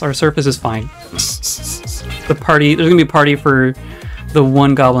surface. Our surface is fine. The party, there's gonna be a party for the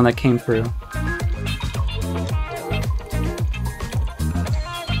one goblin that came through.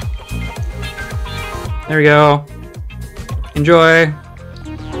 There we go. Enjoy.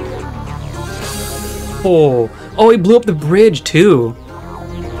 Oh, he blew up the bridge too.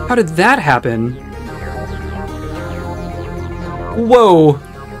 How did that happen? Whoa.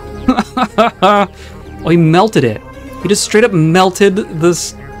 Oh, he melted it. He just straight up melted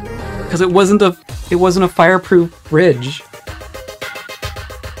this because it wasn't a fireproof bridge.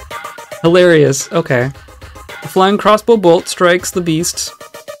 Hilarious. Okay. The flying crossbow bolt strikes the beast.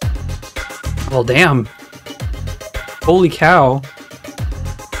 Well, damn. Holy cow.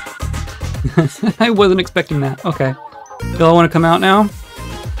 I wasn't expecting that. Okay. Y'all want to come out now?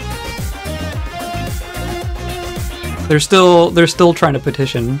 They're still trying to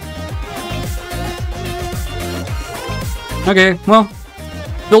petition. Okay, well,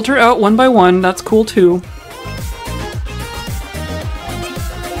 filter out one by one. That's cool too.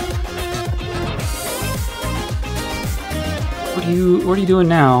 What are you doing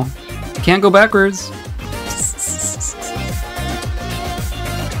now? You can't go backwards.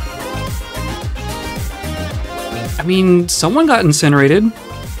 I mean, someone got incinerated.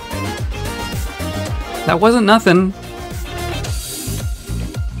 That wasn't nothing.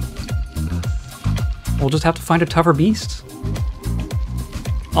 We'll just have to find a tougher beast.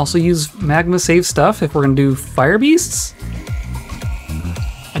 Also use magma save stuff if we're gonna do fire beasts.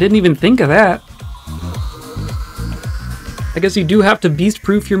 I didn't even think of that. I guess you do have to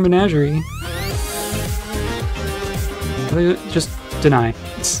beast-proof your menagerie. Just deny.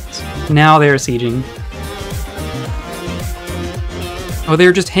 Now they're sieging. Oh,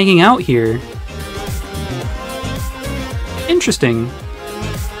 they're just hanging out here. Interesting.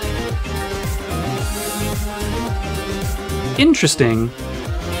 Interesting.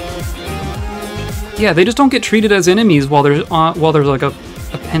 Yeah, they just don't get treated as enemies while there's like a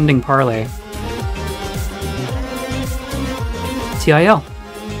pending parlay. TIL.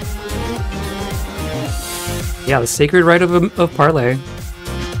 Yeah, the sacred right of parlay.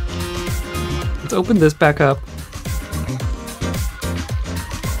 Let's open this back up.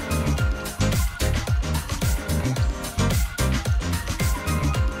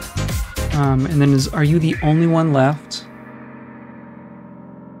 And then are you the only one left?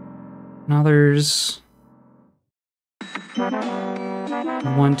 Now there's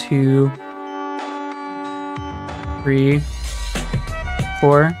 1, 2, 3,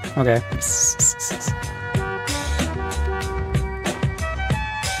 4. Okay.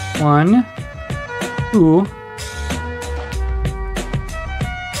 1, 2,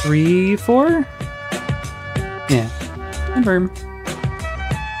 3, 4. Yeah. Confirm.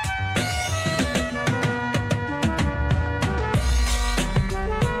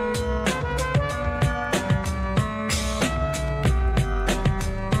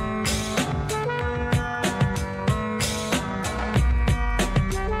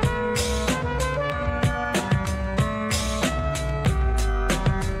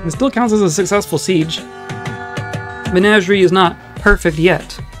 It still counts as a successful siege. Menagerie is not perfect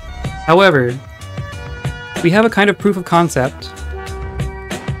yet. However, we have a kind of proof of concept.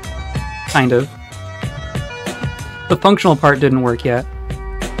 Kind of. The functional part didn't work yet.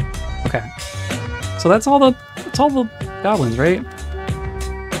 Okay. So that's all the goblins, right?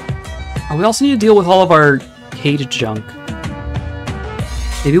 Oh, we also need to deal with all of our cage junk.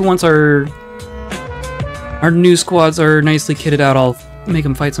 Maybe once our new squads are nicely kitted out, I'll make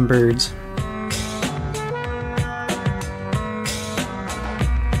them fight some birds.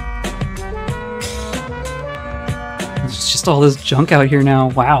 There's just all this junk out here now.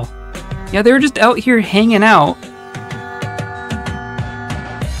 Wow. Yeah, they were just out here hanging out.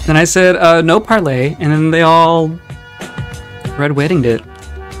 Then I said, no parlay, and then they all red weddinged it.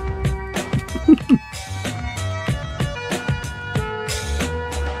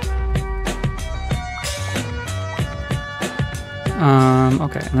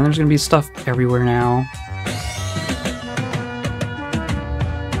 Okay, and then there's gonna be stuff everywhere now.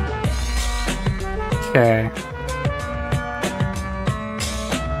 Okay.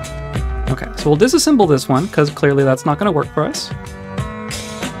 Okay, so we'll disassemble this one, because clearly that's not gonna work for us.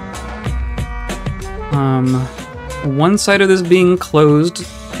 One side of this being closed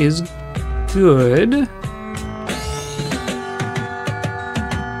is good.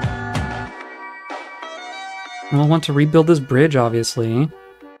 We'll want to rebuild this bridge, obviously.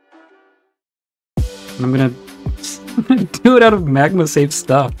 And I'm gonna do it out of magma safe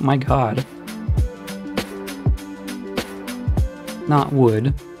stuff. My god. Not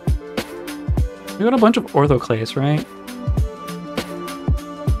wood. We got a bunch of orthoclase, right?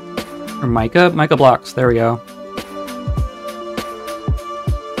 Or mica? Mica blocks. There we go.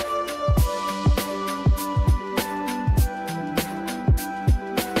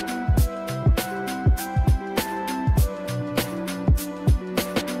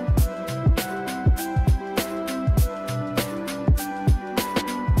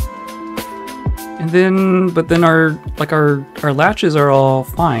 But then our latches are all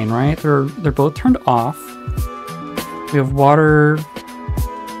fine, right? They're both turned off. We have water.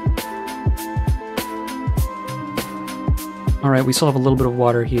 All right, we still have a little bit of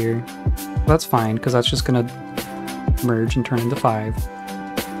water here. That's fine, because that's just gonna merge and turn into 5.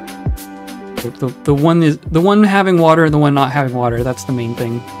 The one having water and the one not having water. That's the main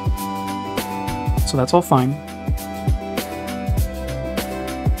thing. So that's all fine.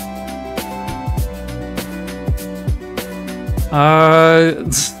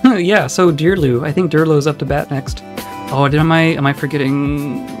 Yeah, so Deerloo. I think Deerloo's up to bat next. Oh, am I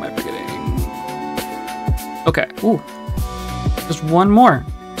forgetting? Am I forgetting? Okay, ooh. Just one more.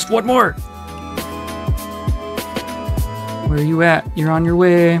 Just one more! Where are you at? You're on your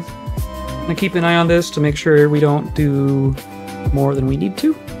way. I'm gonna keep an eye on this to make sure we don't do more than we need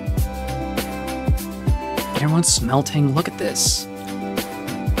to. Everyone's smelting. Look at this.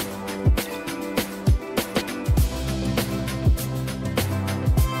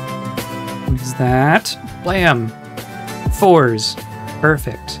 What is that? Blam! 4s.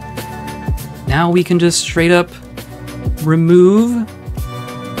 Perfect. Now we can just straight up remove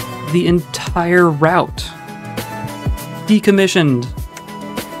the entire route. Decommissioned.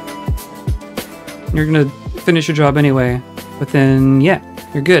 You're gonna finish your job anyway, but then, yeah,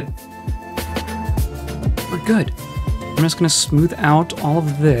 you're good. We're good. I'm just gonna smooth out all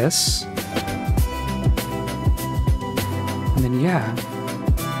of this. And then, yeah.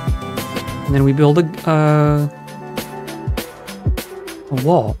 And then we build a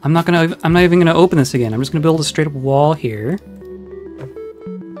wall. I'm not even gonna open this again. I'm just gonna build a straight up wall here.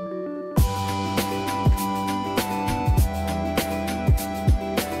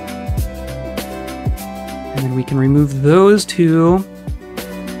 And then we can remove those two.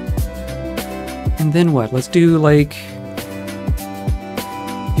 And then what? Let's do like...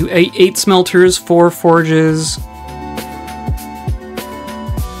 do 8 smelters, 4 forges.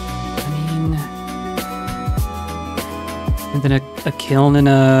 I mean... and then a kiln and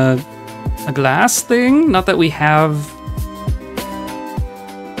a glass thing? Not that we have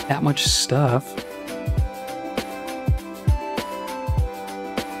that much stuff.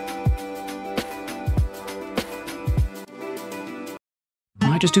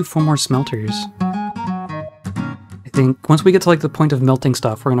 Just do 4 more smelters. I think once we get to like the point of melting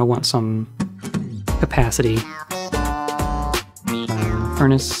stuff, we're gonna want some capacity.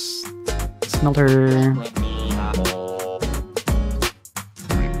 Furnace, smelter.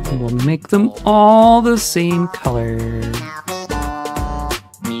 And we'll make them all the same color.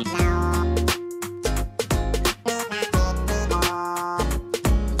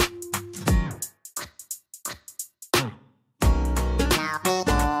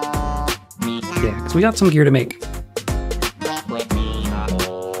 So we got some gear to make.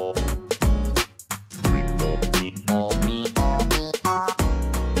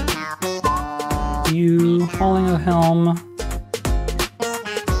 You hauling a helm.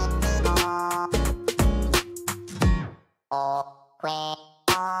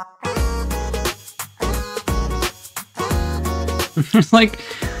 Like,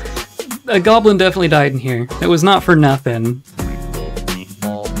 a goblin definitely died in here. It was not for nothing.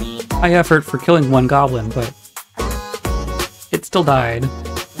 High effort for killing 1 goblin, but it still died.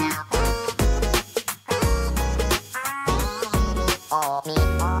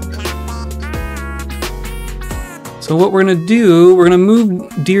 So what we're gonna do, we're gonna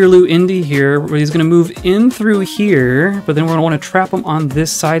move Deerloo into here, where he's gonna move in through here, but then we're gonna want to trap him on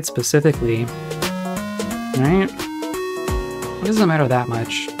this side specifically. Alright? It doesn't matter that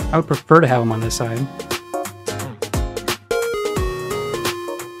much. I would prefer to have him on this side.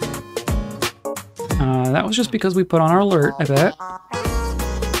 That was just because we put on our alert, I bet.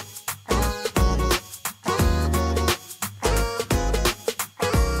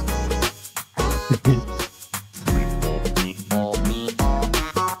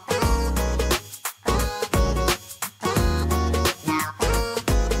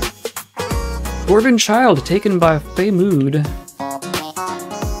 Dwarven child taken by Faemood.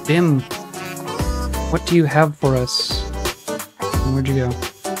 Dim, what do you have for us? And where'd you go?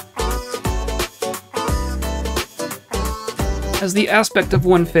 Has the aspect of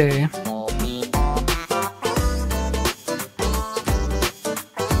one Fae.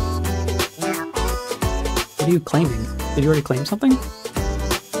 What are you claiming? Did you already claim something?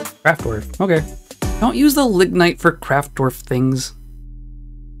 Craft dwarf. Okay. Don't use the lignite for craft dwarf things.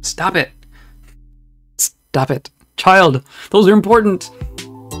 Stop it. Stop it. Child, those are important.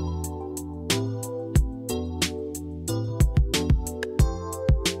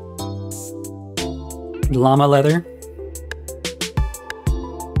 Llama leather.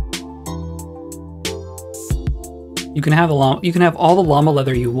 You can have the llama. You can have all the llama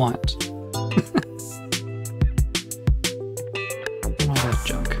leather you want. All that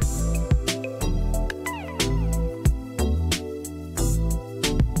junk.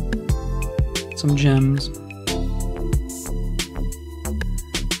 Some gems.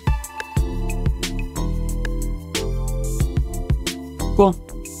 Cool.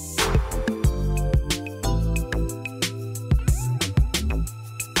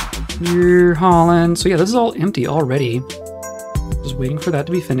 You're hauling. So yeah, this is all empty already. Just waiting for that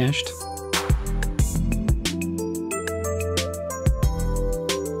to be finished.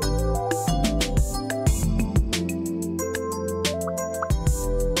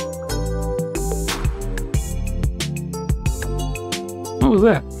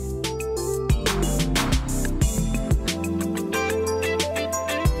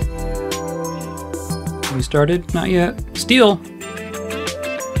 We started? Not yet. Steel!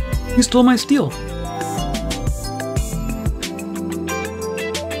 You stole my steel!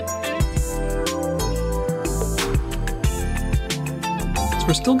 So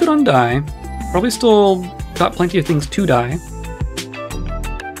we're still good on dye. Probably still got plenty of things to dye.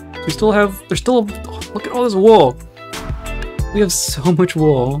 We still have... There's still... Oh, look at all this wool! We have so much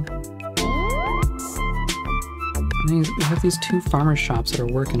wool. And we have these 2 farmer shops that are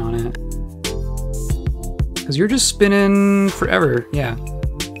working on it. Because you're just spinning forever, yeah.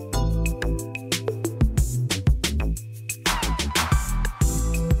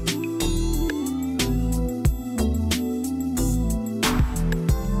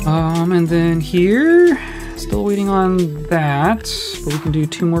 And then here, still waiting on that, but we can do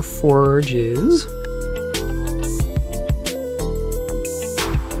 2 more forges.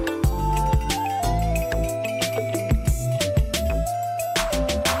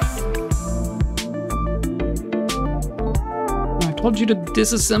 I told you to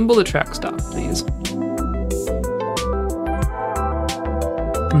disassemble the track stop, please.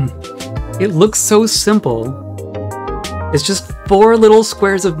 It looks so simple. It's just 4 little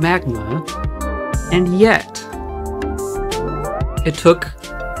squares of magma, and yet it took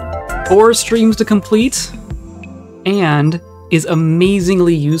 4 streams to complete and is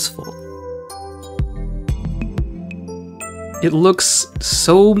amazingly useful. It looks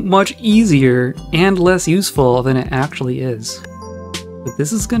so much easier and less useful than it actually is. But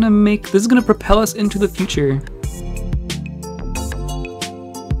this is gonna propel us into the future.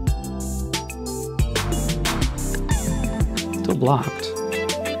 Still blocked.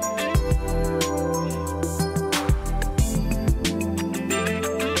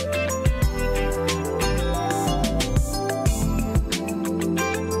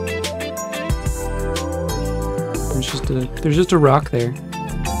 There's just a rock there.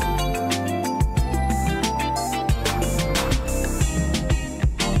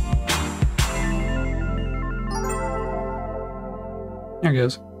 There it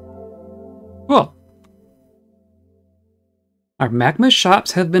goes. Cool. Our magma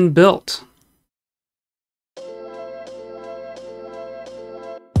shops have been built.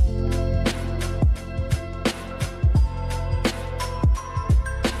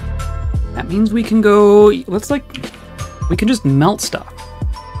 That means we can go, we can just melt stuff.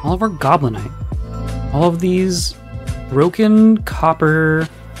 All of our goblinite. All of these broken copper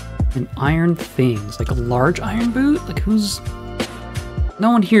and iron things. Like a large iron boot? Like who's...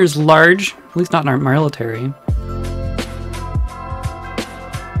 No one here is large. At least not in our military.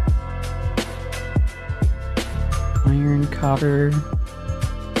 Iron, copper...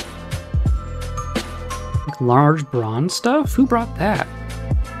 Like large bronze stuff? Who brought that?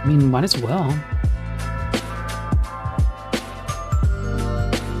 I mean, might as well.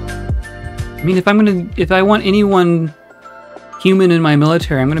 I mean, if I want anyone human in my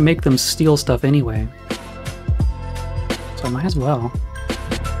military, I'm gonna make them steal stuff anyway. So I might as well.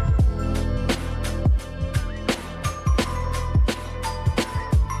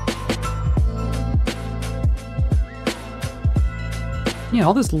 Yeah,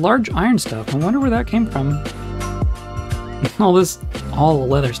 all this large iron stuff. I wonder where that came from. all the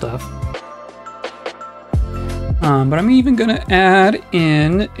leather stuff. But I'm even gonna add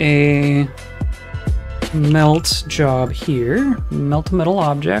in a melt job here. Melt a metal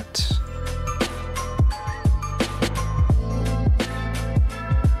object.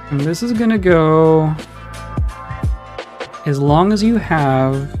 And this is gonna go as long as you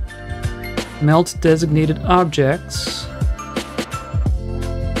have melt designated objects.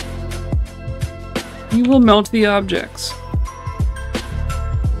 You will melt the objects.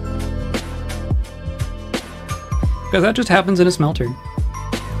 Because that just happens in a smelter.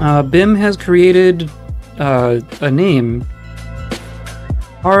 Bim has created a name.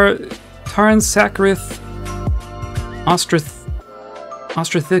 Taransakrith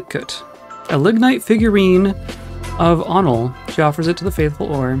Ostrathicut. A lignite figurine of Onel. She offers it to the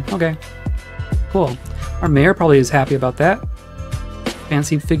faithful ore. Okay. Cool. Our mayor probably is happy about that.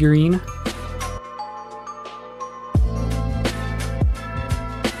 Fancy figurine.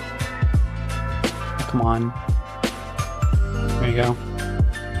 Come on. There you go.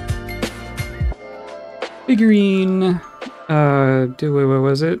 Figurine. What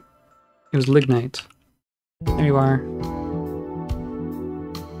was it? It was lignite. There you are.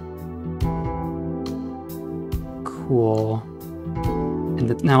 Cool.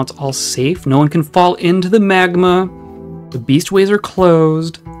 And now it's all safe. No one can fall into the magma. The beastways are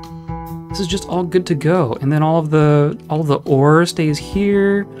closed. This is just all good to go. And then all of the ore stays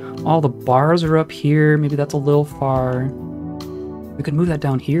here. All the bars are up here. Maybe that's a little far. We could move that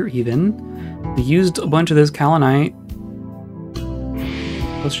down here even. We used a bunch of this kaolinite.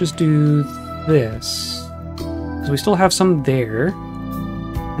 Let's just do this. Because we still have some there.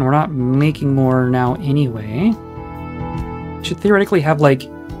 And we're not making more now anyway. We should theoretically have like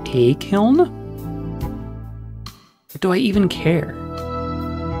a kiln? Or do I even care?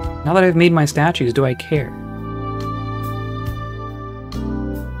 Now that I've made my statues, do I care?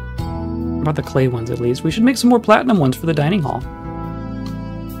 About the clay ones, at least. We should make some more platinum ones for the dining hall.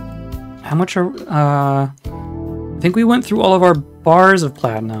 How much are... I think we went through all of our bars of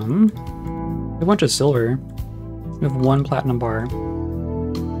platinum. We have a bunch of silver. We have 1 platinum bar.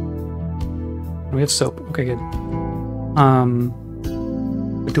 And we have soap. Okay, good.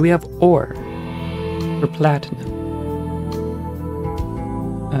 But do we have ore for platinum?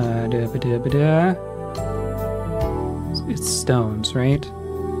 It's stones, right?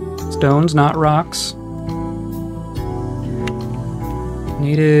 Stones, not rocks.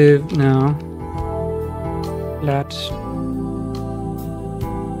 Native, no.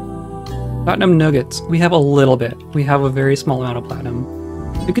 Platinum nuggets. We have a little bit. We have a very small amount of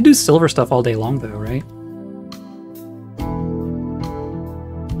platinum. We could do silver stuff all day long, though, right?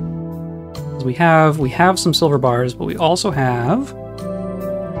 We have some silver bars, but we also have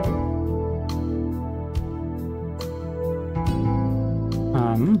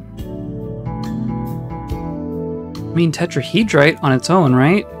I mean, tetrahedrite on its own,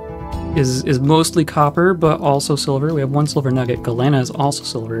 right? Is mostly copper, but also silver. We have 1 silver nugget. Galena is also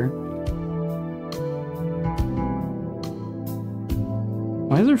silver.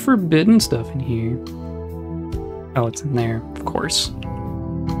 Why is there forbidden stuff in here? Oh, it's in there, of course.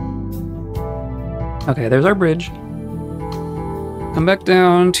 Okay, there's our bridge. Come back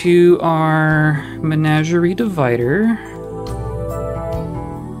down to our menagerie divider.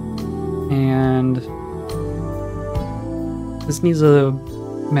 And this needs a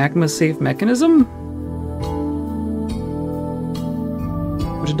magma safe mechanism,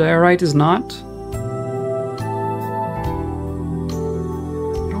 which diorite is not.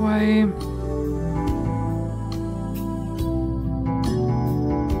 How do I...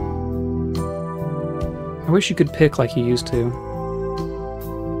 I wish you could pick like you used to.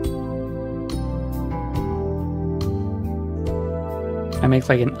 I make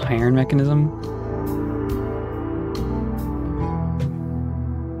like an iron mechanism.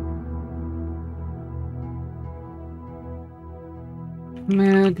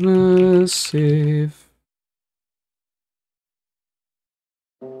 Magma safe.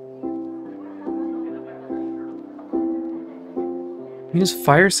 I mean, is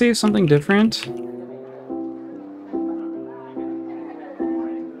fire safe something different?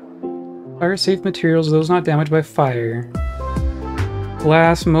 Fire safe materials, those not damaged by fire.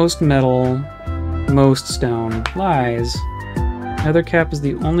 Glass, most metal, most stone. Lies. Nether cap is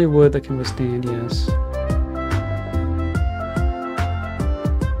the only wood that can withstand, yes.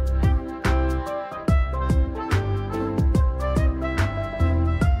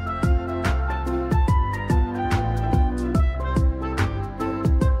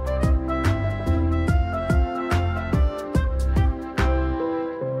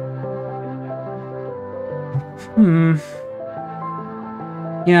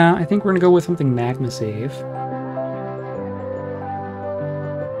 Yeah, I think we're gonna go with something magma safe.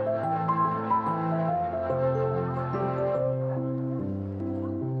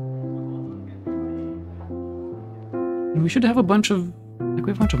 And we should have a bunch of, like, we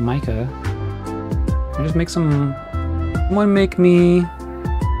have a bunch of mica. I'll just make some. Someone make me.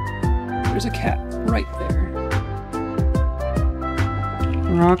 There's a cat right there.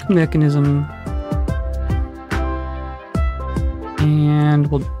 Rock mechanism. And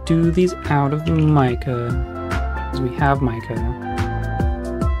we'll do these out of mica, because we have mica.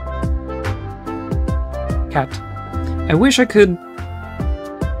 Cat. I wish I could...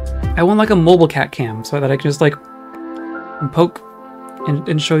 I want like a mobile cat cam, so that I can just like poke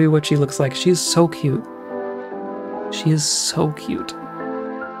and show you what she looks like. She's so cute. She is so cute.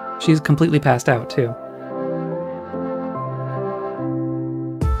 She's completely passed out too.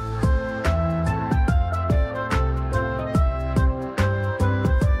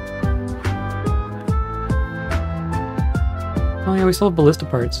 Oh yeah, we still have ballista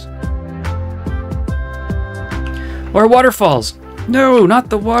parts. Or waterfalls! No, not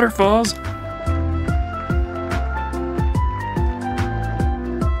the waterfalls!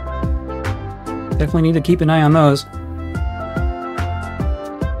 Definitely need to keep an eye on those.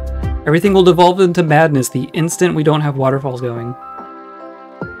 Everything will devolve into madness the instant we don't have waterfalls going.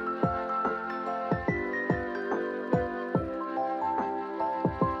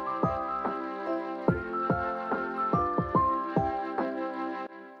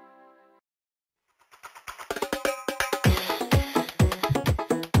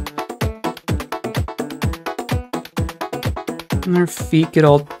 And their feet get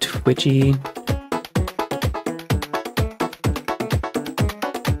all twitchy.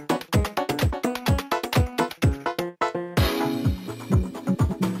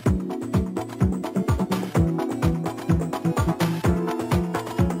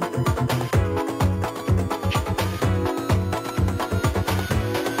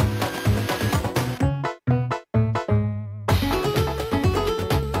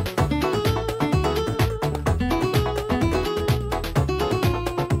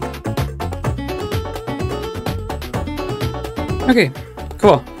 Okay,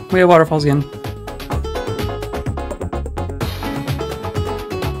 cool. We have waterfalls again.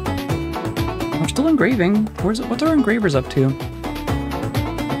 We're still engraving. What's our engravers up to?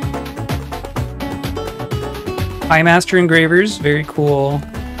 High Master Engravers, very cool.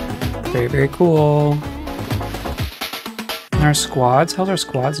 Very, very cool. And our squads, how's our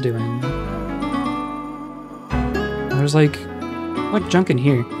squads doing? There's like, what junk in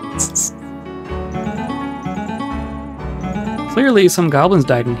here? Clearly some goblins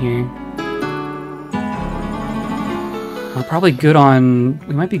died in here. We're probably good on...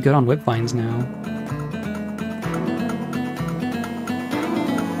 we might be good on whip vines now.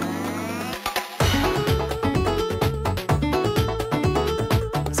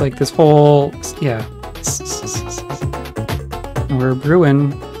 It's like this whole... yeah. We're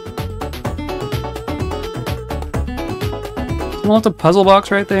brewing. Lots of puzzle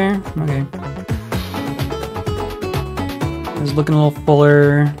box right there. Okay. It's looking a little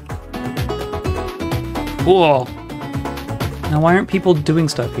fuller. Cool. Now, why aren't people doing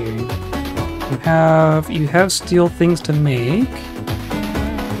stuff here? You have steel things to make.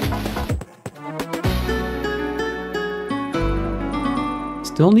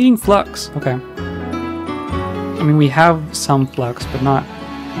 Still needing flux. Okay. I mean, we have some flux, but not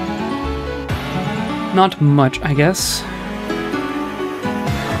much, I guess.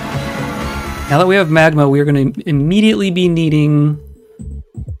 Now that we have magma, we are going to immediately be needing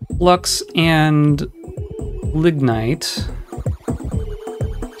flux and lignite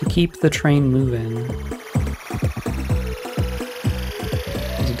to keep the train moving.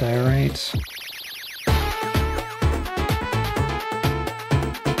 Is it diorite?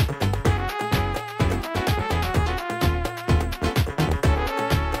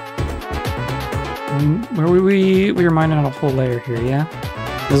 Where were we? We were mining out a whole layer here, yeah?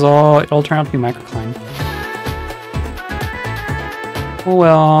 It all turned out to be microcline. Oh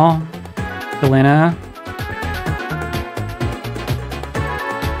well, Helena.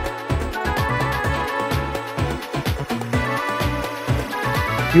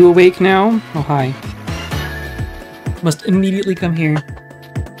 You awake now? Oh hi. Must immediately come here.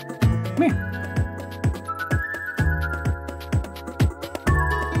 Come here.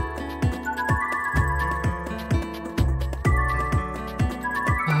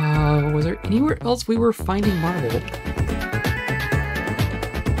 Was there anywhere else we were finding marble?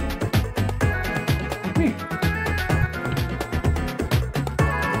 Here.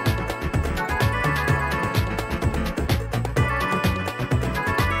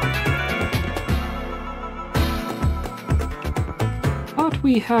 Thought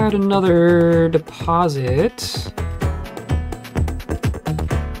we had another deposit.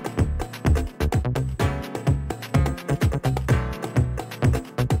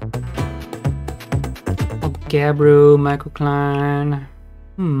 Gabbro, microcline.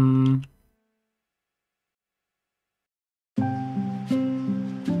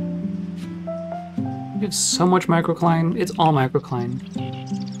 We have so much microcline. It's all microcline.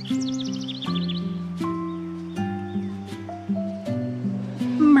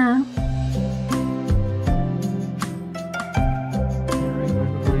 Mer.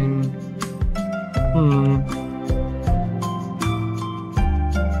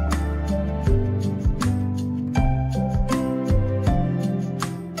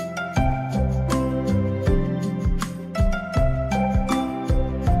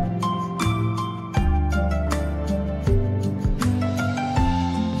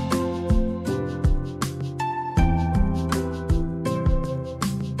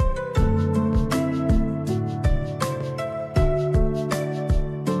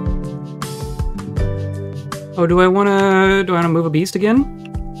 Oh, do I wanna move a beast again?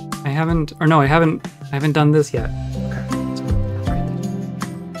 I haven't done this yet.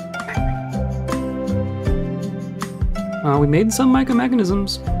 Okay. We made some mica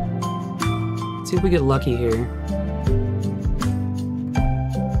mechanisms. Let's see if we get lucky here.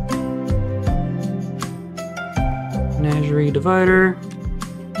 Menagerie divider.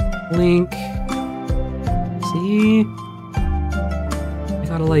 Link. See? I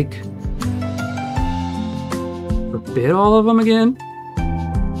gotta like... Forbid all of them again?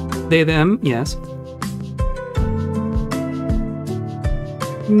 They, them, yes.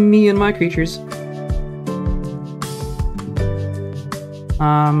 Me and my creatures.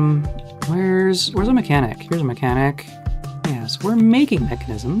 Where's a mechanic? Here's a mechanic. Yes, we're making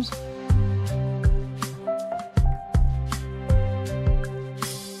mechanisms.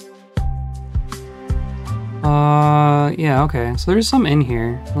 Yeah, okay. So there's some in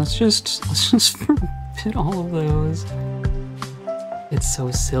here. Let's just forbid all of those. It's so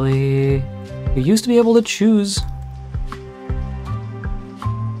silly. You used to be able to choose.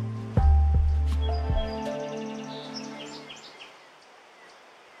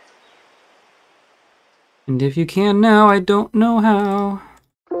 And if you can now, I don't know how.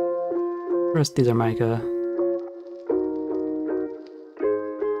 The rest of these are mica.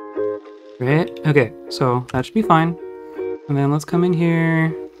 Right? Okay, so that should be fine. And then let's come in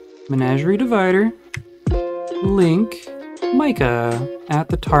here. Menagerie divider. Link. Mica at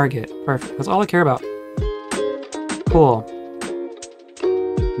the target. Perfect. That's all I care about. Cool.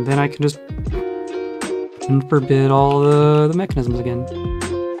 And then I can just forbid all the mechanisms again.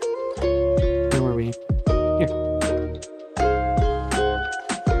 Where were we? Here.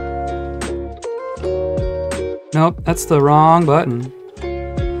 Nope, that's the wrong button.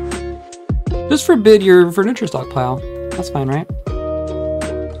 Just forbid your furniture stockpile. That's fine, right?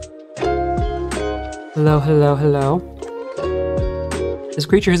 Hello, hello, hello. This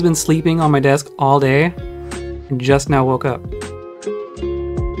creature has been sleeping on my desk all day and just now woke up.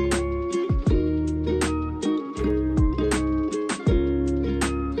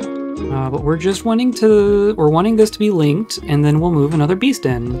 But we're just wanting this to be linked, and then we'll move another beast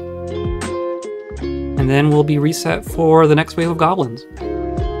in. And then we'll be reset for the next wave of goblins.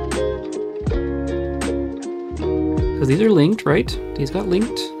 Because these are linked, right? These got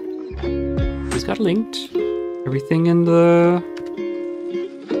linked. These got linked. Everything in the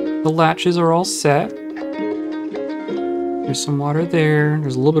latches are all set. There's some water there.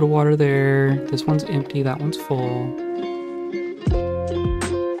 There's a little bit of water there. This one's empty. That one's full.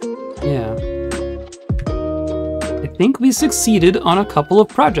 Yeah. I think we succeeded on a couple of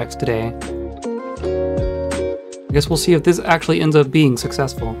projects today. I guess we'll see if this actually ends up being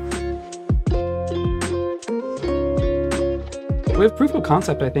successful. We have proof of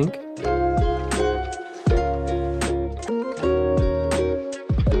concept, I think.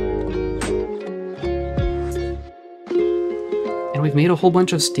 And we've made a whole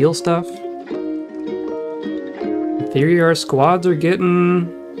bunch of steel stuff. In theory, our squads are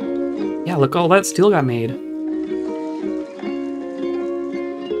getting... Yeah, look, all that steel got made. In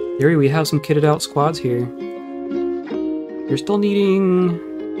theory, we have some kitted out squads here. You're still needing...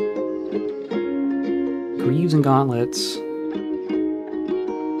 greaves and gauntlets.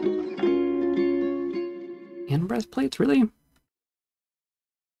 And breastplates, really?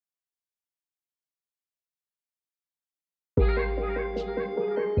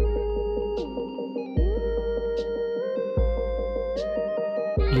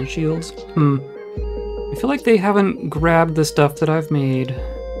 And shields? I feel like they haven't grabbed the stuff that I've made.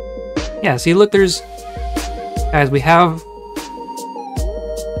 Yeah, see, look, there's... Guys, we'll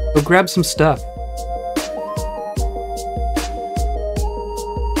grab some stuff.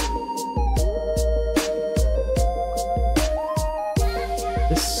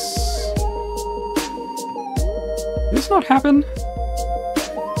 Did this not happen?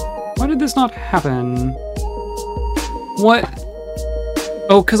 Why did this not happen? What?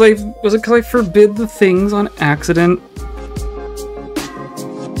 Oh, was it because I forbid the things on accident?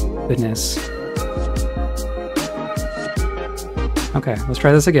 Goodness. Okay, let's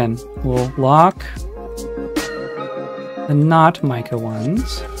try this again. We'll lock the not mica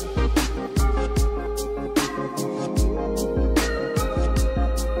ones.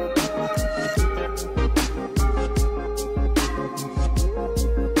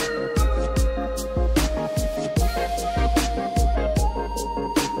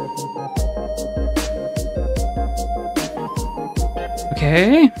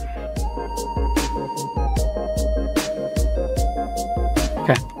 Okay.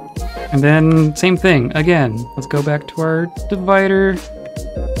 Okay. And then same thing again. Let's go back to our divider.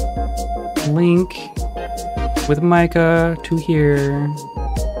 Link with mica to here.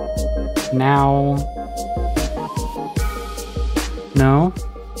 Now. No.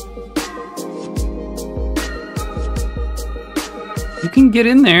 You can get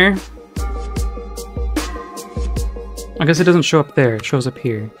in there. I guess it doesn't show up there, it shows up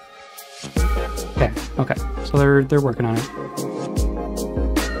here. Okay, okay. So they're working on it.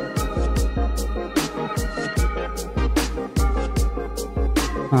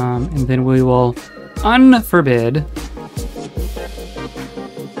 And then we will Unforbid.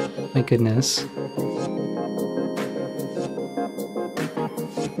 My goodness.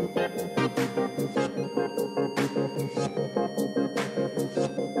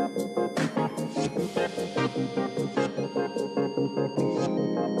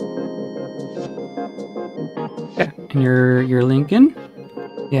 Yeah, and you're Lincoln?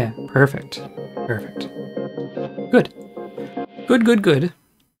 Yeah, perfect. Perfect. Good. Good, good, good.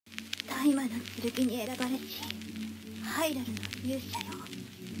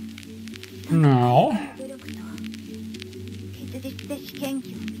 No.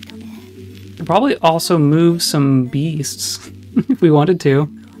 Could probably also move some beasts if we wanted to.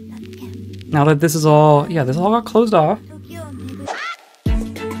 Now that this is all, yeah, this all got closed off.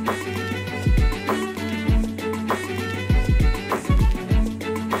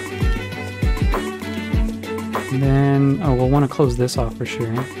 And then, oh, we'll want to close this off for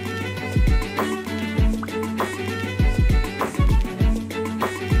sure.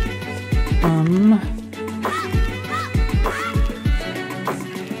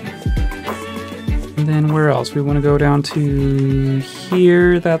 And then where else? We want to go down to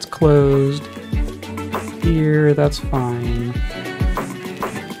here, that's closed. Here, that's fine.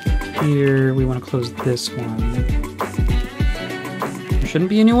 Here, we want to close this one. There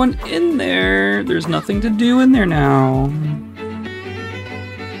shouldn't be anyone in there. There's nothing to do in there now.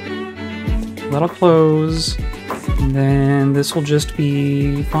 That'll close. And then this will just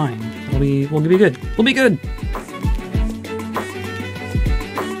be fine. We'll be good. We'll be good.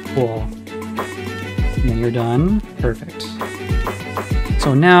 Cool. And then you're done. Perfect.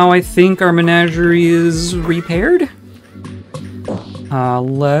 So now I think our menagerie is repaired.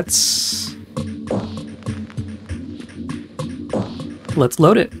 Let's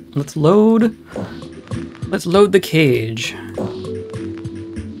load it. Let's load the cage.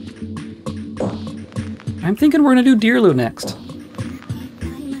 I'm thinking we're gonna do Deerloo next.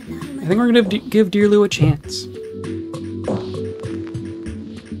 I think we're gonna give Deerloo a chance.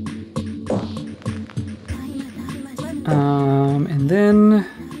 And then,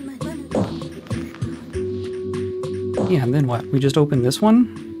 yeah, and then what? We just open this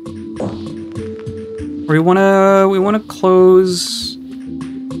one, or we wanna close.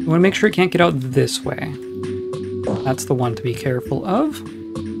 We wanna make sure it can't get out this way. That's the one to be careful of.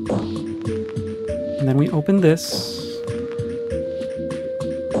 And then we open this.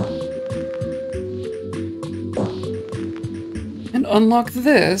 And unlock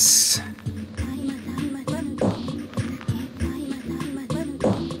this.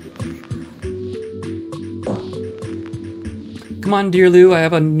 Come on, Deerloo, I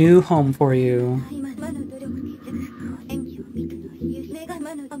have a new home for you.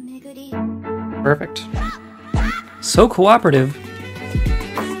 Perfect. So cooperative.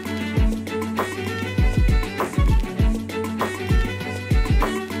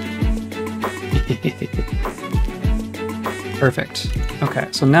 Perfect. Okay,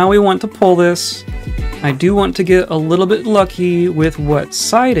 so now we want to pull this. I do want to get a little bit lucky with what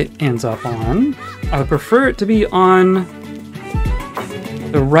side it ends up on. I would prefer it to be on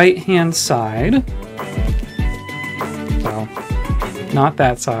the right-hand side. So, not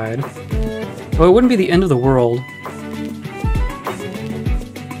that side. Well, it wouldn't be the end of the world.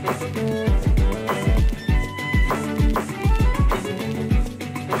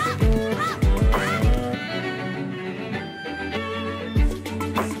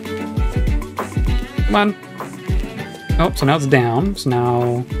 Come on. Oh, so now it's down. So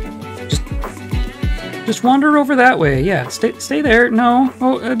now just wander over that way. Yeah, stay there. No.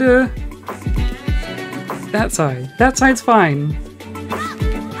 Oh, that side. That side's fine.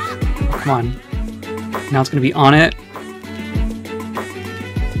 Oh, come on. Now it's gonna be on it.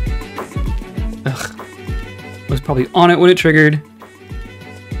 Ugh. It was probably on it when it triggered.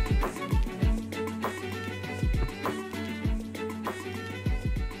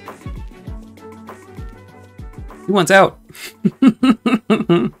 He wants out.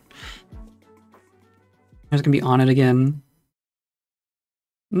 It's gonna be on it again.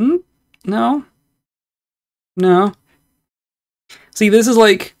 No. No. See, this is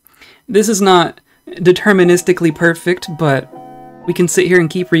not deterministically perfect, but we can sit here and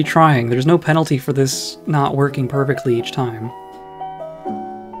keep retrying. There's no penalty for this not working perfectly each time.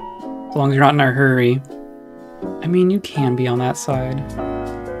 As long as you're not in a hurry. I mean, you can be on that side.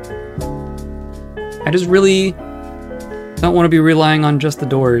 I just really don't want to be relying on just the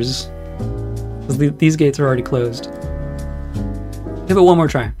doors, because these gates are already closed. Give it one more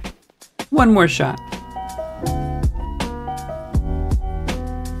try. One more shot.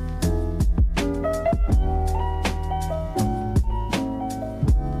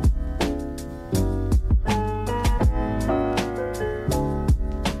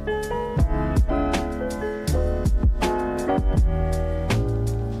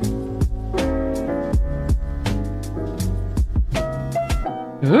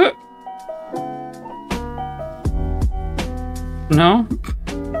 No?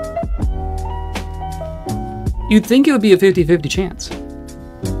 You'd think it would be a 50-50 chance.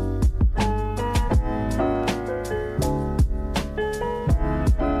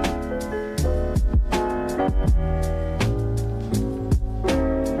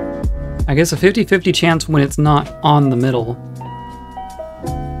 I guess a 50-50 chance when it's not on the middle.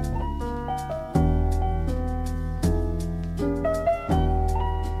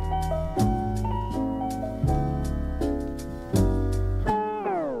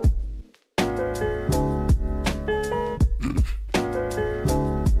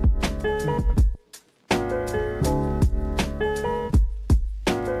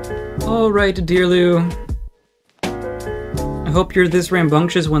 Alright, Dearloo. I hope you're this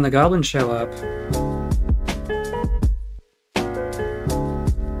rambunctious when the goblins show up.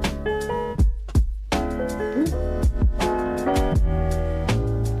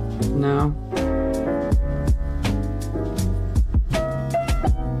 No.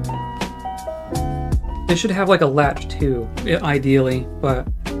 They should have like a latch too, ideally, but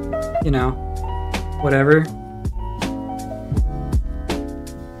you know, whatever.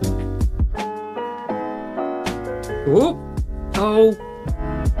 Ooh. Oh.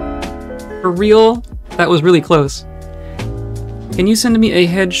 For real? That was really close. Can you send me a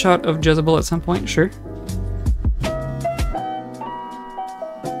headshot of Jezebel at some point? Sure.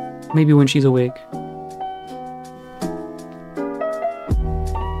 Maybe when she's awake.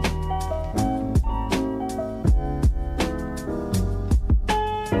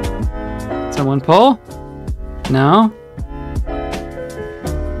 Someone pull? No?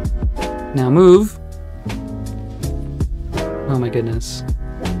 Now move. Oh my goodness.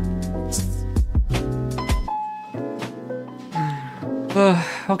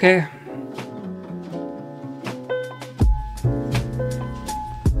 Okay.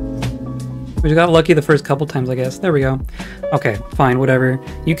 We just got lucky the first couple times, I guess. There we go. Okay, fine, whatever.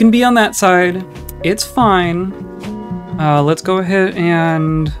 You can be on that side. It's fine. Let's go ahead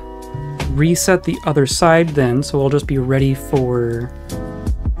and reset the other side then, so we'll just be ready for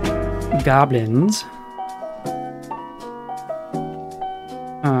goblins.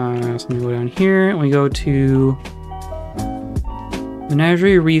 So we go down here and we go to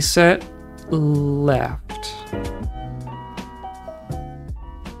menagerie, reset, left.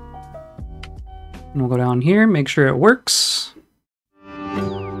 And we'll go down here, make sure it works.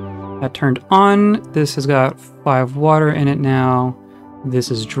 That turned on. This has got 5 water in it now. This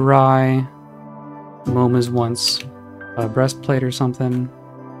is dry. Momas wants a breastplate or something.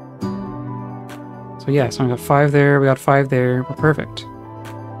 So yeah, so we got 5 there, we got 5 there, we're perfect.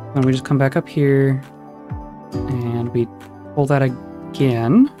 Then we just come back up here and we pull that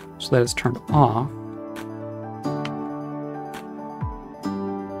again so that it's turned off.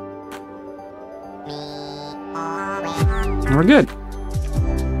 And we're good.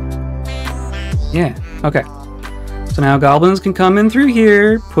 Yeah, okay. So now goblins can come in through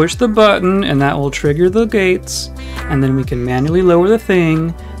here, push the button, and that will trigger the gates, and then we can manually lower the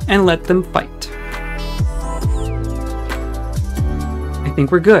thing and let them fight. I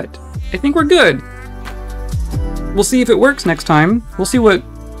think we're good. I think we're good. We'll see if it works next time. We'll see what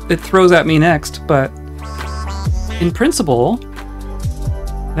it throws at me next, but in principle,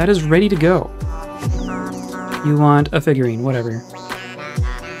 that is ready to go. You want a figurine, whatever.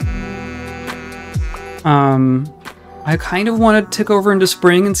 I kind of want to tick over into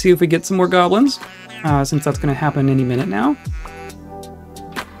spring and see if we get some more goblins, since that's going to happen any minute now.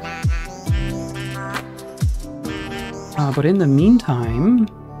 But in the meantime,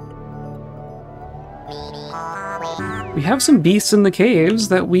 we have some beasts in the caves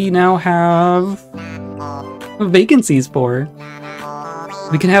that we now have vacancies for.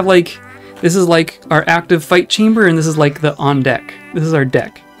 We can have like, this is like our active fight chamber, and this is like the on deck. This is our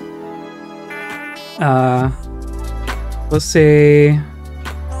deck. Let's say,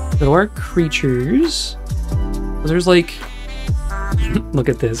 go to our creatures. There's like, look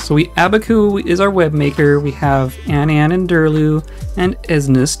at this. So Abaku is our web maker. We have Anan and Durlu and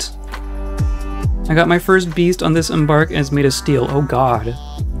Esnist. I got my first beast on this embark and it's made of steel. Oh god.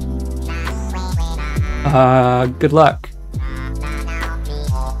 Good luck.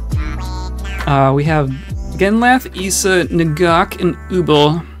 We have Genlath, Isa, Nagak, and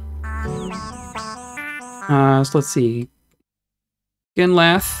Ubel. So let's see.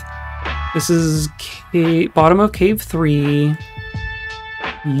 Genlath. This is bottom of cave 3.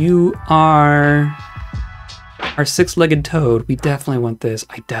 You are our 6-legged toad. We definitely want this.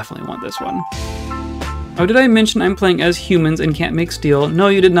 I definitely want this one. Oh, did I mention I'm playing as humans and can't make steel? No,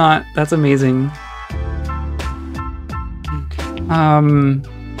 you did not. That's amazing.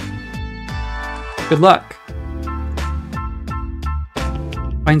 Good luck.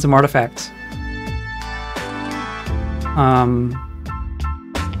 Find some artifacts.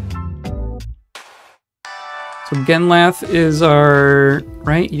 So Genlath is our...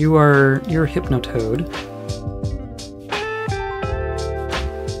 Right? You're Hypnotoad.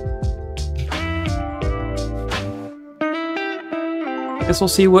 Guess we'll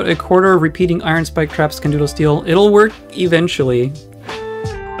see what a quarter of repeating iron spike traps can do to steel. It'll work eventually.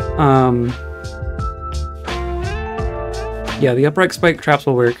 Yeah, the upright spike traps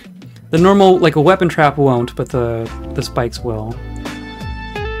will work. The normal, like a weapon trap won't, but the spikes will.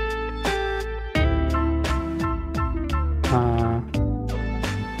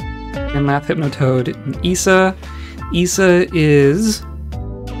 Genlath, Hypnotoad, and Issa. Issa is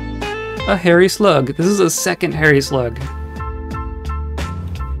a hairy slug. This is a second hairy slug.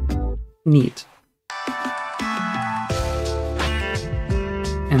 Neat.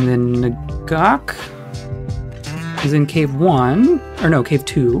 And then Nagak is in Cave 1, or no, Cave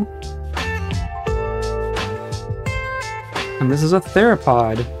 2. And this is a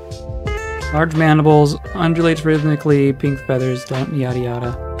theropod. Large mandibles, undulates rhythmically, pink feathers, yada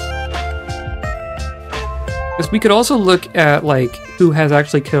yada. Guess we could also look at, like, who has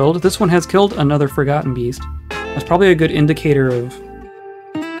actually killed. This one has killed another forgotten beast. That's probably a good indicator of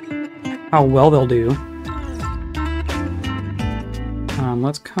how well they'll do.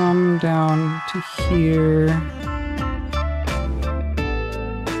 Let's come down to here.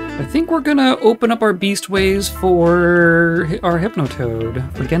 I think we're gonna open up our beast ways for our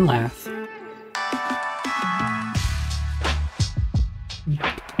Hypnotoad, for Genlath.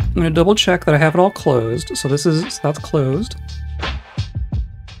 I'm gonna double check that I have it all closed. So that's closed.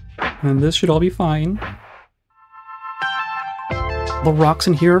 And this should all be fine. The rocks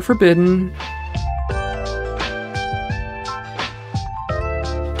in here are forbidden.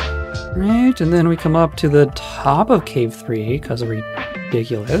 Right, and then we come up to the top of Cave 3, because of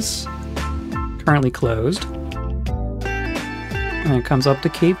ridiculous. Currently closed. And it comes up to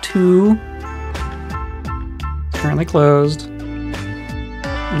Cave 2. Currently closed. And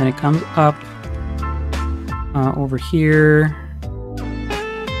then it comes up over here.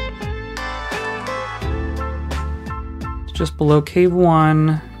 It's just below Cave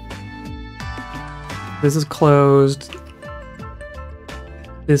 1. This is closed.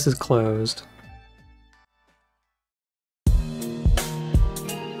 This is closed. And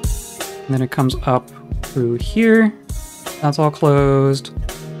then it comes up through here. That's all closed.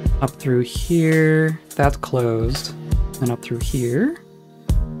 Up through here. That's closed. And up through here.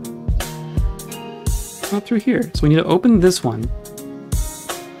 Up through here. So we need to open this one.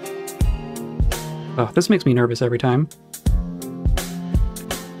 Oh, this makes me nervous every time.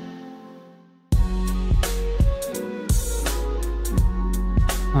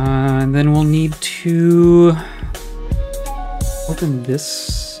 And then we'll need to open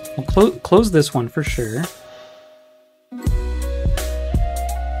this. We'll close this one for sure.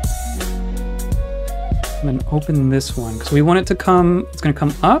 And then open this one because we want it to come. It's going to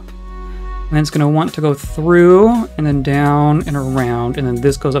come up, and then it's going to want to go through, and then down and around, and then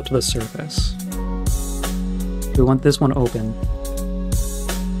this goes up to the surface. We want this one open.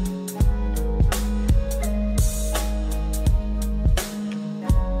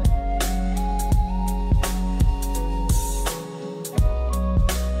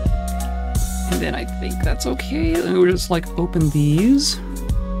 Then I think that's okay. And we'll just like open these.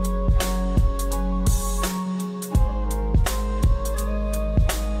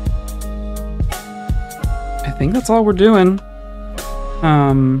 I think that's all we're doing.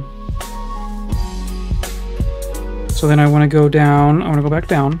 So then I want to go down. I want to go back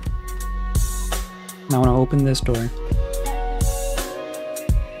down. And I want to open this door.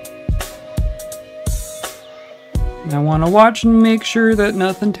 And I want to watch and make sure that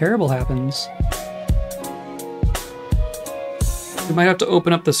nothing terrible happens. We might have to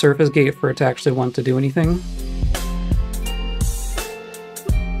open up the surface gate for it to actually want to do anything.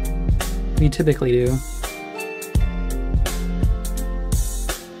 We typically do.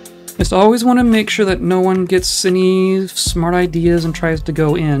 Just always want to make sure that no one gets any smart ideas and tries to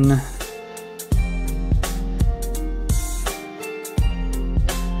go in.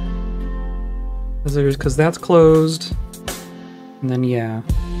 Because that's closed. And then yeah.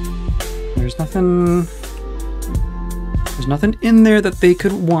 There's nothing in there that they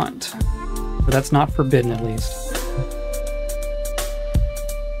could want. But that's not forbidden, at least.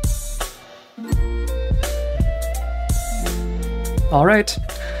 Alright.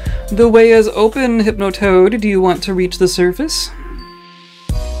 The way is open, Hypnotoad. Do you want to reach the surface?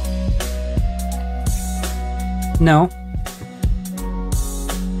 No.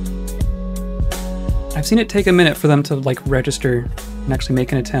 I've seen it take a minute for them to like register and actually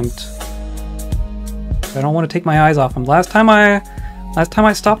make an attempt. I don't want to take my eyes off them. Last time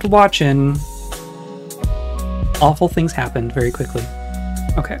I stopped watching, awful things happened very quickly.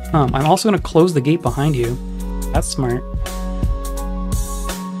 Okay, I'm also going to close the gate behind you. That's smart.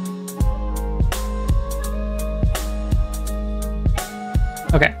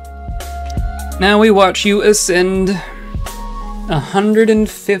 Okay. Now we watch you ascend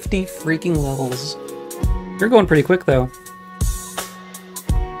 150 freaking levels. You're going pretty quick, though.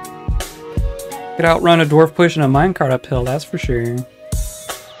 Could outrun a dwarf pushing a minecart uphill, that's for sure.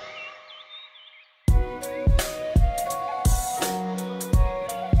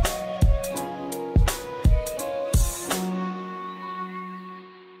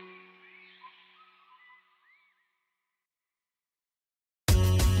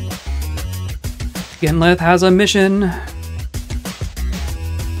 Genleth has a mission.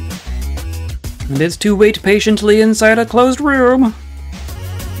 And it's to wait patiently inside a closed room.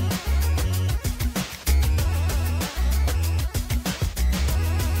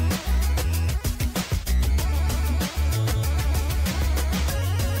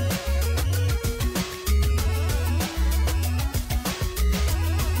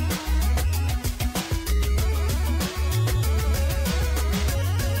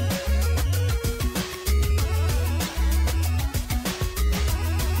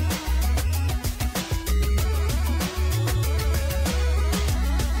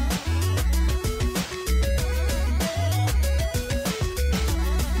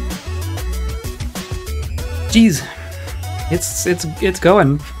 Jeez, it's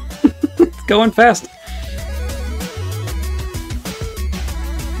going. It's going fast.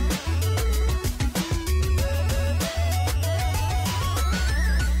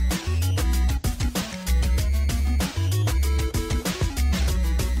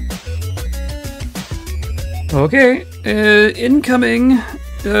 Okay, incoming.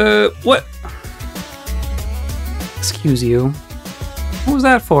 What? Excuse you. What was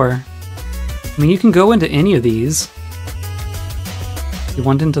that for? I mean, you can go into any of these. You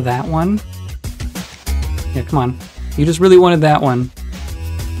want into that one? Yeah, come on. You just really wanted that one.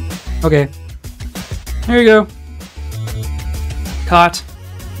 Okay. There you go. Caught.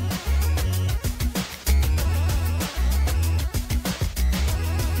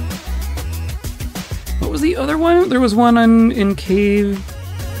 What was the other one? There was one in cave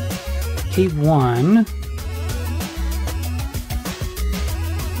 1.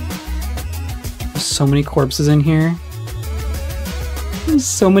 So many corpses in here. There's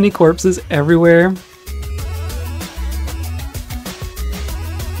so many corpses everywhere.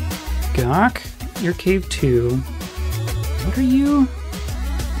 Gawk, you're cave 2. What are you?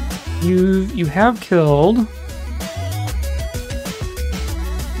 You have killed.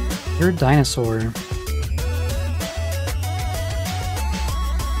 You're a dinosaur.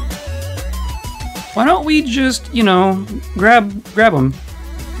 Why don't we just, you know, grab them?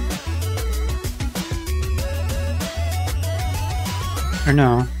 Or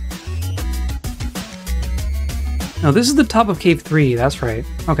no. No, this is the top of cave 3, that's right.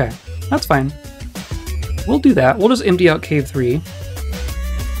 Okay, that's fine. We'll do that. We'll just empty out cave 3.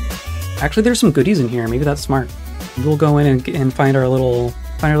 Actually, there's some goodies in here. Maybe that's smart. We'll go in and find our little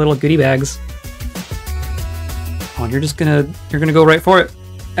goodie bags. Oh, and you're gonna go right for it.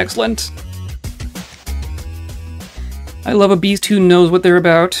 Excellent. I love a beast who knows what they're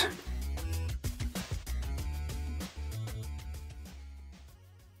about.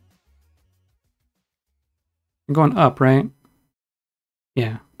 You're going up, right?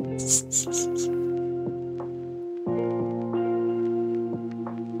 Yeah.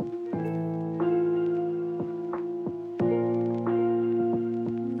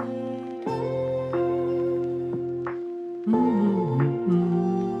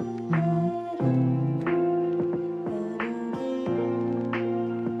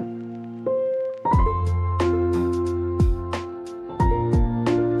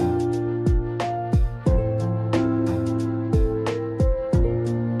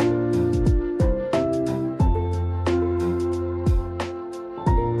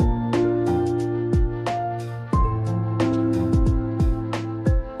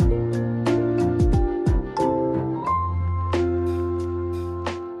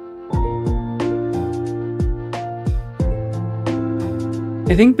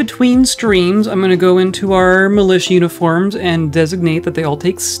 I think between streams, I'm going to go into our militia uniforms and designate that they all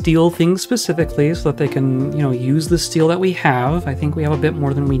take steel things specifically so that they can, you know, use the steel that we have. I think we have a bit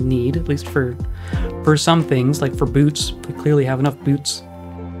more than we need, at least for some things, like for boots. We clearly have enough boots.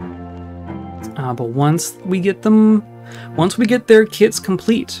 But once we get their kits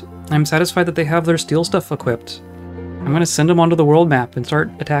complete, I'm satisfied that they have their steel stuff equipped. I'm gonna send them onto the world map and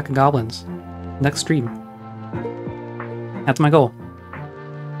start attacking goblins. Next stream. That's my goal.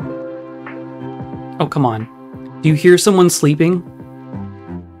 Oh, come on. Do you hear someone sleeping?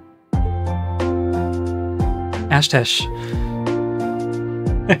 Ashtesh.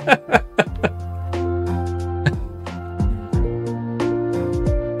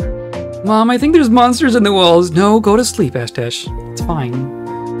 Mom, I think there's monsters in the walls. No, go to sleep, Ashtesh. It's fine.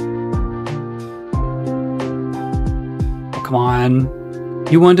 Oh, come on.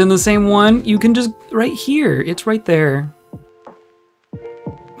 You want in the same one? You can just... right here. It's right there.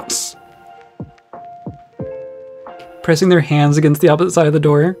 Pressing their hands against the opposite side of the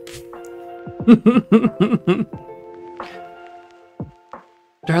door.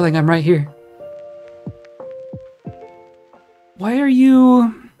 Darling, I'm right here. Why are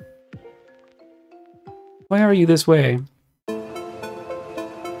you this way?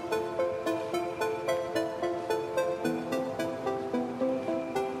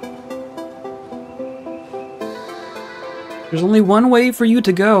 There's only one way for you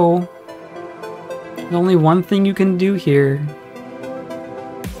to go. There's only one thing you can do here.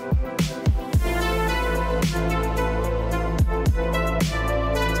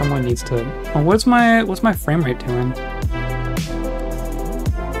 Someone needs to... Oh, what's my frame rate doing?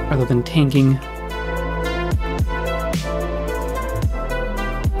 Other than tanking.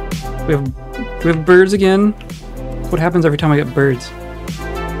 We have birds again. What happens every time I get birds?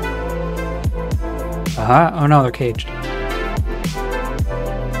 Aha! Oh no, they're caged.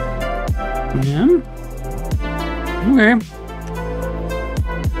 Yeah. Okay.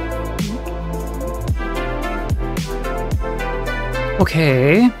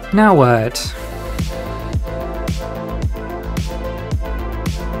 Okay, now what?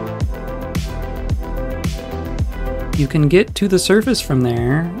 You can get to the surface from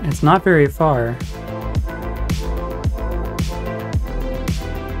there. It's not very far.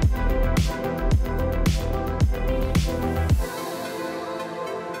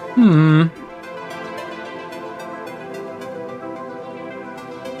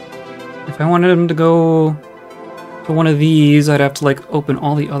 If I wanted him to go to one of these, I'd have to like open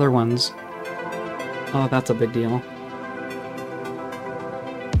all the other ones. Oh, that's a big deal.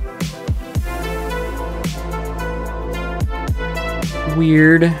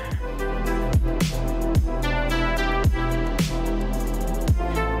 Weird.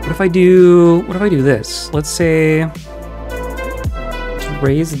 What if I do this? Let's say let's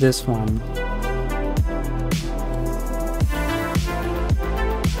raise this one.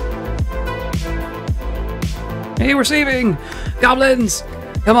 Hey, we're saving! Goblins!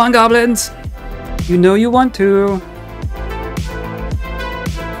 Come on, goblins! You know you want to.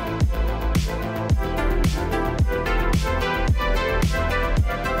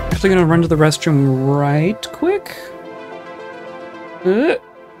 Actually gonna run to the restroom right quick. I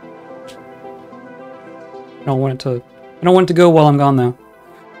don't want it to go while I'm gone though.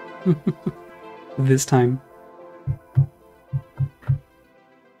 This time.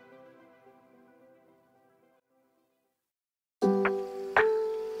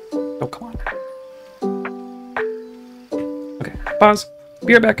 Oh, come on. Okay, pause.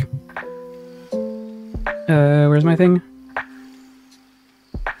 Be right back. Where's my thing?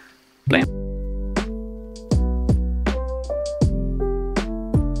 Blam.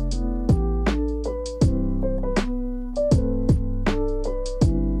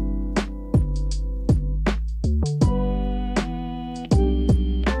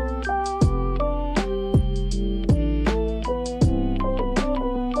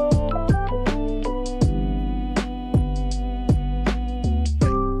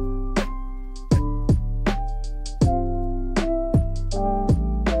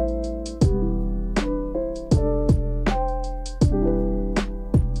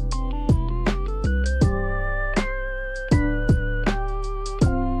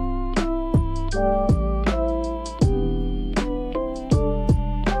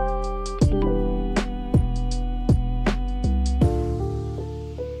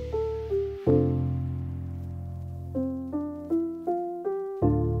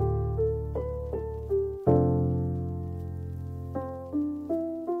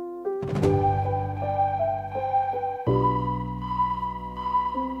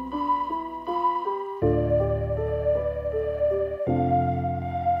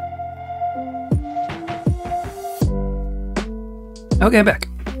 Okay, I'm back.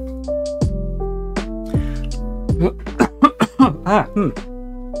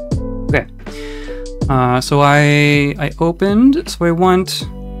 Okay. So I opened, so I want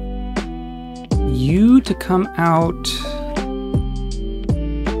you to come out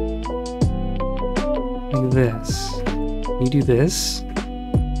Like this. You do this.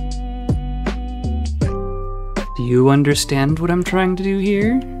 Do you understand what I'm trying to do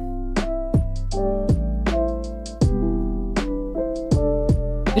here?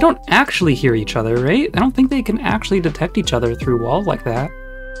 They don't actually hear each other, right? I don't think they can actually detect each other through walls like that.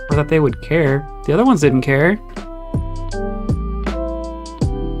 Or that they would care. The other ones didn't care.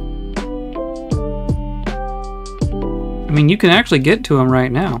 I mean, you can actually get to them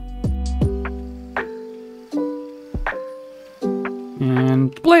right now.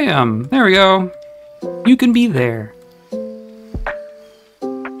 And blam! There we go. You can be there.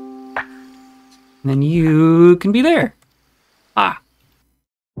 And then you can be there. Ah.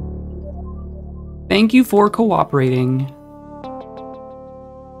 Thank you for cooperating.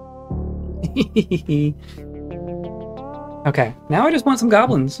 Okay, now I just want some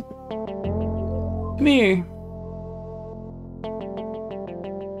goblins. Come here.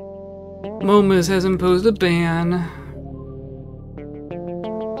 Momus has imposed a ban.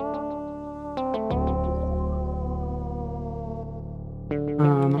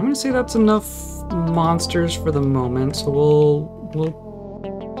 I'm gonna say that's enough monsters for the moment, so we'll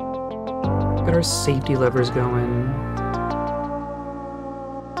get our safety levers going.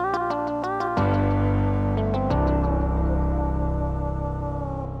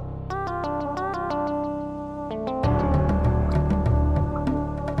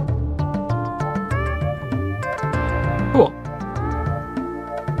 Cool.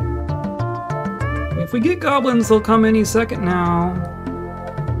 If we get goblins, they'll come any second now.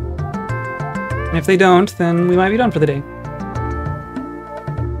 And if they don't, then we might be done for the day.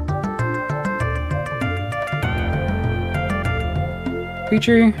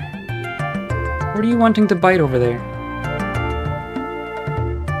 Creature, what are you wanting to bite over there?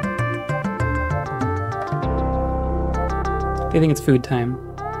 I think it's food time.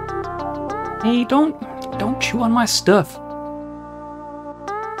 Hey, don't chew on my stuff.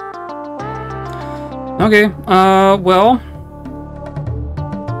 Okay, well,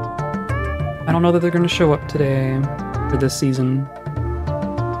 I don't know that they're gonna show up today for this season.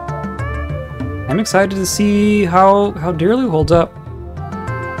 I'm excited to see how Dearlu holds up.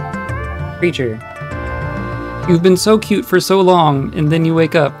 Creature, you've been so cute for so long, and then you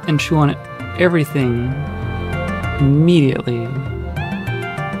wake up and chew on everything immediately.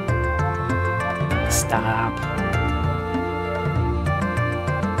 Stop.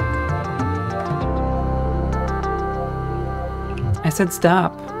 I said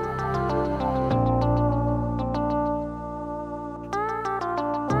stop.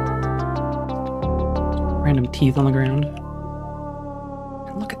 Random teeth on the ground.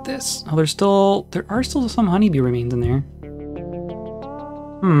 And look at this. Oh, there are still some honeybee remains in there.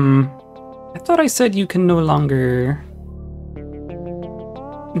 I thought I said you can no longer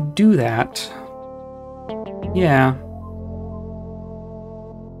do that. Yeah.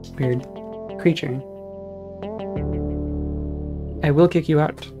 Weird. Creature. I will kick you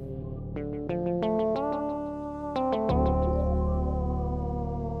out.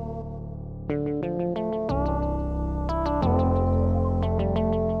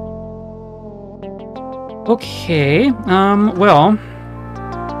 Okay, well,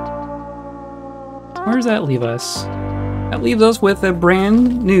 where does that leave us? That leaves us with a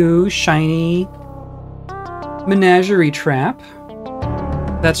brand new, shiny menagerie trap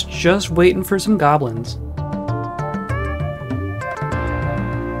that's just waiting for some goblins.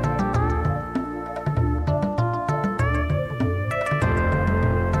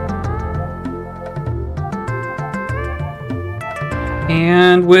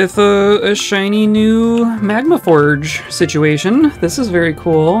 And with a shiny new magma forge situation. This is very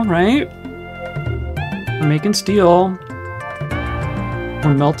cool, right? We're making steel.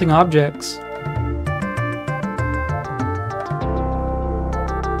 We're melting objects.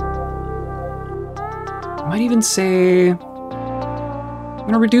 I might even say I'm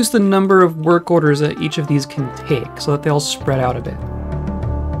gonna reduce the number of work orders that each of these can take so that they all spread out a bit.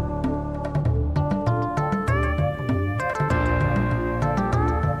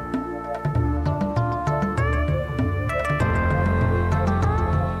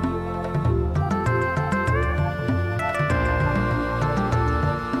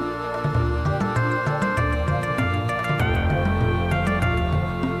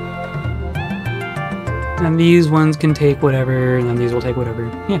 And these ones can take whatever, and then these will take whatever.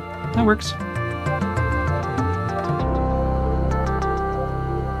 Yeah, that works.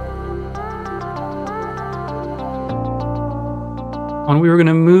 And we were going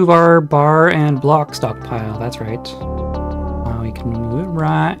to move our bar and block stockpile, that's right. We can move it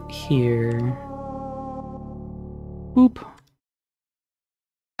right here. Boop.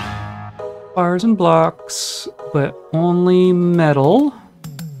 Bars and blocks, but only metal.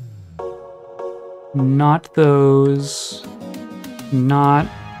 Not those. Not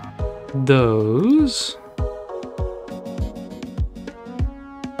those.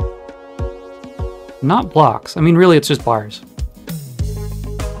 Not blocks. I mean, really, it's just bars.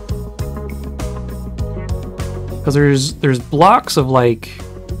 Because there's blocks of like,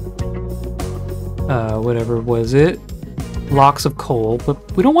 whatever was it? Blocks of coal,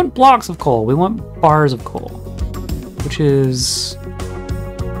 but we don't want blocks of coal. We want bars of coal, which is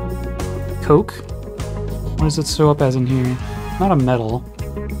coke. What does it show up as in here? Not a metal.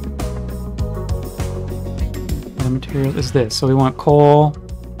 The material is this. So we want coal,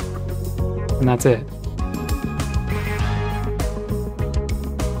 and that's it.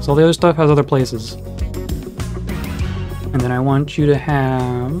 So all the other stuff has other places. And then I want you to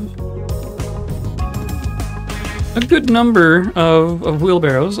have a good number of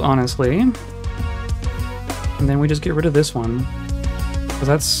wheelbarrows, honestly. And then we just get rid of this one. Because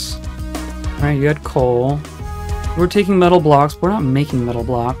that's... Alright, you had coal. We're taking metal blocks, but we're not making metal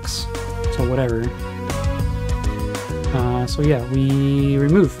blocks. So whatever. So yeah, we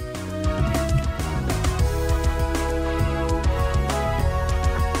remove.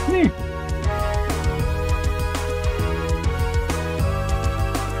 There.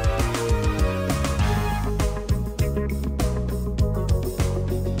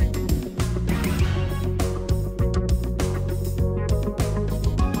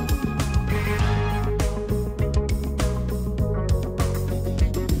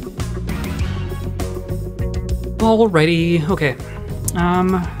 Alrighty, okay.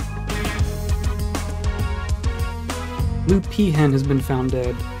 Blue peahen has been found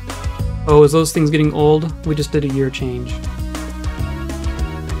dead. Oh, is those things getting old? We just did a year change.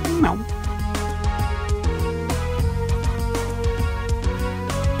 No.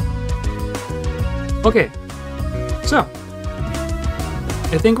 Okay, so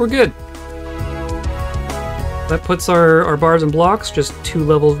I think we're good. That puts our bars and blocks just 2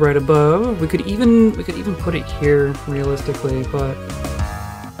 levels right above. We could even put it here realistically, but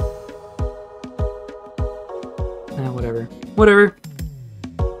whatever. Whatever.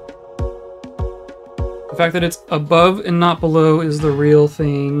 The fact that it's above and not below is the real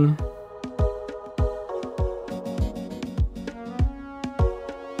thing.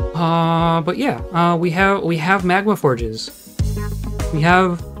 But yeah, we have magma forges. We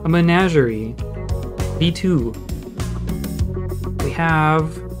have a menagerie. B2.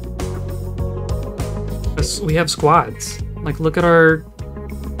 We have squads. Like, look at our...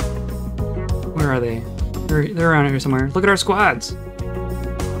 Where are they? They're around here somewhere. Look at our squads.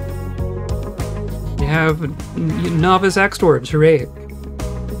 We have novice axe dwarves. Hooray.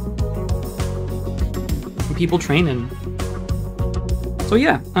 People training. So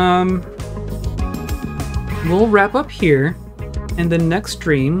yeah, we'll wrap up here. And the next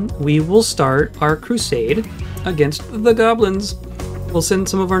stream, we will start our crusade against the goblins. We'll send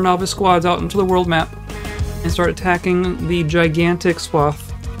some of our novice squads out into the world map and start attacking the gigantic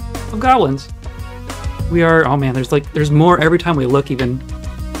swath of goblins. We are... Oh man, there's more every time we look even.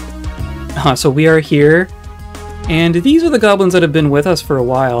 So we are here, and these are the goblins that have been with us for a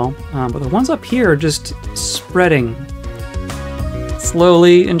while, but the ones up here are just spreading.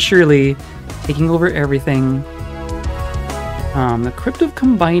 Slowly and surely, taking over everything. The Crypt of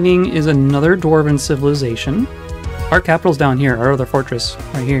Combining is another dwarven civilization. Our capital's down here, our other fortress,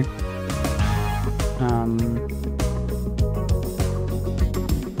 right here.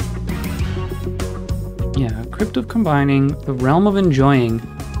 Yeah, Crypt of Combining, the Realm of Enjoying.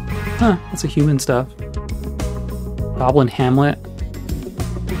 Huh, that's a human stuff. Goblin Hamlet.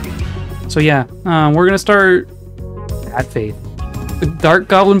 So yeah, we're gonna start Bad Faith. The Dark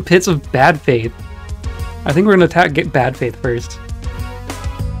Goblin Pits of Bad Faith. I think we're gonna get Bad Faith first.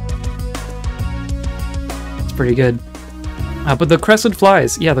 It's pretty good. But the Crested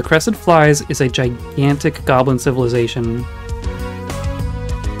Flies. Yeah, the Crested Flies is a gigantic goblin civilization.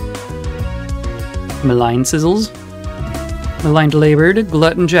 Malign Sizzles. Maligned Labored.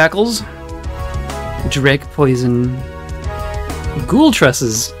 Glutton Jackals. Drake Poison. Ghoul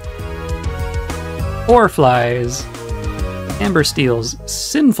Trusses. Ore Flies. Amber Steels.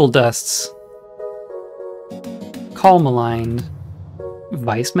 Sinful Dusts. Call Maligned.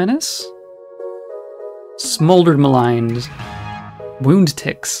 Vice Menace? Smoldered Maligned. Wound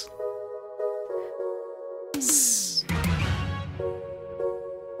Ticks.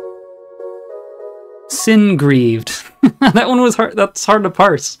 Sin Grieved. That one was hard. That's hard to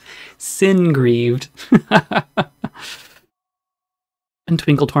parse. Sin Grieved. And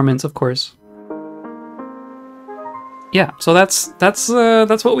Twinkle Torments, of course. Yeah, so that's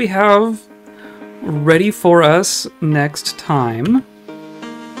what we have ready for us next time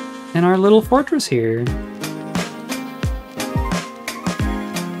in our little fortress here.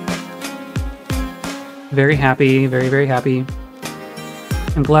 Very happy, very, very happy.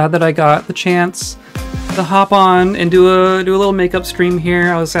 I'm glad that I got the chance to hop on and do a little makeup stream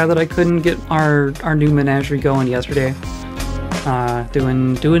here. I was sad that I couldn't get our new menagerie going yesterday.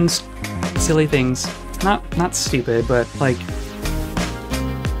 Doing silly things. Not stupid, but like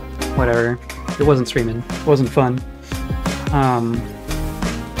whatever. It wasn't streaming. It wasn't fun.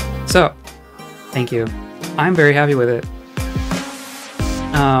 So thank you. I'm very happy with it.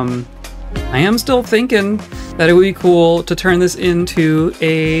 I am still thinking that it would be cool to turn this into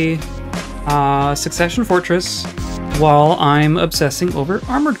a succession fortress while I'm obsessing over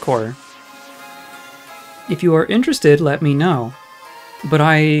armored core. If you are interested, let me know. But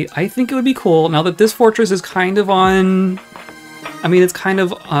I think it would be cool now that this fortress is kind of on. I mean, it's kind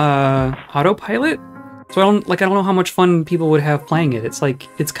of autopilot. So I don't know how much fun people would have playing it. It's like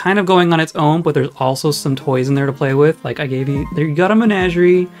it's kind of going on its own, but there's also some toys in there to play with. Like I gave you there, you got a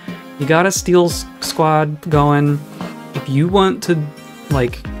menagerie. You got a steel squad going. If you want to,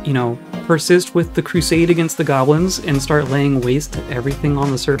 like, you know, persist with the crusade against the goblins and start laying waste to everything on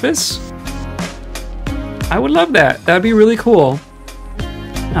the surface, I would love that. That'd be really cool.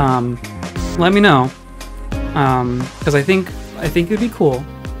 Let me know. Because I think it'd be cool.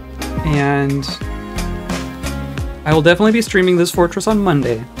 And I will definitely be streaming this fortress on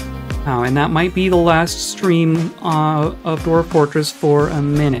Monday. And that might be the last stream of Dwarf Fortress for a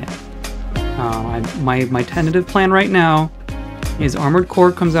minute. My tentative plan right now is Armored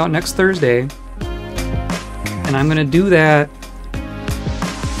Core comes out next Thursday, and I'm gonna do that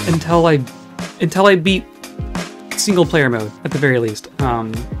until I beat single player mode at the very least.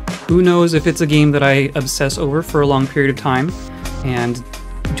 Who knows if it's a game that I obsess over for a long period of time and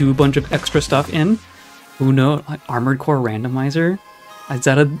do a bunch of extra stuff in. Who knows? Like Armored Core randomizer. Is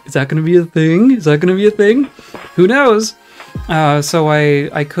that gonna be a thing? Is that gonna be a thing? Who knows? So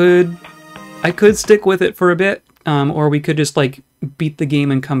I could stick with it for a bit, or we could just like beat the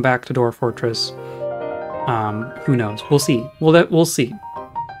game and come back to Dwarf Fortress. Who knows? We'll see. We'll see.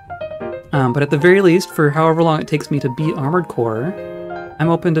 But at the very least, for however long it takes me to beat Armored Core, I'm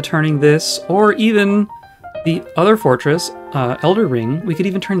open to turning this, or even the other fortress, Elder Ring. We could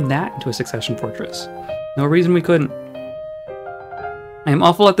even turn that into a succession fortress. No reason we couldn't. I am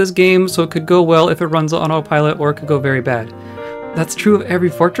awful at this game, so it could go well if it runs on autopilot, or it could go very bad. That's true of every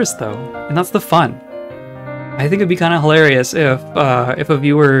fortress, though, and that's the fun. I think it'd be kind of hilarious if a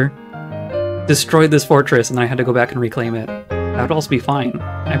viewer destroyed this fortress and then I had to go back and reclaim it. That would also be fine.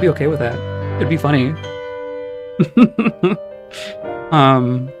 I'd be okay with that. It'd be funny.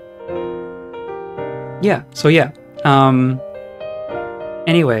 Yeah. So yeah.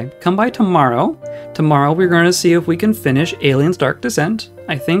 Anyway, come by tomorrow. Tomorrow we're going to see if we can finish Alien's Dark Descent.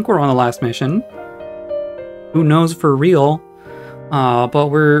 I think we're on the last mission. Who knows for real? But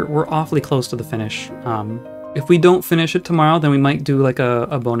we're awfully close to the finish. If we don't finish it tomorrow, then we might do like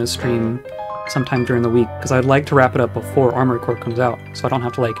a bonus stream sometime during the week, because I'd like to wrap it up before Armored Core comes out, so I don't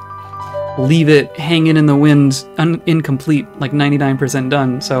have to like leave it hanging in the wind incomplete, like 99%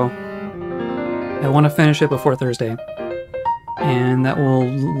 done. So I want to finish it before Thursday, and that will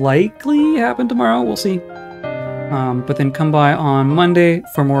likely happen tomorrow. We'll see. But then come by on Monday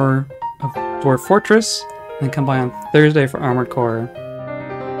for more of Dwarf Fortress, and then come by on Thursday for Armored Core.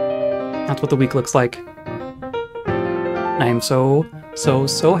 That's what the week looks like. I am so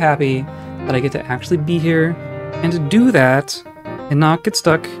happy that I get to actually be here and to do that and not get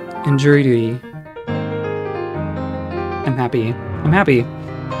stuck in jury duty. I'm happy. I'm happy.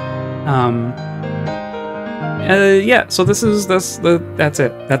 Yeah, so that's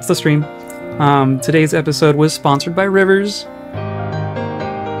it. That's the stream. Today's episode was sponsored by Rivers,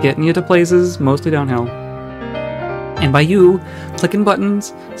 getting you to places, mostly downhill. And by you, clicking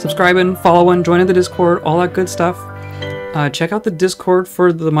buttons, subscribing, following, joining the Discord, all that good stuff. Check out the Discord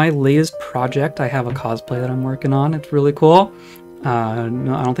for my latest project. I have a cosplay that I'm working on. It's really cool.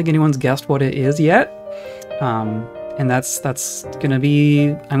 No, I don't think anyone's guessed what it is yet. And that's gonna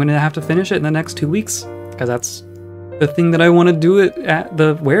be... I'm gonna have to finish it in the next 2 weeks, because that's the thing that I want to do it at.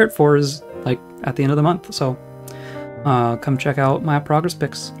 Wear it for is like at the end of the month. So come check out my progress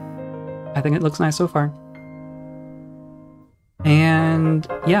pics. I think it looks nice so far. And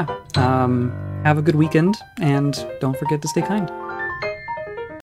yeah, have a good weekend, and don't forget to stay kind.